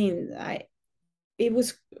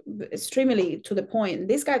was extremely to the point.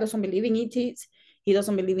 This guy doesn't believe in ETs. He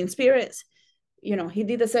doesn't believe in spirits. He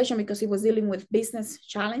did the session because he was dealing with business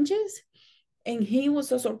challenges. And he was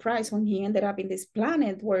so surprised when he ended up in this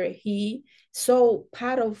planet where he saw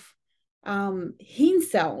part of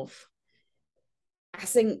himself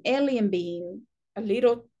as an alien being, a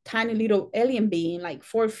tiny little alien being, like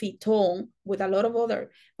 4 feet tall, with a lot of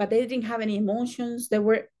other, but they didn't have any emotions. They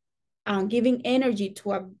were giving energy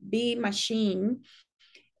to a big machine,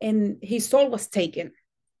 and his soul was taken.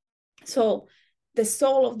 So the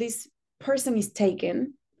soul of this person is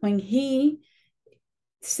taken. When he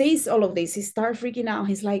sees all of this, he starts freaking out.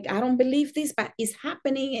 He's like, I don't believe this, but it's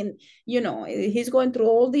happening. And he's going through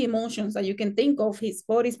all the emotions that you can think of. His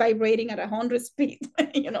body's vibrating at 100 speed.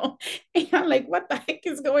 And I'm like, what the heck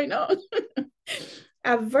is going on?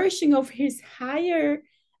 A version of his higher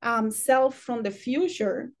self from the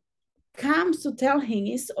future comes to tell him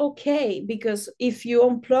it's okay, because if you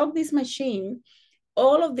unplug this machine,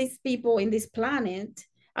 all of these people in this planet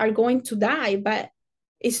are going to die, but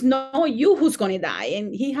it's not you who's going to die.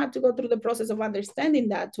 And he had to go through the process of understanding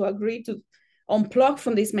that, to agree to unplug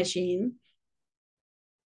from this machine.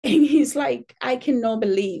 And he's like, I cannot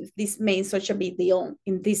believe this made such a big deal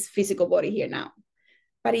in this physical body here now.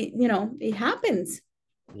 But it happens.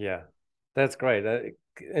 Yeah, that's great.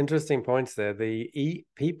 Interesting points there. The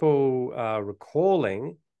people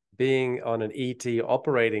recalling being on an ET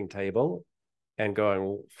operating table and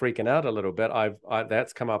freaking out a little bit.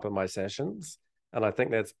 That's come up in my sessions. And I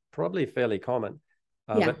think that's probably fairly common.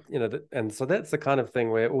 But and so that's the kind of thing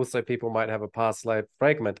where also people might have a past life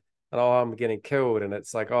fragment and oh, I'm getting killed, and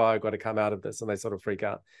it's like, oh, I've got to come out of this, and they sort of freak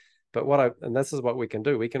out. But and this is what we can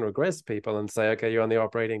do. We can regress people and say, okay, you're on the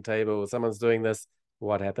operating table, someone's doing this.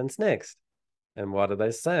 What happens next? And what are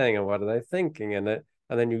they saying? And what are they thinking? And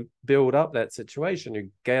then you build up that situation. You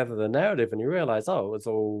gather the narrative, and you realize, oh, it's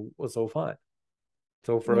all fine. It's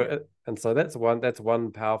all for it. And so that's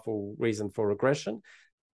one powerful reason for regression.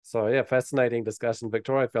 So yeah, fascinating discussion,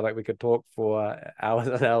 Victoria. I feel like we could talk for hours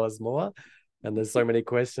and hours more, and there's so many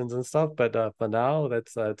questions and stuff. But for now,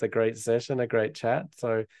 it's a great session, a great chat.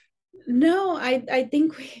 So no, I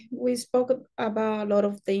think we spoke about a lot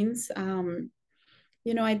of things.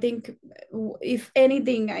 I think if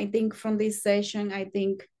anything, I think from this session, I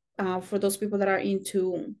think for those people that are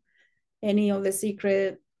into any of the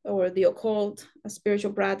secret or the occult, a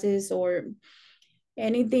spiritual practice, or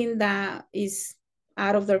anything that is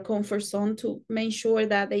out of their comfort zone, to make sure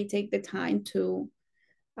that they take the time to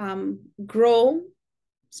grow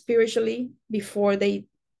spiritually before they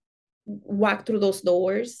walk through those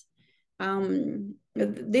doors.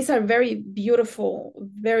 These are very beautiful,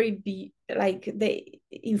 like the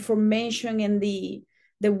information and the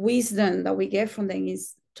wisdom that we get from them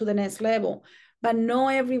is to the next level. But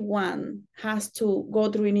not everyone has to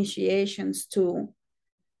go through initiations to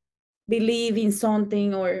believe in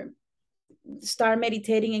something or start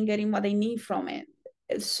meditating and getting what they need from it.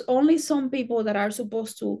 It's only some people that are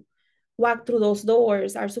supposed to walk through those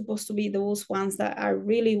doors are supposed to be those ones that are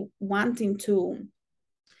really wanting to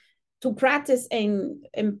practice and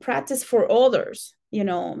practice for others.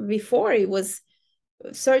 Before it was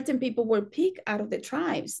certain people were picked out of the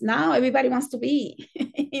tribes. Now everybody wants to be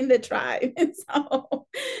in the tribe. And so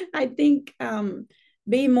I think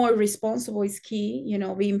being more responsible is key,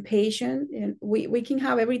 being patient. And we can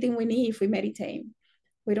have everything we need if we meditate.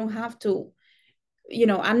 We don't have to,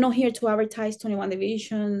 I'm not here to advertise 21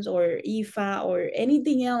 divisions or IFA or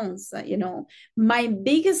anything else. My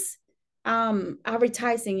biggest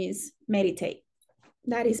advertising is meditate.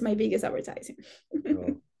 That is my biggest advertising.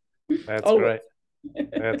 Oh, that's great.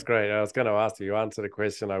 That's great. I was going to ask you answered a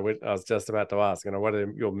question I was just about to ask. What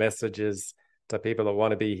are your messages to people that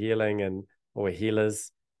want to be healing or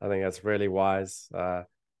healers? I think that's really wise.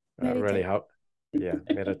 Really help. Yeah,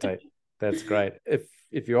 meditate. That's great.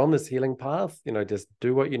 If you're on this healing path, just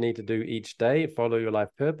do what you need to do each day, follow your life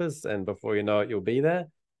purpose, and before you know it, you'll be there.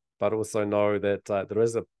 But also know that there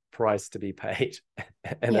is a price to be paid,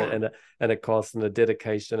 and a cost and a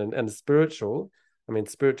dedication and spiritual.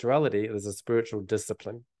 Spirituality is a spiritual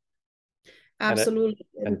discipline. Absolutely.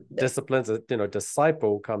 And disciplines,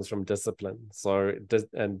 disciple comes from discipline. So,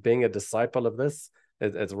 and being a disciple of this,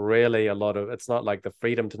 it's really it's not like the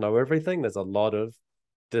freedom to know everything. There's a lot of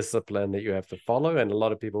discipline that you have to follow. And a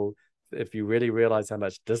lot of people, if you really realize how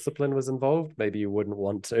much discipline was involved, maybe you wouldn't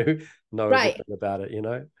want to know everything about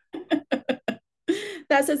it,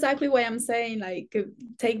 That's exactly what I'm saying. Like,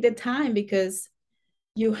 take the time, because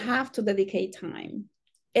you have to dedicate time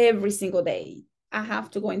every single day. I have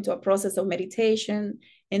to go into a process of meditation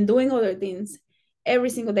and doing other things every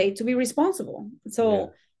single day to be responsible.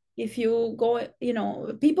 So if you go,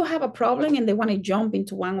 people have a problem and they want to jump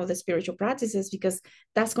into one of the spiritual practices because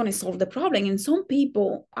that's going to solve the problem. And some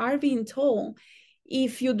people are being told,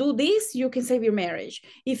 if you do this, you can save your marriage.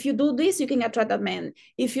 If you do this, you can attract that man.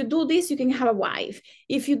 If you do this, you can have a wife.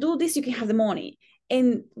 If you do this, you can have the money.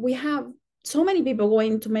 And we have so many people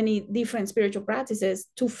going to many different spiritual practices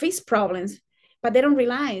to fix problems, but they don't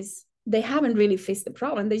realize they haven't really fixed the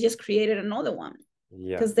problem. They just created another one.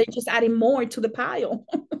 Because they're just adding more to the pile.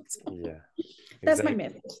 That's my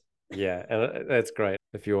message. Yeah, and that's great.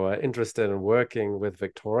 If you're interested in working with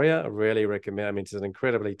Victoria, I really recommend. She's an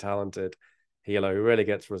incredibly talented healer who really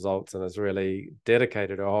gets results and is really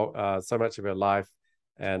dedicated so much of her life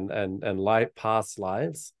and past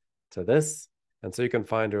lives to this. And so you can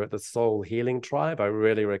find her at the Soul Healing Tribe. I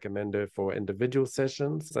really recommend her for individual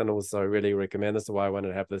sessions, and also really recommend, this is why I wanted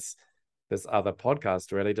to have this other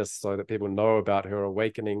podcast, really, just so that people know about her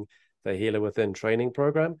Awakening the Healer Within training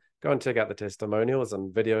program. Go and check out the testimonials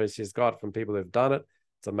and videos she's got from people who've done it.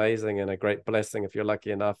 It's amazing and a great blessing if you're lucky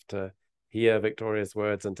enough to hear Victoria's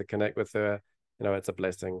words and to connect with her. It's a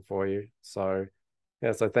blessing for you. So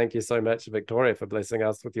so thank you so much, Victoria, for blessing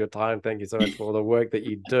us with your time. Thank you so much for all the work that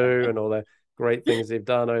you do and all the great things you've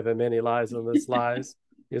done over many lives in this lives.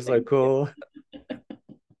 You're so cool.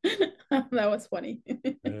 That was funny.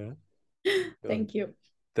 Thank you.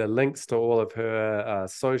 The links to all of her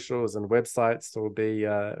socials and websites will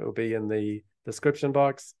be in the description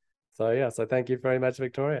box. So thank you very much,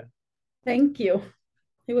 Victoria. Thank you.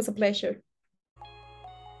 It was a pleasure.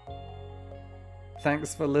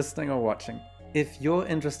 Thanks for listening or watching. If you're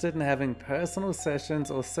interested in having personal sessions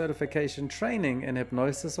or certification training in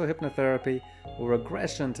hypnosis or hypnotherapy, or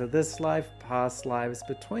regression to this life, past lives,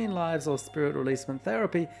 between lives, or spirit releasement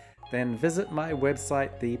therapy, then visit my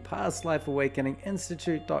website,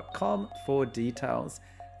 thepastlifeawakeninginstitute.com, for details.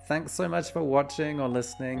 Thanks so much for watching or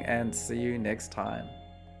listening, and see you next time.